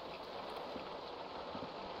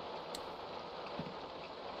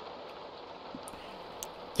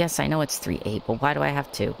 Yes, I know it's 3-8, but why do I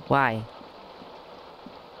have to? Why?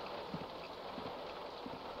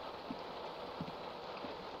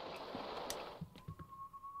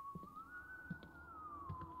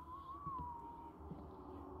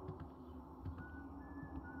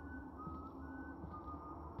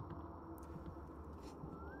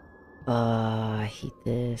 I hate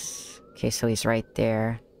this. Okay, so he's right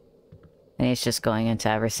there. And he's just going into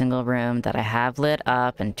every single room that I have lit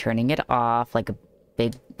up and turning it off like a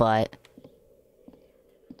big butt.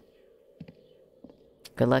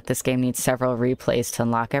 Good luck, this game needs several replays to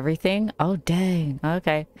unlock everything. Oh, dang.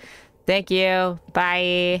 Okay. Thank you.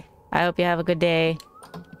 Bye. I hope you have a good day.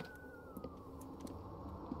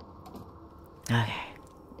 Okay.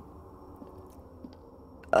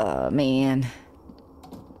 Oh, man.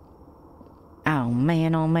 Oh,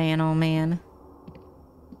 man, oh, man, oh, man.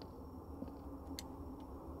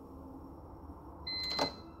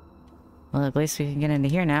 Well, at least we can get into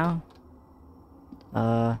here now.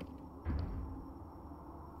 Oh,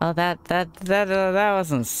 that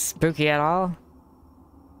wasn't spooky at all.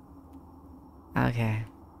 Okay.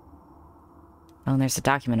 Oh, and there's a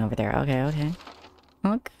document over there. Okay, okay.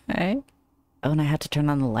 Okay. Oh, and I had to turn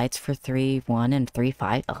on the lights for 3-1 and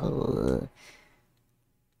 3-5. Oh.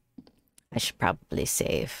 I should probably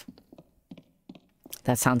save.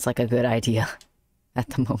 That sounds like a good idea at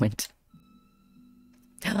the moment.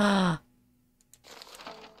 I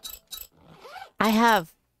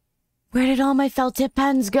have... Where did all my felt tip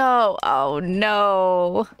pens go? Oh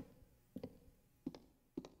no.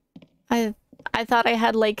 I thought I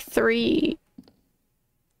had like 3.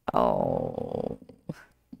 Oh.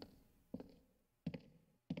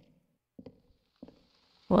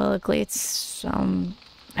 Well, luckily it's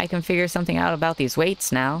I can figure something out about these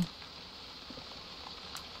weights now.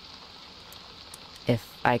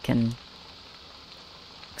 If I can...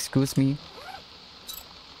 Excuse me.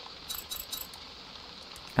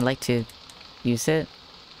 I'd like to use it.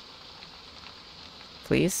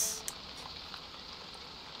 Please?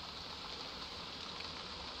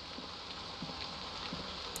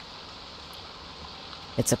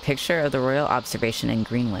 It's a picture of the Royal Observation in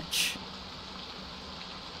Greenwich.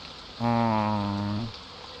 Aww.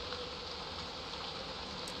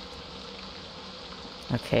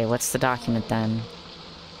 Okay, what's the document then?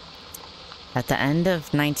 At the end of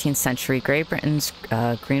 19th century, Great Britain's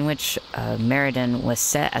Greenwich Meridian was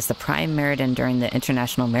set as the prime meridian during the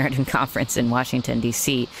International Meridian Conference in Washington,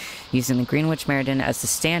 D.C., using the Greenwich Meridian as the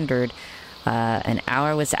standard An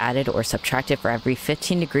hour was added or subtracted for every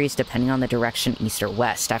 15 degrees depending on the direction east or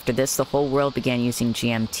west. After this, the whole world began using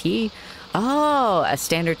GMT. Oh, a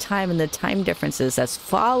standard time, and the time differences as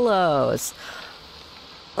follows.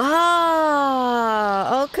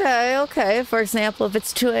 Ah, okay. For example, if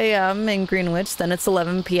it's 2 a.m. in Greenwich, then it's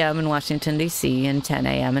 11 p.m. in Washington, D.C. and 10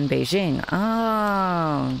 a.m. in Beijing.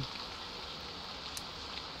 Oh.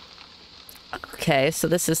 Okay, so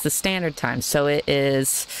this is the standard time. So it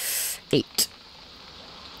is 8.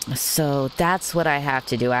 So that's what I have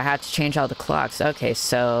to do. I have to change all the clocks. Okay,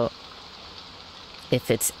 so if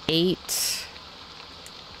it's 8...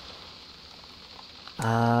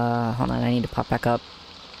 hold on, I need to pop back up.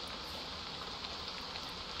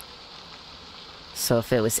 So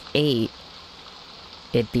if it was 8,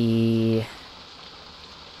 it'd be...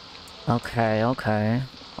 Okay.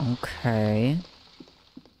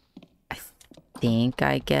 I think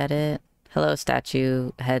I get it. Hello,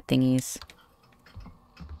 statue head thingies.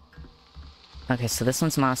 Okay, so this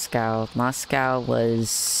one's Moscow. Moscow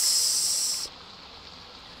was...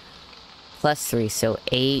 +3, so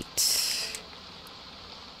 8...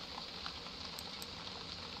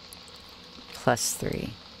 +3.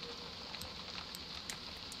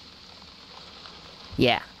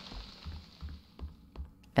 Yeah.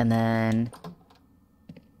 And then...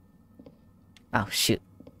 Oh, shoot.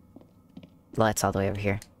 The light's all the way over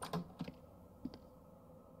here.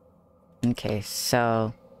 Okay,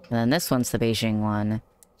 so... And then this one's the Beijing one.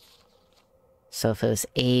 So if it was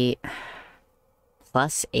 8...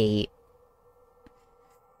 +8...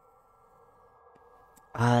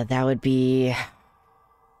 that would be...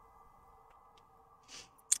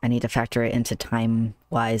 I need to factor it into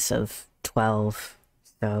time-wise of 12,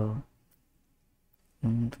 so...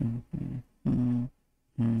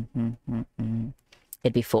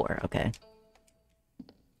 It'd be 4, okay.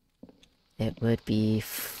 It would be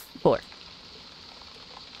 4.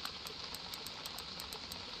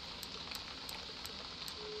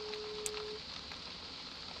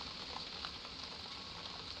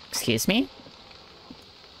 Excuse me?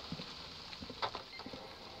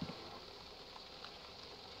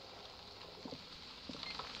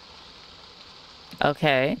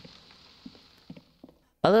 Okay.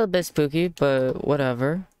 A little bit spooky, but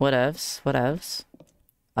whatever. Whatevs.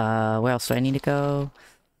 Where else do I need to go?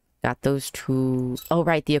 Got those 2... Oh,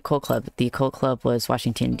 right, the Occult Club. The Occult Club was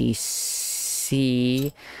Washington,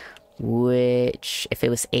 D.C., which, if it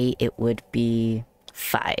was 8, it would be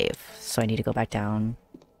 5. So I need to go back down.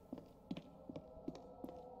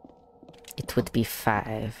 It would be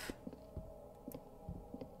 5.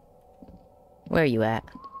 Where are you at?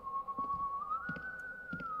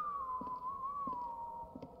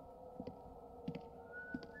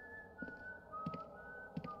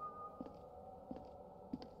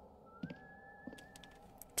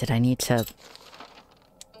 Did I need to...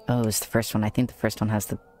 Oh, it was the first one. I think the first one has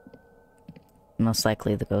the... Most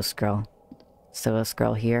likely the ghost girl. So ghost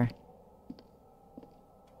girl here.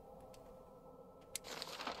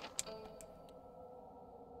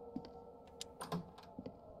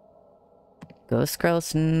 Ghost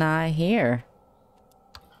girl's not here.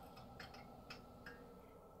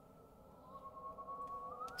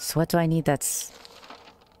 So what do I need that's...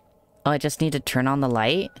 Oh, I just need to turn on the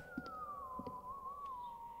light?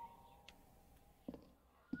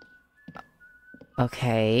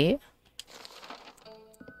 Okay.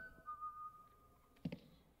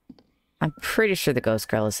 I'm pretty sure the ghost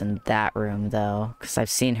girl is in that room, though, because I've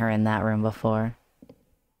seen her in that room before.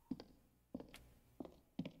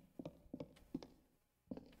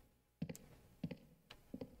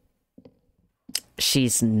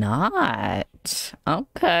 She's not.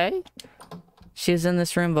 Okay. She was in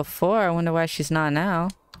this room before. I wonder why she's not now.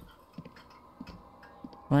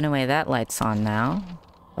 Well, anyway, that light's on now.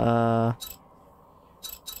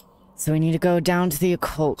 So we need to go down to the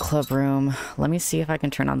Occult Club room. Let me see if I can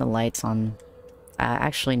turn on the lights on...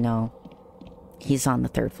 actually, no. He's on the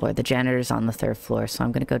 3rd floor. The janitor's on the 3rd floor. So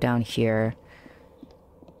I'm gonna go down here.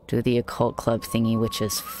 Do the Occult Club thingy, which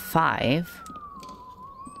is 5.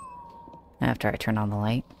 After I turn on the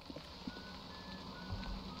light.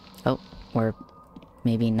 Oh, or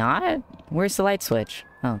maybe not? Where's the light switch?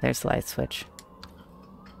 Oh, there's the light switch.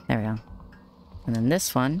 There we go. And then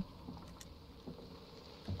this one...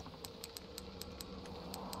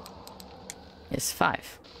 is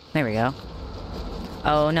 5. There we go.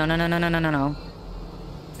 Oh, no.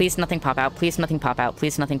 Please nothing pop out. Please nothing pop out.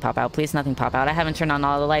 Please nothing pop out. Please nothing pop out. I haven't turned on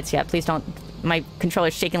all the lights yet. Please don't... My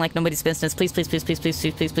controller's shaking like nobody's business. Please. No.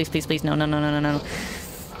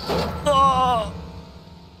 Oh!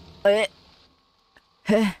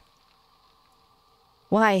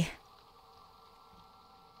 Why?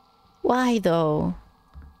 Why, though?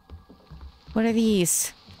 What are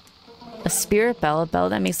these? A spirit bell? A bell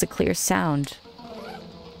that makes a clear sound.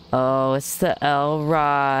 Oh, it's the L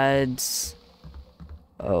rods.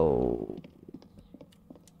 Oh.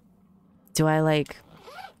 Do I, like,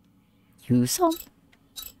 use them?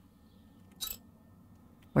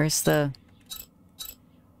 Where's the...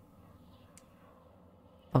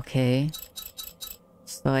 Okay.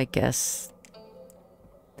 So I guess...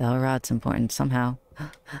 the L rod's important somehow.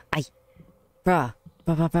 Ay! Bruh.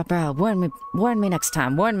 Bruh. Warn me next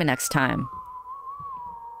time. Warn me next time.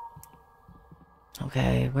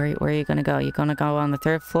 Okay, where are you gonna go? You gonna go on the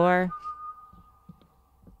 3rd floor?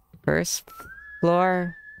 1st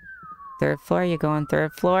floor? 3rd floor? You go on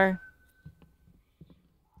 3rd floor?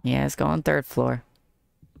 Yeah, it's going 3rd floor.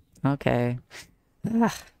 Okay.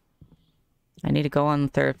 Ugh. I need to go on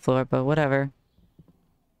the 3rd floor, but whatever.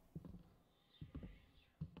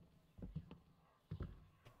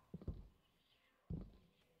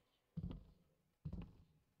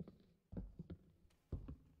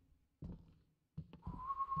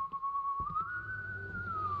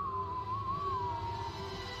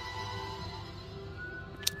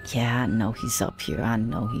 Yeah, I know he's up here. I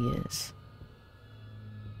know he is.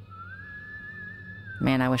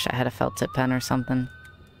 Man, I wish I had a felt tip pen or something.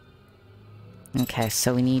 Okay,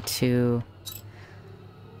 so we need to...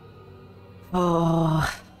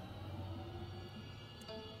 Oh...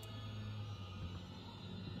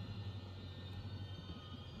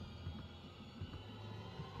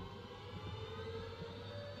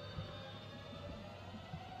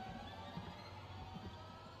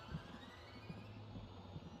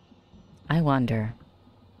 I wonder.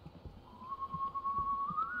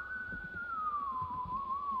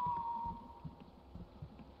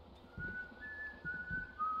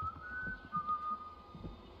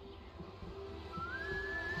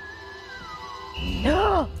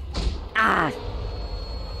 No! Ah!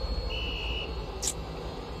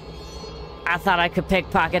 I thought I could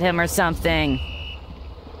pickpocket him or something.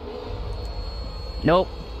 Nope.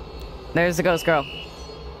 There's the ghost girl.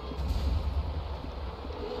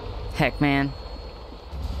 Heck, man.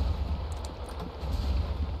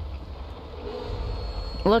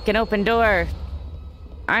 Look, an open door.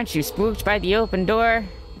 Aren't you spooked by the open door?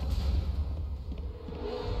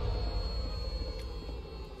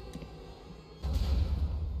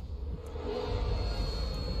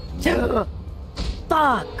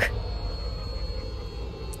 Fuck!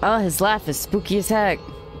 Oh, his laugh is spooky as heck.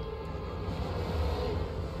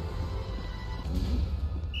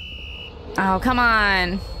 Oh, come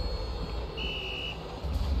on.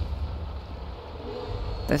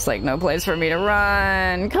 There's like no place for me to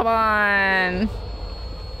run. Come on.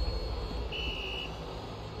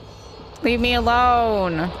 Leave me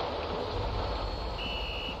alone.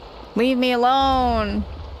 Leave me alone.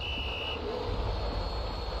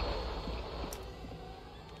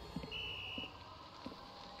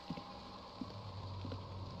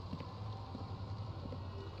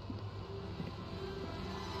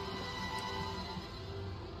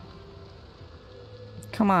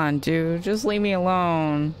 Come on, dude. Just leave me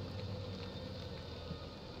alone.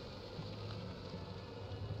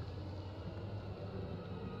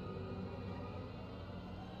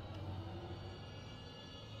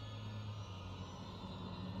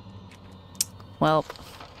 Well.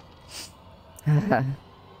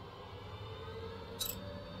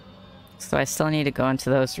 So I still need to go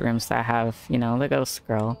into those rooms that have, you know, the ghost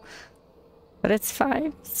girl. But it's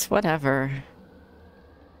fine. It's whatever.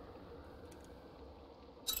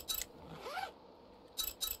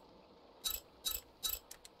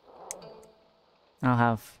 I'll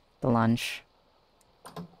have the lunch.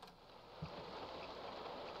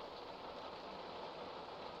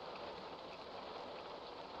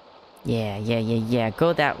 Yeah.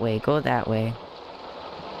 Go that way. Go that way.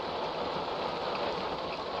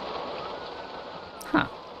 Huh.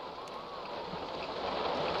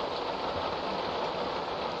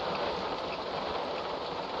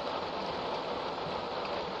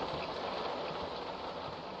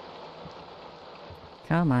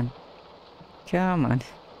 Come on. Come on.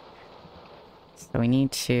 So we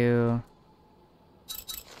need to...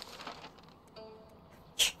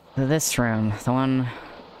 this room. The one...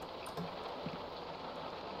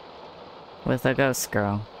 with the ghost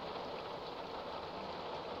girl.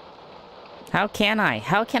 How can I?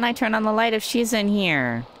 How can I turn on the light if she's in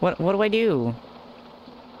here? What do I do?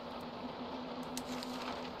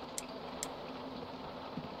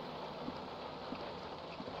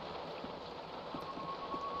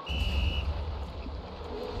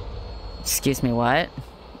 Excuse me, what?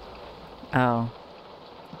 Oh.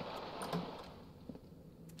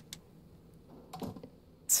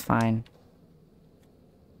 It's fine.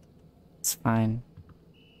 It's fine.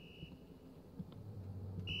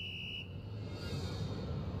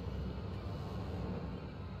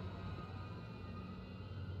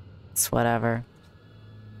 It's whatever.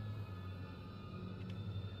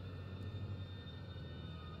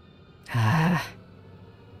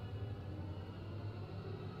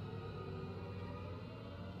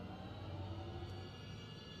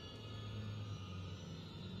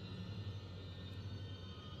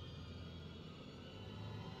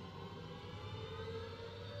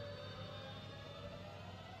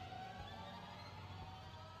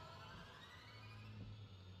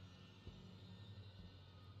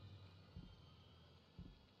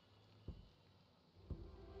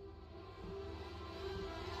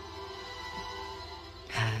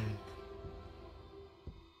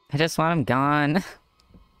 I just want him gone.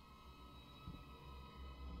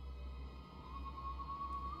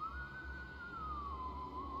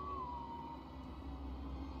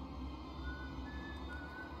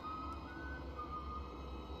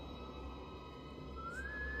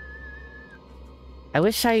 I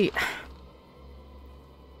wish I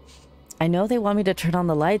know they want me to turn on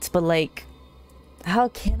the lights, but like, how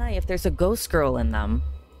can I if there's a ghost girl in them?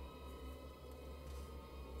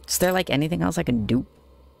 Is there like anything else I can do?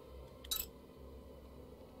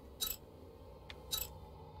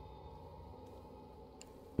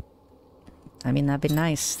 I mean, that'd be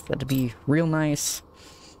nice. That'd be real nice.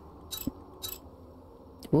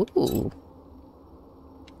 Ooh.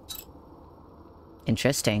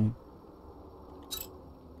 Interesting.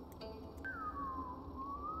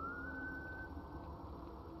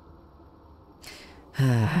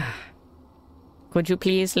 Could you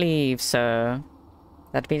please leave, sir?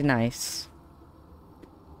 That'd be nice.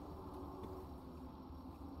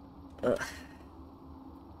 Ugh.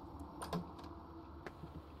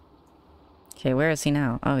 Okay, where is he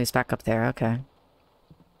now? Oh, he's back up there. Okay.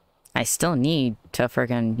 I still need to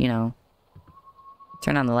friggin', you know,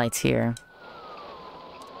 turn on the lights here.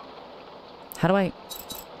 How do I...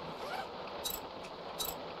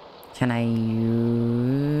 Can I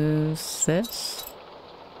use this?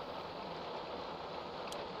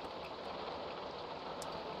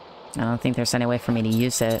 I don't think there's any way for me to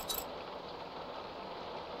use it.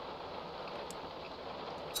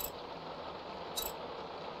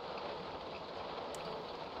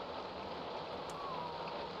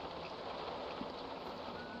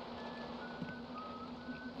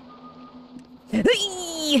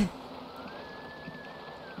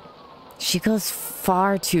 She goes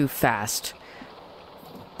far too fast.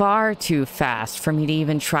 Far too fast for me to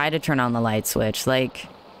even try to turn on the light switch. Like...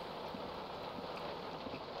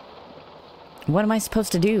 What am I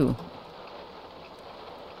supposed to do?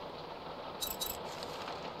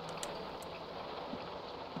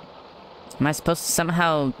 Am I supposed to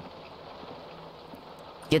somehow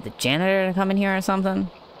get the janitor to come in here or something?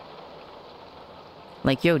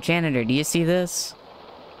 Like, yo, janitor, do you see this?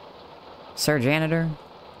 Sir Janitor?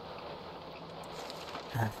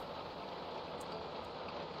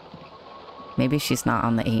 Maybe she's not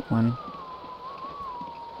on the 8 one.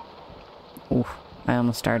 Ooh, I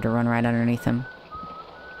almost started to run right underneath him.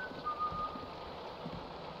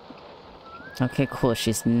 Okay, cool.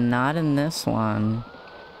 She's not in this one.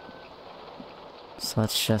 So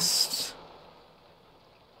let's just...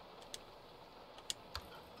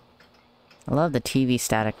 I love the TV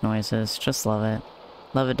static noises. Just love it.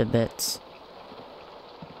 Love it to bits.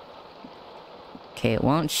 Okay, it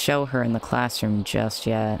won't show her in the classroom just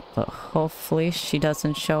yet, but hopefully she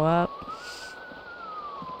doesn't show up.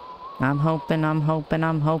 I'm hoping, I'm hoping,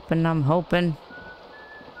 I'm hoping, I'm hoping.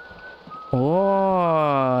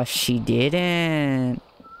 Oh, she didn't.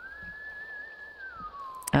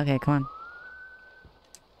 Okay, come on.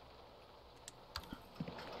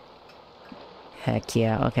 Heck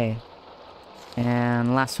yeah, okay.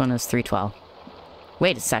 And last one is 312.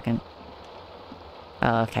 Wait a second.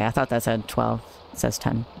 Oh, okay, I thought that said 12. It says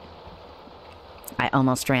 10. I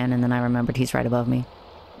almost ran and then I remembered he's right above me.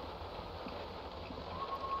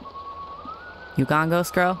 You gone,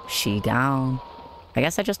 ghost girl? She gone. I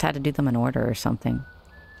guess I just had to do them in order or something.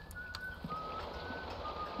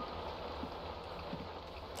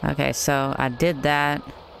 Okay, so I did that.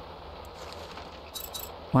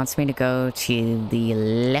 Wants me to go to the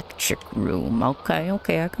electric room. Okay,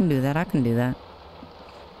 okay, I can do that, I can do that.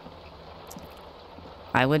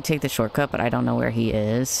 I would take the shortcut, but I don't know where he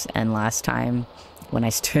is. And last time, when I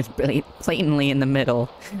stood blatantly in the middle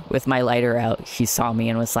with my lighter out, he saw me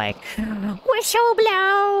and was like,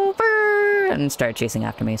 whistleblower! And started chasing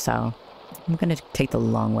after me, so I'm gonna take the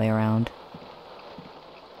long way around.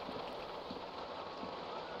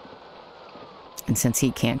 And since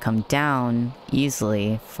he can't come down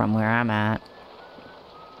easily from where I'm at,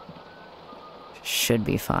 should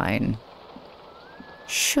be fine.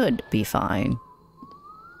 Should be fine.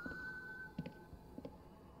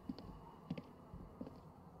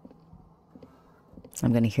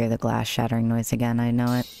 I'm gonna hear the glass shattering noise again, I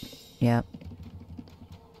know it. Yep.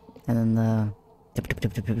 And then the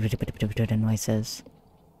noises.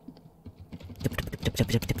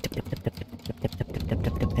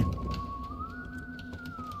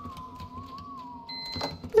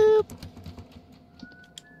 Boop.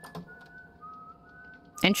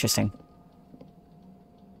 Interesting.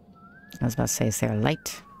 I was about to say, is there a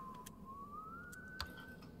light?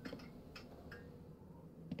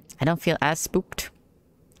 I don't feel as spooked.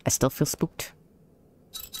 I still feel spooked.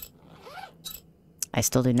 I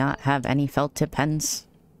still do not have any felt tip pens.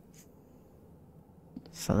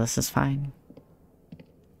 So this is fine.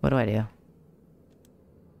 What do I do?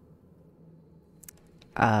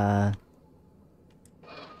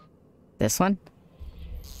 This one?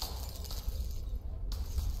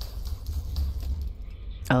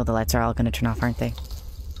 Oh, the lights are all gonna turn off, aren't they?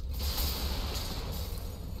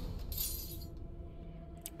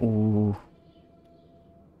 Ooh.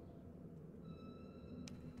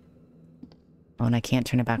 Oh, and I can't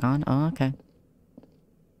turn it back on? Oh, okay.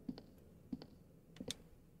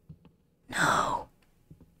 No.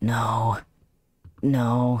 No.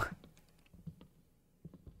 No.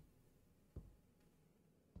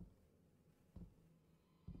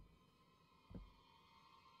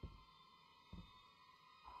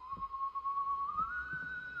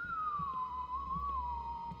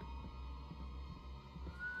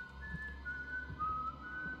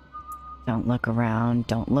 Don't look around,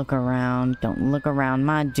 don't look around, don't look around,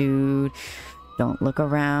 my dude. Don't look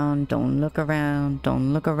around, don't look around,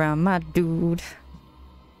 don't look around, my dude.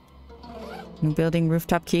 New building,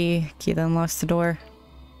 rooftop key. Key that unlocks the door.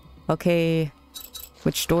 Okay.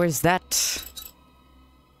 Which door is that?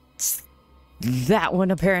 It's that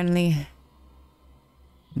one, apparently.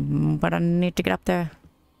 But I need to get up there.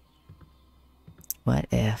 What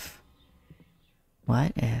if?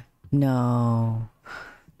 What if? No.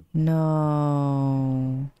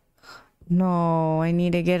 No. No, I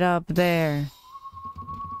need to get up there.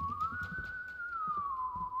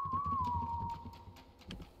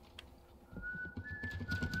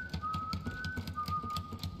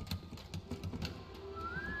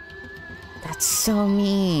 That's so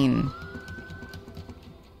mean.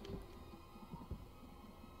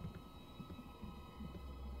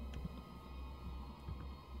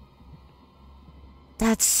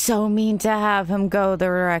 That's so mean to have him go the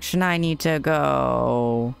direction I need to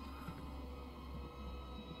go.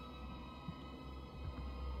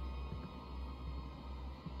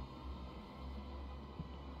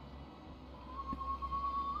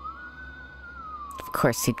 Of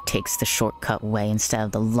course he takes the shortcut way instead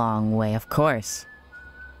of the long way, of course.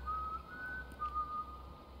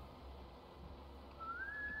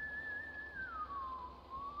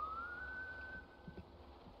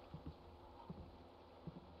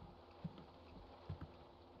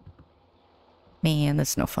 Man,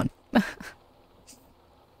 that's no fun. I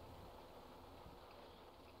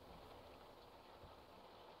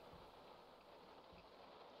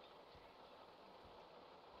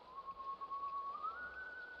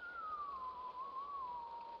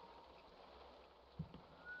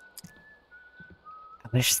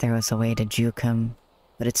wish there was a way to juke him,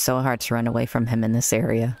 but it's so hard to run away from him in this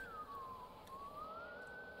area.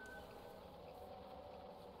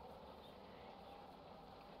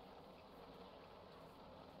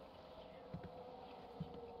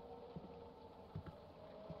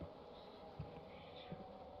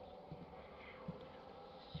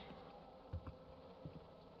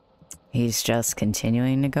 He's just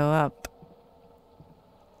continuing to go up.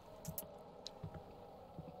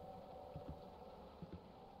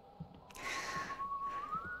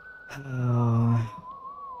 Oh.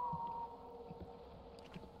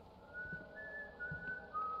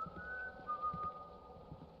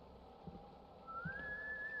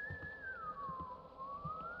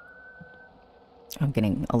 I'm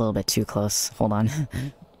getting a little bit too close. Hold on.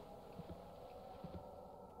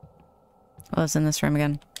 What was in this room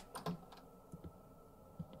again?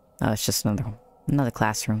 Oh, it's just another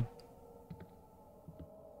classroom.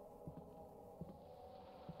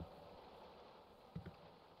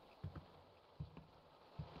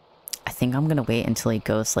 I think I'm gonna wait until he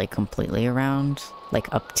goes, like, completely around,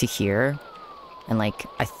 like, up to here. And, like,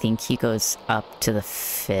 I think he goes up to the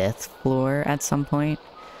 5th floor at some point.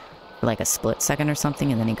 For, like, a split second or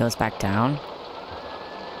something, and then he goes back down.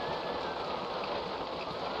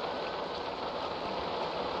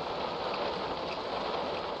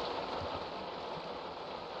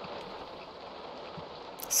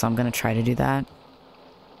 So I'm gonna try to do that.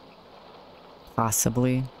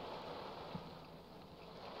 Possibly.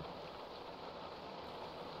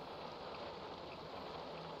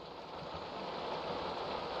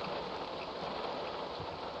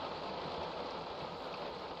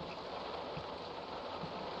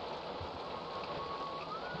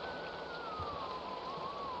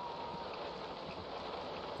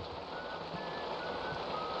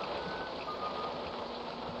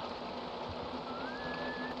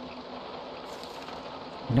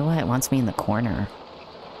 You know what? It wants me in the corner.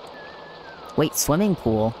 Wait, swimming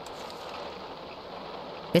pool?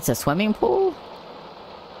 It's a swimming pool?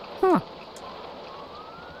 Huh.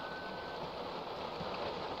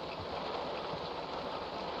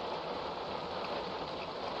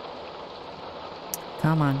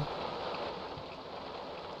 Come on.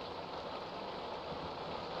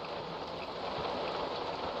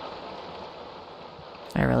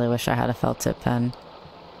 I really wish I had a felt tip pen.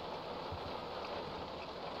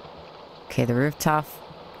 Okay, the rooftop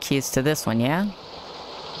keys to this one, yeah?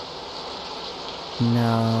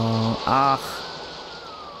 No. Ugh.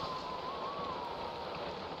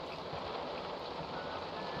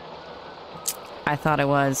 I thought it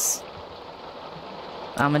was.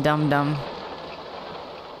 I'm a dum-dum.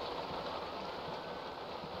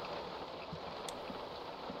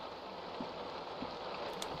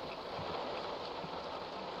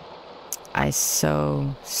 I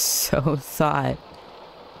so thought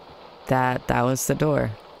that that was the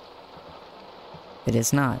door. It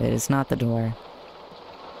is not. It is not the door.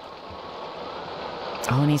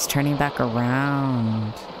 Oh, and he's turning back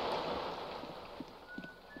around.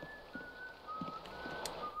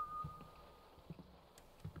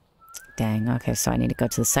 Dang, okay, so I need to go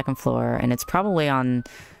to the second floor, and it's probably on...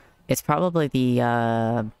 It's probably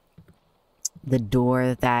the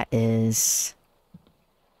door that is...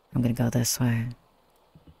 I'm gonna go this way.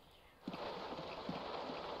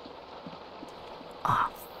 Oh,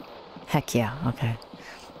 heck yeah, okay.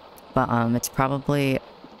 But, it's probably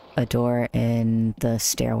a door in the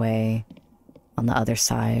stairway on the other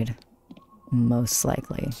side. Most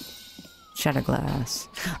likely. Shattered glass.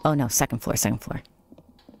 Oh no, second floor, second floor.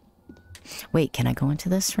 Wait, can I go into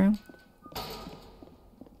this room?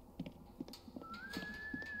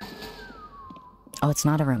 Oh, it's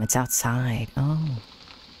not a room, it's outside. Oh.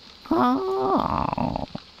 Oh.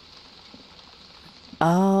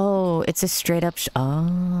 Oh, it's a straight up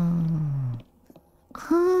oh.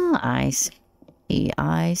 Huh, I see.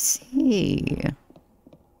 I see.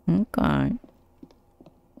 Okay.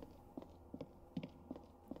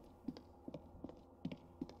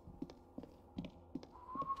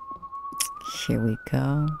 Here we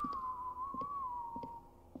go.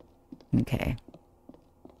 Okay.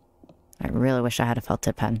 I really wish I had a felt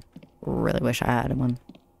tip pen. Really wish I had one.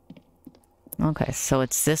 Okay, so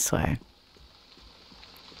it's this way.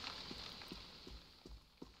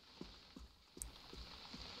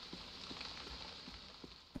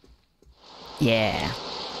 Yeah.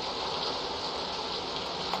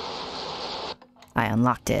 I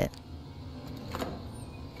unlocked it.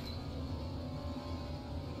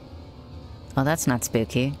 Oh, that's not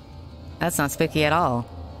spooky. That's not spooky at all.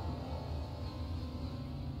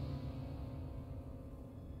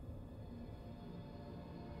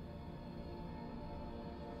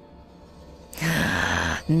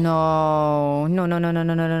 No. No, no, no, no,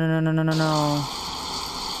 no, no, no, no, no, no, no, no.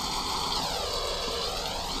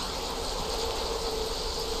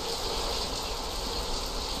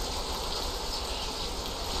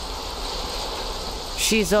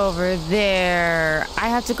 She's over there. I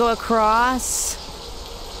have to go across.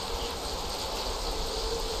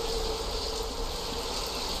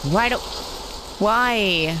 Why?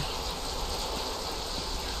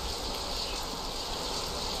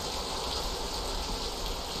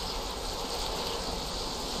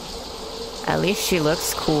 At least she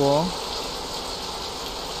looks cool.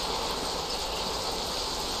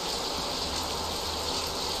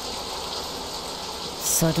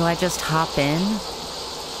 So do I just hop in?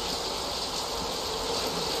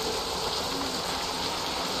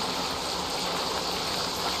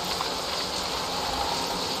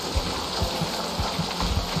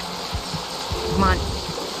 Come on.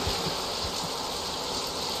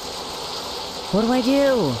 What do I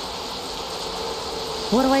do?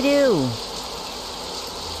 What do I do?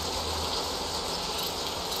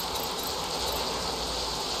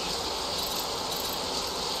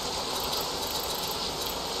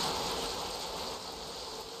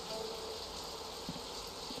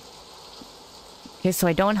 Okay, so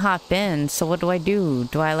I don't hop in, so what do I do?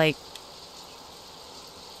 Do I, like...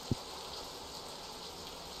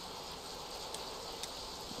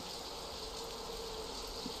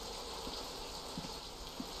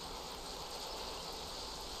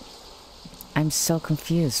 I'm so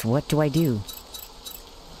confused. What do I do?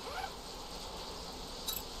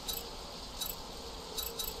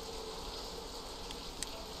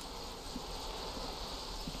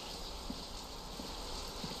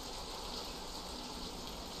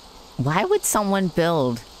 Why would someone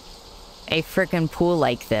build a frickin' pool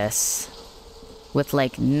like this with,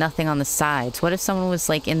 like, nothing on the sides? What if someone was,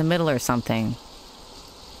 like, in the middle or something?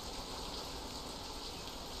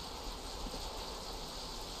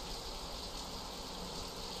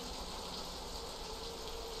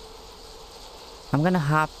 I'm gonna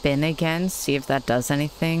hop in again, see if that does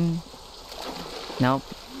anything. Nope.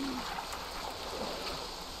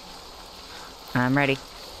 I'm ready.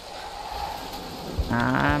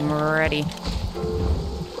 I'm ready.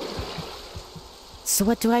 So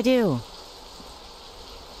what do I do?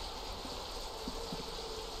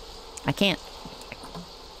 I can't...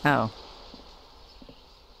 Oh.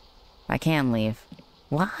 I can leave.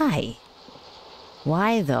 Why?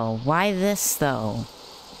 Why, though? Why this, though?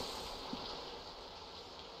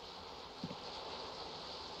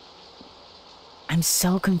 I'm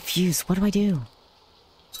so confused. What do I do?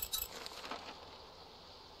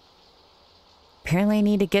 Apparently I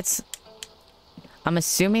need to get... I'm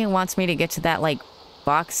assuming it wants me to get to that, like,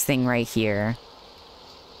 box thing right here.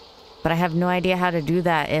 But I have no idea how to do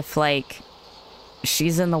that if, like,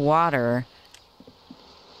 she's in the water.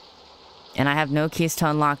 And I have no keys to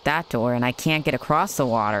unlock that door, and I can't get across the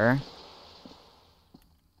water.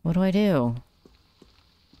 What do I do?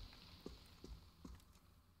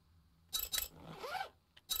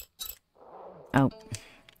 Oh,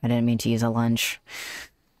 I didn't mean to use a lunge.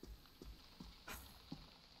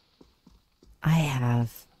 I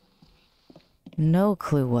have no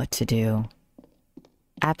clue what to do.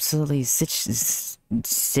 Absolutely zero.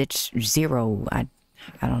 I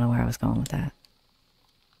don't know where I was going with that.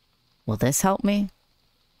 Will this help me?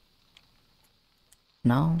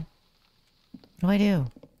 No? What do I do?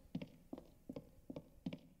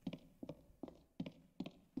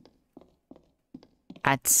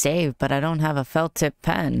 I'd save, but I don't have a felt tip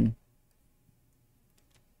pen.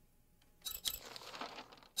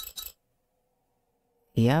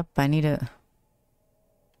 Yep, I need a...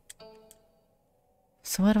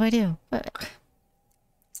 So what do I do?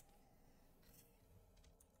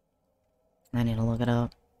 I need to look it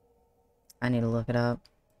up. I need to look it up.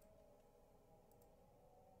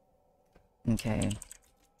 Okay.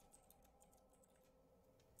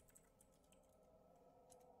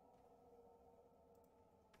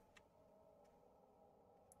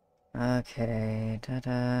 Okay,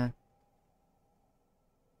 ta-da.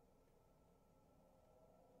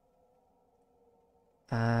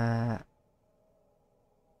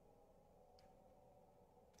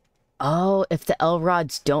 Oh, if the L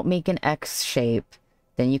rods don't make an X shape,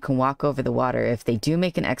 then you can walk over the water. If they do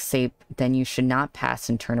make an X shape, then you should not pass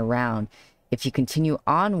and turn around. If you continue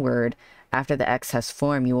onward after the X has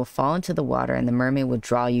formed, you will fall into the water and the mermaid will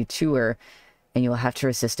draw you to her and you will have to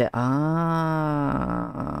resist it. Oh,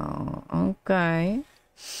 okay.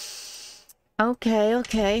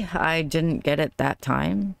 Okay. I didn't get it that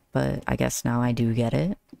time, but I guess now I do get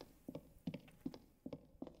it.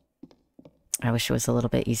 I wish it was a little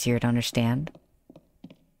bit easier to understand.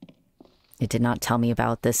 It did not tell me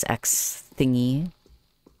about this X thingy.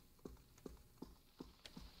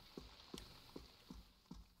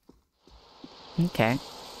 Okay.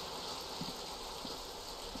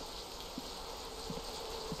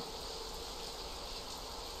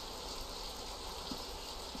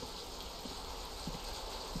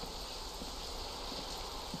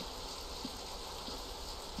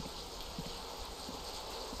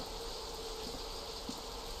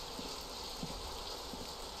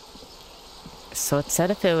 So it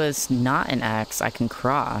said if it was not an X, I can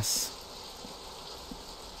cross.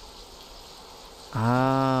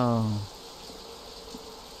 Oh.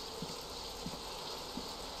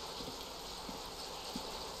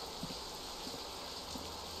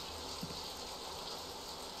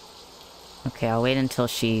 Okay, I'll wait until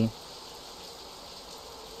she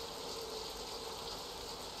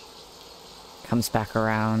comes back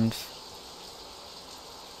around.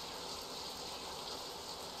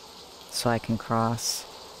 So I can cross.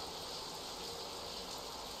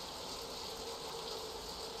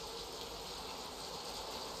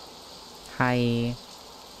 Hi.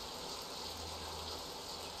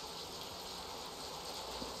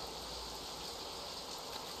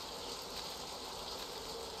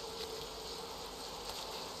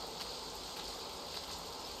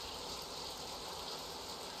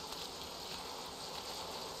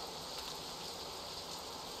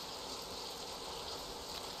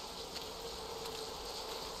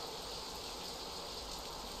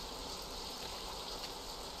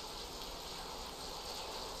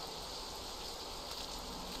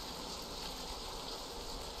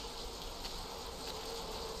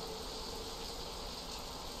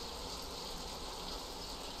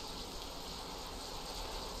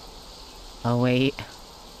 Oh, wait.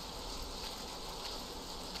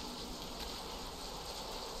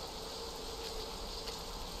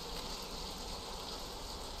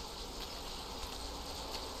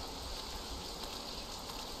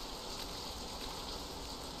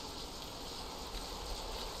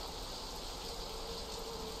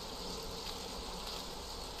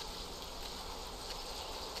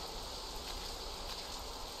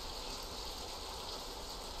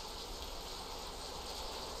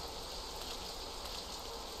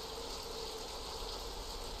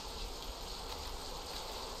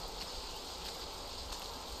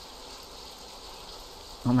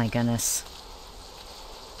 Oh my goodness.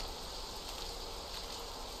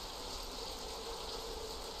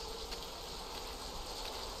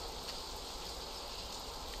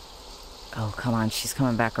 Oh, come on, she's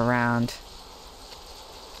coming back around.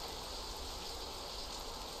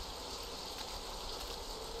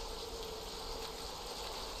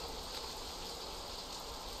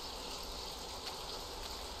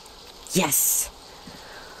 Yes!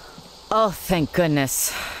 Oh, thank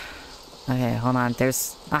goodness. Okay, hold on.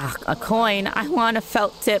 There's... Ah, a coin! I want a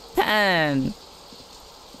felt tip pen!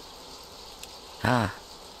 Ah.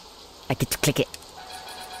 I get to click it.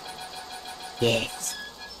 Yes.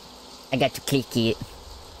 I got to click it.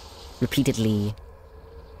 Repeatedly.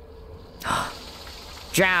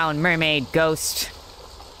 Drown, mermaid, ghost.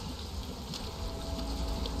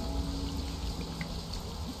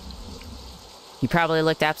 You probably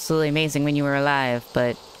looked absolutely amazing when you were alive,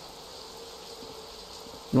 but...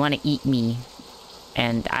 You want to eat me.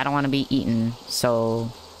 And I don't want to be eaten, so...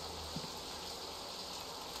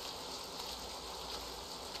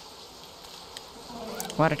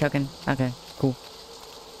 Water token. Okay, cool.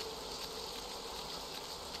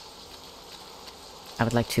 I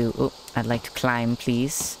would like to... Oh, I'd like to climb,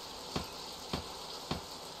 please.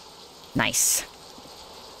 Nice.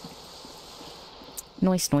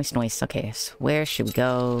 Noise, noise, noise. Okay, so where should we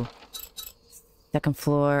go? Second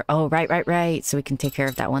floor. Oh, right. So we can take care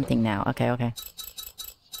of that one thing now. Okay.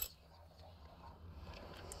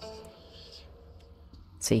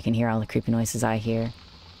 So you can hear all the creepy noises I hear.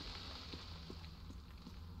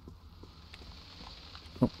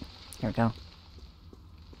 Oh, here we go.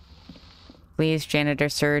 Please, janitor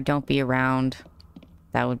sir, don't be around.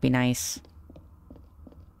 That would be nice.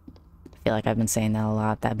 I feel like I've been saying that a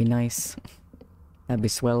lot. That'd be nice. That'd be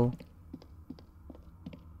swell.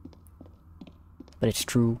 But it's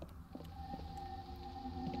true.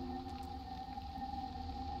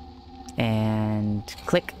 And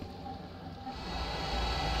click.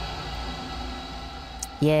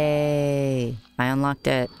 Yay! I unlocked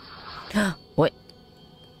it. What?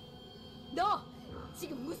 너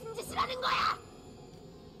지금 무슨 짓을 하는 거야?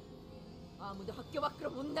 아무도 학교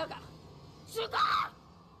밖으로 못 나가. 죽어!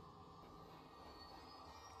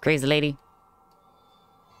 Crazy lady.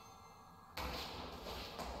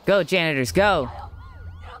 Go, janitors, go!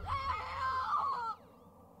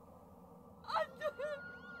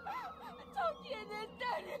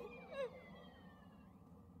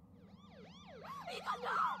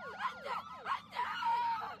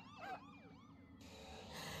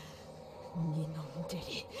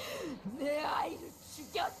 이놈들이 내 아이를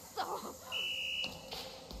죽였어.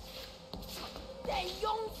 내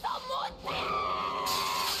용서 못해.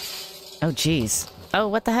 Oh, jeez. Oh,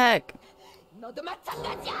 what the heck? 너도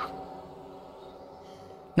마찬가지야.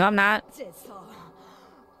 No, I'm not. 어째서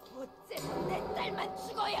내 딸만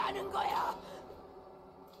죽어야 하는 거야?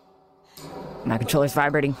 My controller's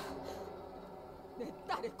vibrating. 내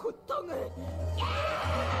딸의 고통을.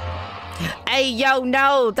 Hey, yo,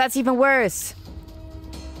 no! That's even worse!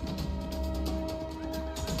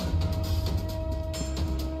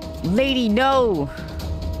 Lady, no!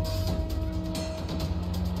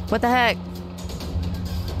 What the heck?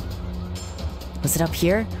 Was it up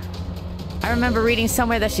here? I remember reading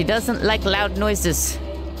somewhere that she doesn't like loud noises.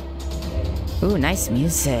 Ooh, nice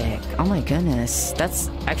music. Oh my goodness.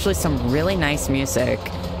 That's actually some really nice music.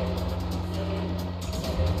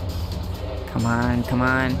 Come on, come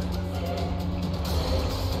on.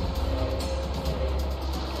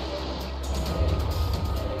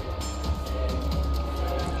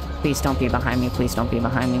 Please don't be behind me. Please don't be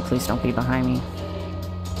behind me. Please don't be behind me.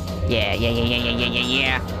 Yeah.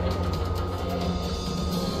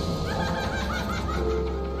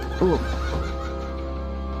 Ooh.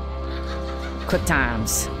 Quick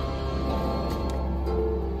times.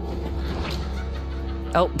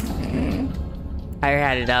 Oh. I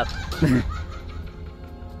had it up.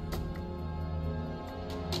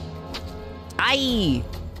 Aye.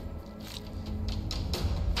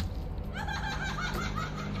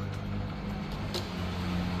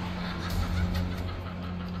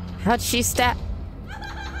 How'd she stab?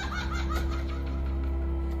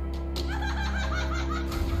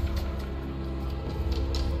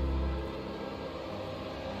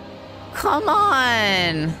 Come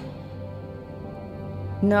on!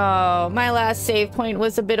 No, my last save point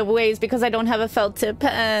was a bit of ways because I don't have a felt tip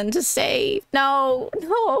pen to save. No,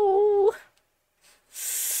 no!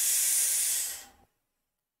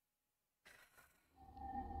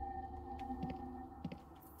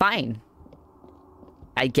 Fine.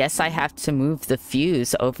 I guess I have to move the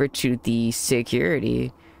fuse over to the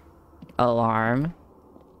security alarm.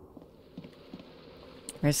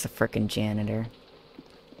 Where's the frickin' janitor?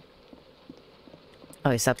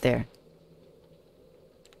 Oh, he's up there.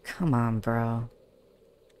 Come on, bro.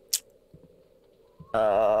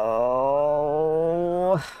 Oh.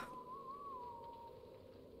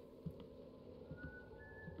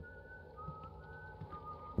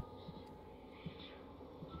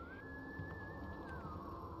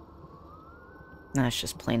 That's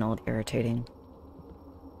just plain old irritating.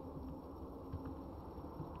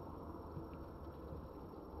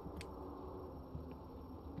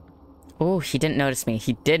 Oh, he didn't notice me.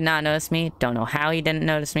 He did not notice me. Don't know how he didn't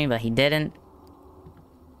notice me, but he didn't.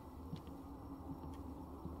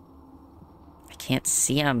 I can't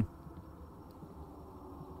see him.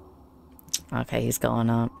 Okay, he's going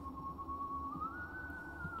up.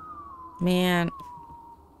 Man.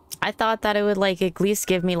 I thought that it would, like, at least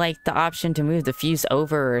give me, like, the option to move the fuse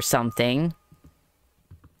over or something.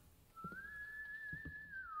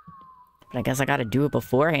 But I guess I gotta do it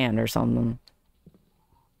beforehand or something.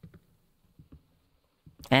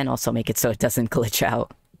 And also make it so it doesn't glitch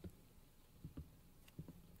out.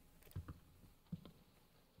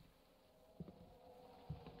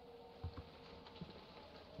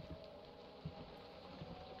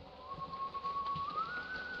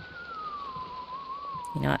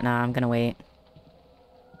 You know what? Nah, I'm gonna wait.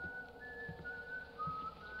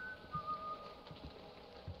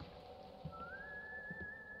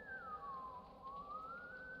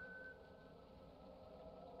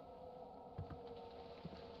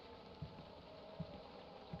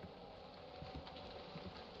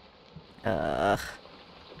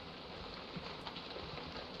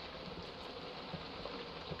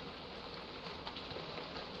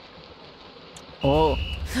 Oh.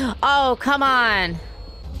 Oh, come on!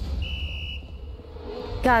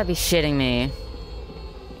 Gotta be shitting me.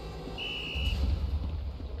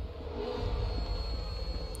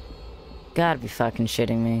 Gotta be fucking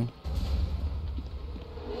shitting me.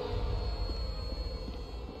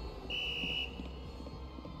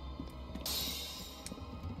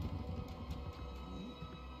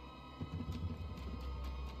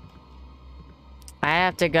 I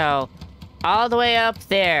have to go all the way up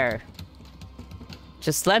there.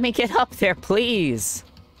 Just let me get up there, please.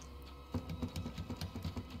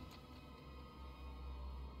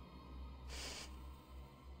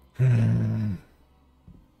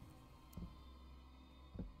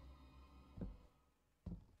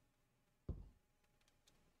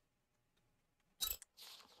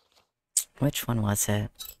 Which one was it?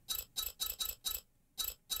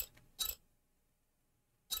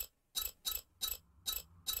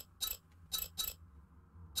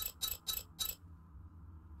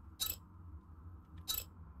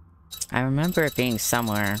 I remember it being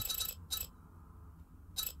somewhere.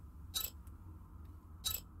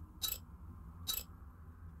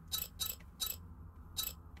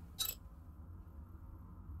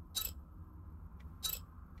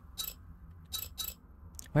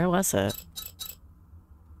 Where was it?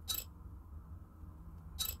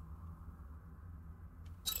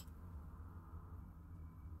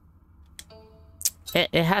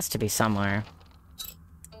 It has to be somewhere.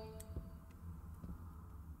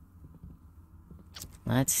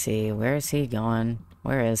 Let's see, where is he going?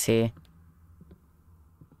 Where is he?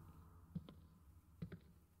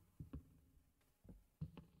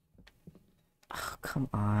 Oh, come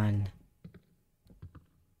on.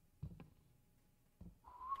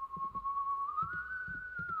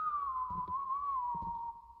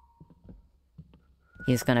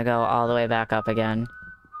 He's gonna go all the way back up again.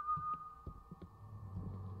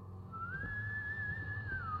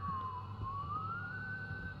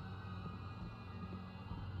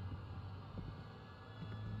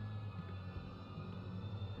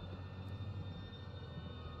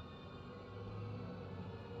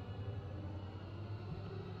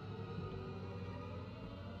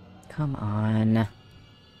 Come on.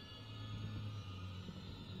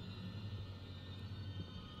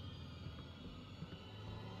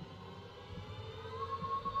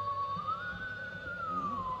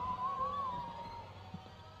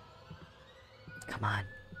 Come on.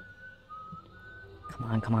 Come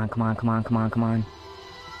Come on, come on, come on, come on, come on, come on.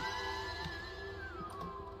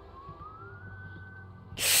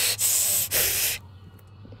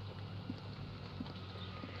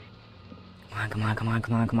 Come on, come on,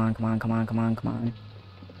 come on, come on, come on, come on, come on, come on.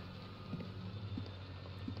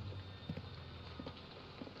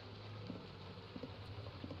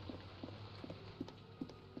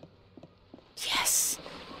 Yes!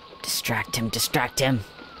 Distract him, distract him!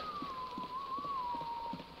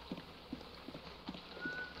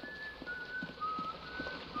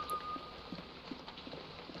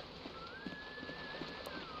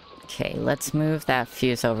 Okay, let's move that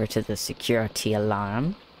fuse over to the security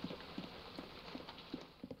alarm.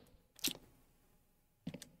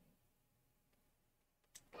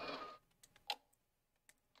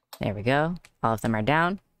 There we go. All of them are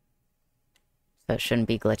down. So it shouldn't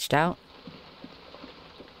be glitched out.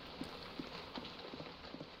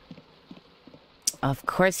 Of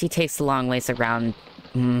course he takes the long ways around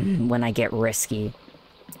when I get risky.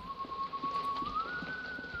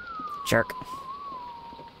 Jerk.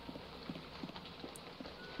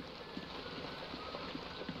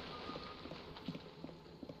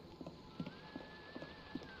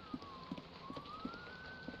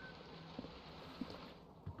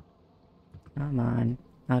 Come on.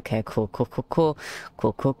 Okay, cool, cool, cool, cool.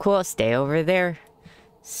 Cool, cool, cool. Stay over there.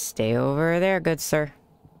 Stay over there, good sir.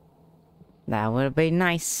 That would be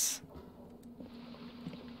nice.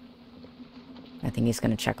 I think he's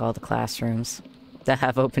gonna check all the classrooms that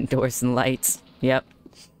have open doors and lights. Yep.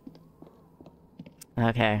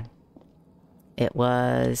 Okay. It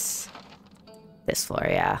was this floor,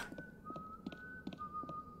 yeah.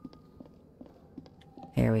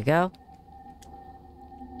 Here we go.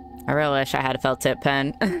 I really wish I had a felt tip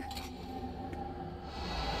pen.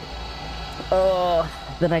 Oh,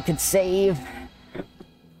 then I could save.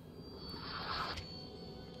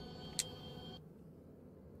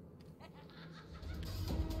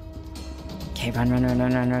 Okay, run, run, run,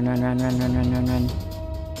 run, run, run, run, run, run, run, run, run, run.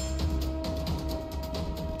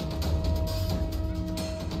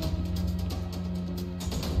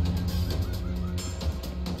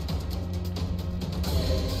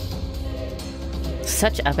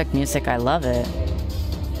 Such epic music, I love it.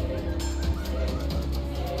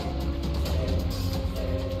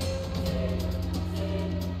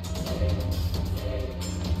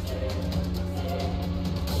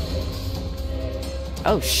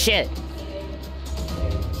 Oh shit!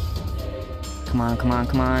 Come on, come on,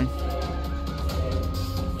 come on.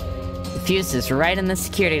 The fuse is right in the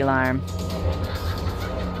security alarm.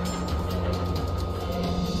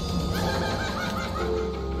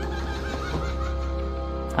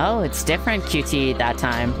 Oh, it's different QT that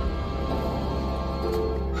time.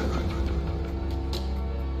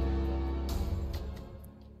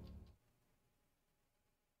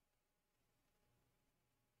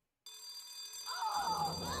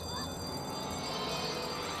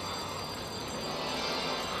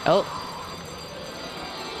 Oh.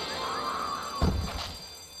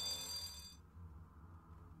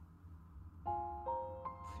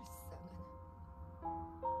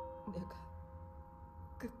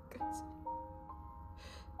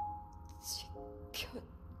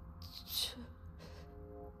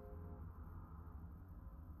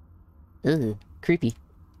 Ugh, creepy.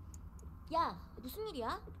 야, 무슨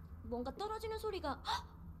일이야? 뭔가 떨어지는 소리가. 헉!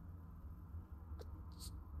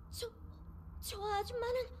 저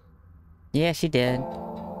아줌마는. Yeah, she did.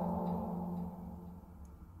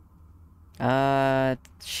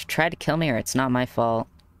 She tried to kill me, or it's not my fault.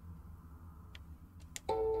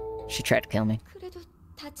 She tried to kill me. 그래도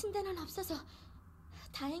다친 데는 없어서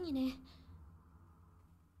다행이네.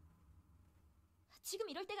 지금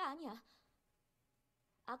이럴 때가 아니야.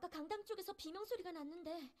 아까 강당 쪽에서 비명 소리가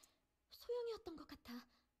났는데 소영이었던 것 같아.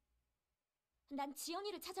 난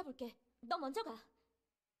지연이를 찾아볼게. 너 먼저 가.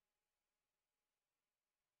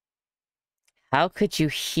 How could you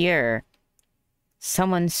hear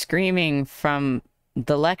someone screaming from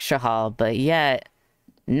the lecture hall, but yet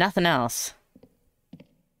nothing else?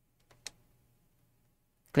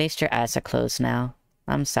 At least your eyes are closed now.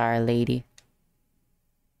 I'm sorry, lady.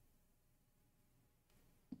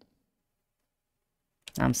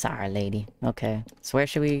 I'm sorry, lady. Okay. So where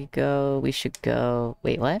should we go? We should go...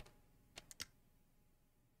 Wait, what?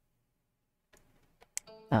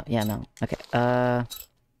 Oh, yeah, no. Okay,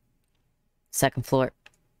 second floor.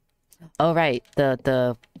 Oh, right.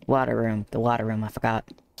 The water room. The water room, I forgot.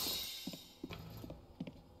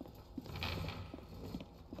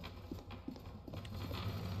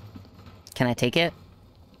 Can I take it?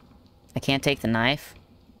 I can't take the knife?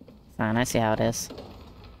 Fine, I see how it is.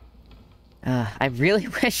 I really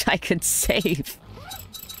wish I could save.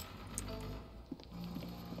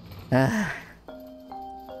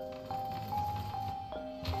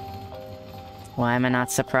 Why am I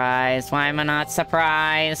not surprised? Why am I not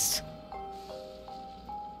surprised?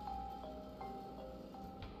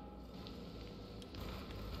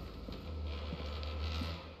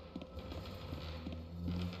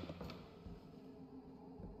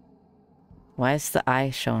 Why is the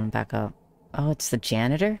eye showing back up? Oh, it's the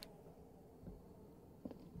janitor?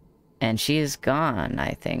 And she is gone,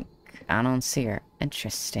 I think. I don't see her.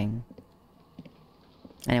 Interesting.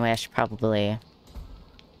 Anyway, I should probably...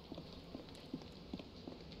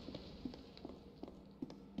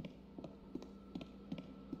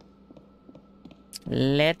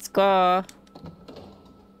 Let's go!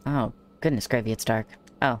 Oh, goodness gravy, it's dark.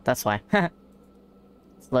 Oh, that's why.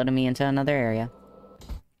 It's loading me into another area.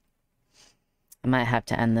 I might have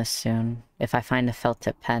to end this soon. If I find a felt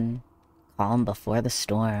tip pen. Calm before the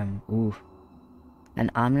storm. Ooh. An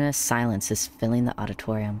ominous silence is filling the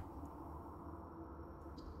auditorium.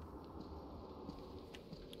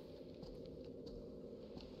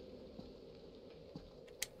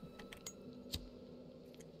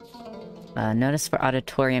 Notice for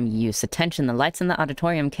auditorium use. Attention, the lights in the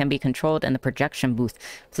auditorium can be controlled in the projection booth.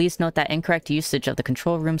 Please note that incorrect usage of the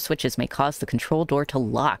control room switches may cause the control door to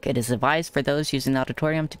lock. It is advised for those using the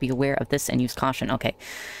auditorium to be aware of this and use caution. Okay.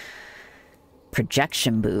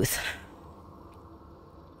 Projection booth.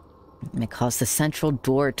 It may cause the central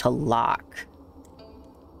door to lock.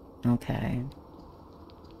 Okay.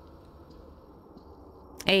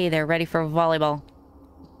 Hey, they're ready for volleyball.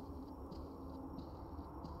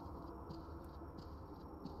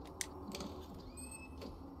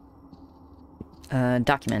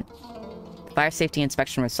 Document. Fire safety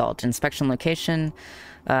inspection result. Inspection location.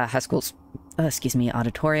 High school's,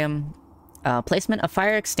 auditorium. Placement of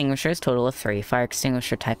fire extinguishers, total of 3. Fire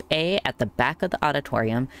extinguisher type A at the back of the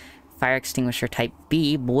auditorium. Fire extinguisher type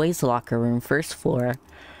B, boys' locker room, first floor.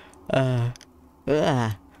 Fire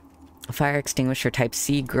extinguisher type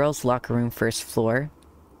C, girls' locker room, first floor.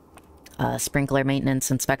 Sprinkler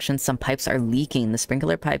maintenance inspection. Some pipes are leaking. The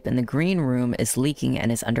sprinkler pipe in the green room is leaking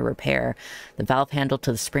and is under repair. The valve handle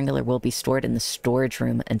to the sprinkler will be stored in the storage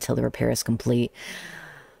room until the repair is complete.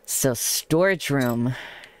 So, storage room.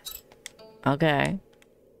 Okay.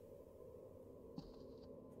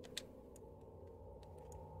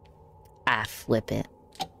 Ah, flip it.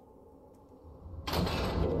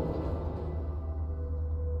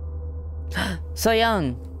 So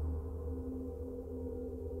young.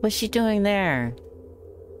 What's she doing there?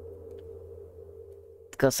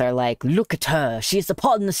 The ghosts are like, look at her. She's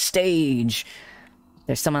upon the stage.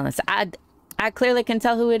 There's someone that's... I clearly can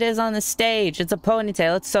tell who it is on the stage. It's a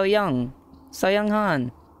ponytail. It's So Young. So Young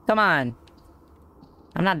Han. Come on.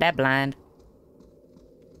 I'm not that blind.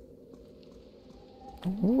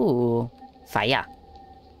 Ooh. Fire.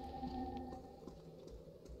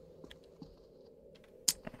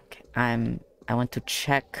 Okay, I want to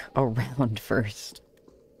check around first.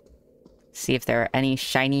 See if there are any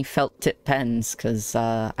shiny felt tip pens, because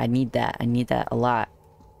I need that. I need that a lot.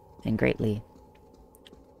 And greatly.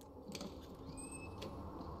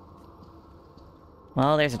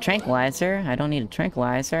 Well, there's a tranquilizer. I don't need a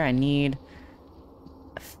tranquilizer. I need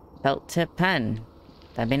a felt tip pen.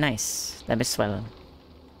 That'd be nice. That'd be swell.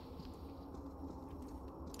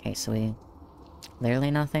 Okay, so we...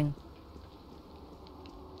 Literally nothing?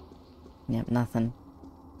 Yep, nothing.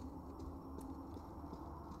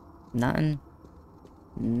 Nothing.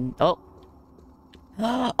 Oh!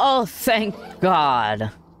 Oh, thank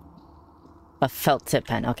God! A felt tip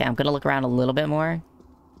pen. Okay, I'm gonna look around a little bit more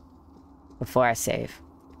before I save.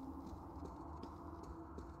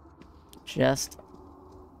 Just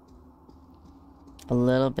a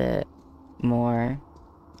little bit more.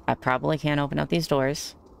 I probably can't open up these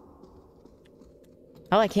doors.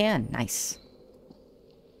 Oh, I can. Nice.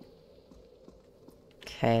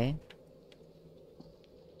 Okay.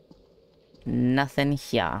 Nothing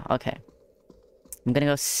here. Okay. I'm gonna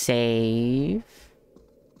go save.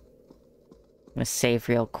 I'm gonna save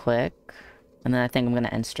real quick. And then I think I'm gonna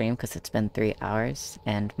end stream because it's been 3 hours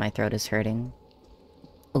and my throat is hurting.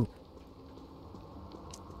 Ooh.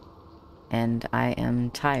 And I am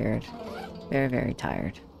tired. Very, very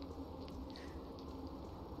tired.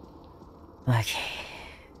 Okay.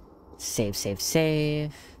 Save, save,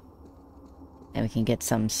 save. And we can get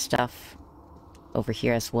some stuff over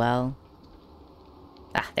here as well.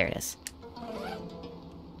 Ah, there it is.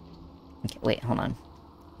 Okay, wait, hold on.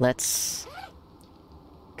 Let's...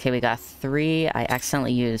 Okay, we got 3. I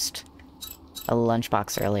accidentally used a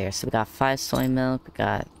lunchbox earlier. So we got 5 soy milk, we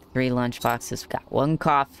got 3 lunchboxes, we got 1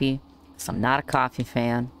 coffee. So I'm not a coffee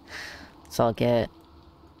fan. So I'll get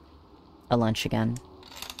a lunch again.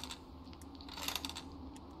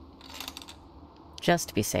 Just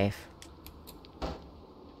to be safe.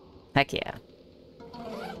 Heck yeah.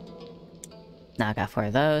 Now I got 4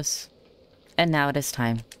 of those. And now it is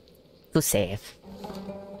time to save.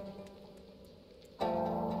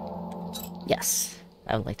 Yes,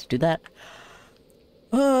 I would like to do that.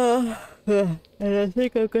 And I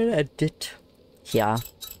think I'm gonna end it. Yeah.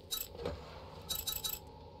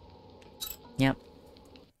 Yep.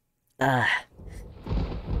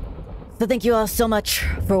 So thank you all so much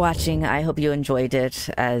for watching. I hope you enjoyed it.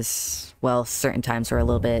 As well, certain times were a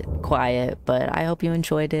little bit quiet, but I hope you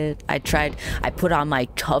enjoyed it. I put on my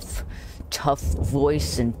tough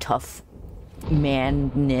voice and tough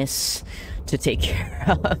manness to take care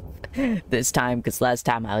of this time, because last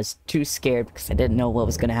time I was too scared because I didn't know what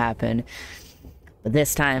was gonna happen. But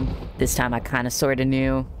this time I kind of sort of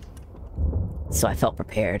knew, so I felt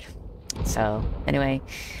prepared. So anyway,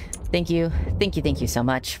 thank you so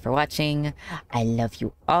much for watching. I love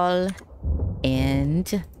you all,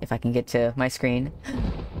 and if I can get to my screen,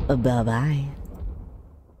 bye bye.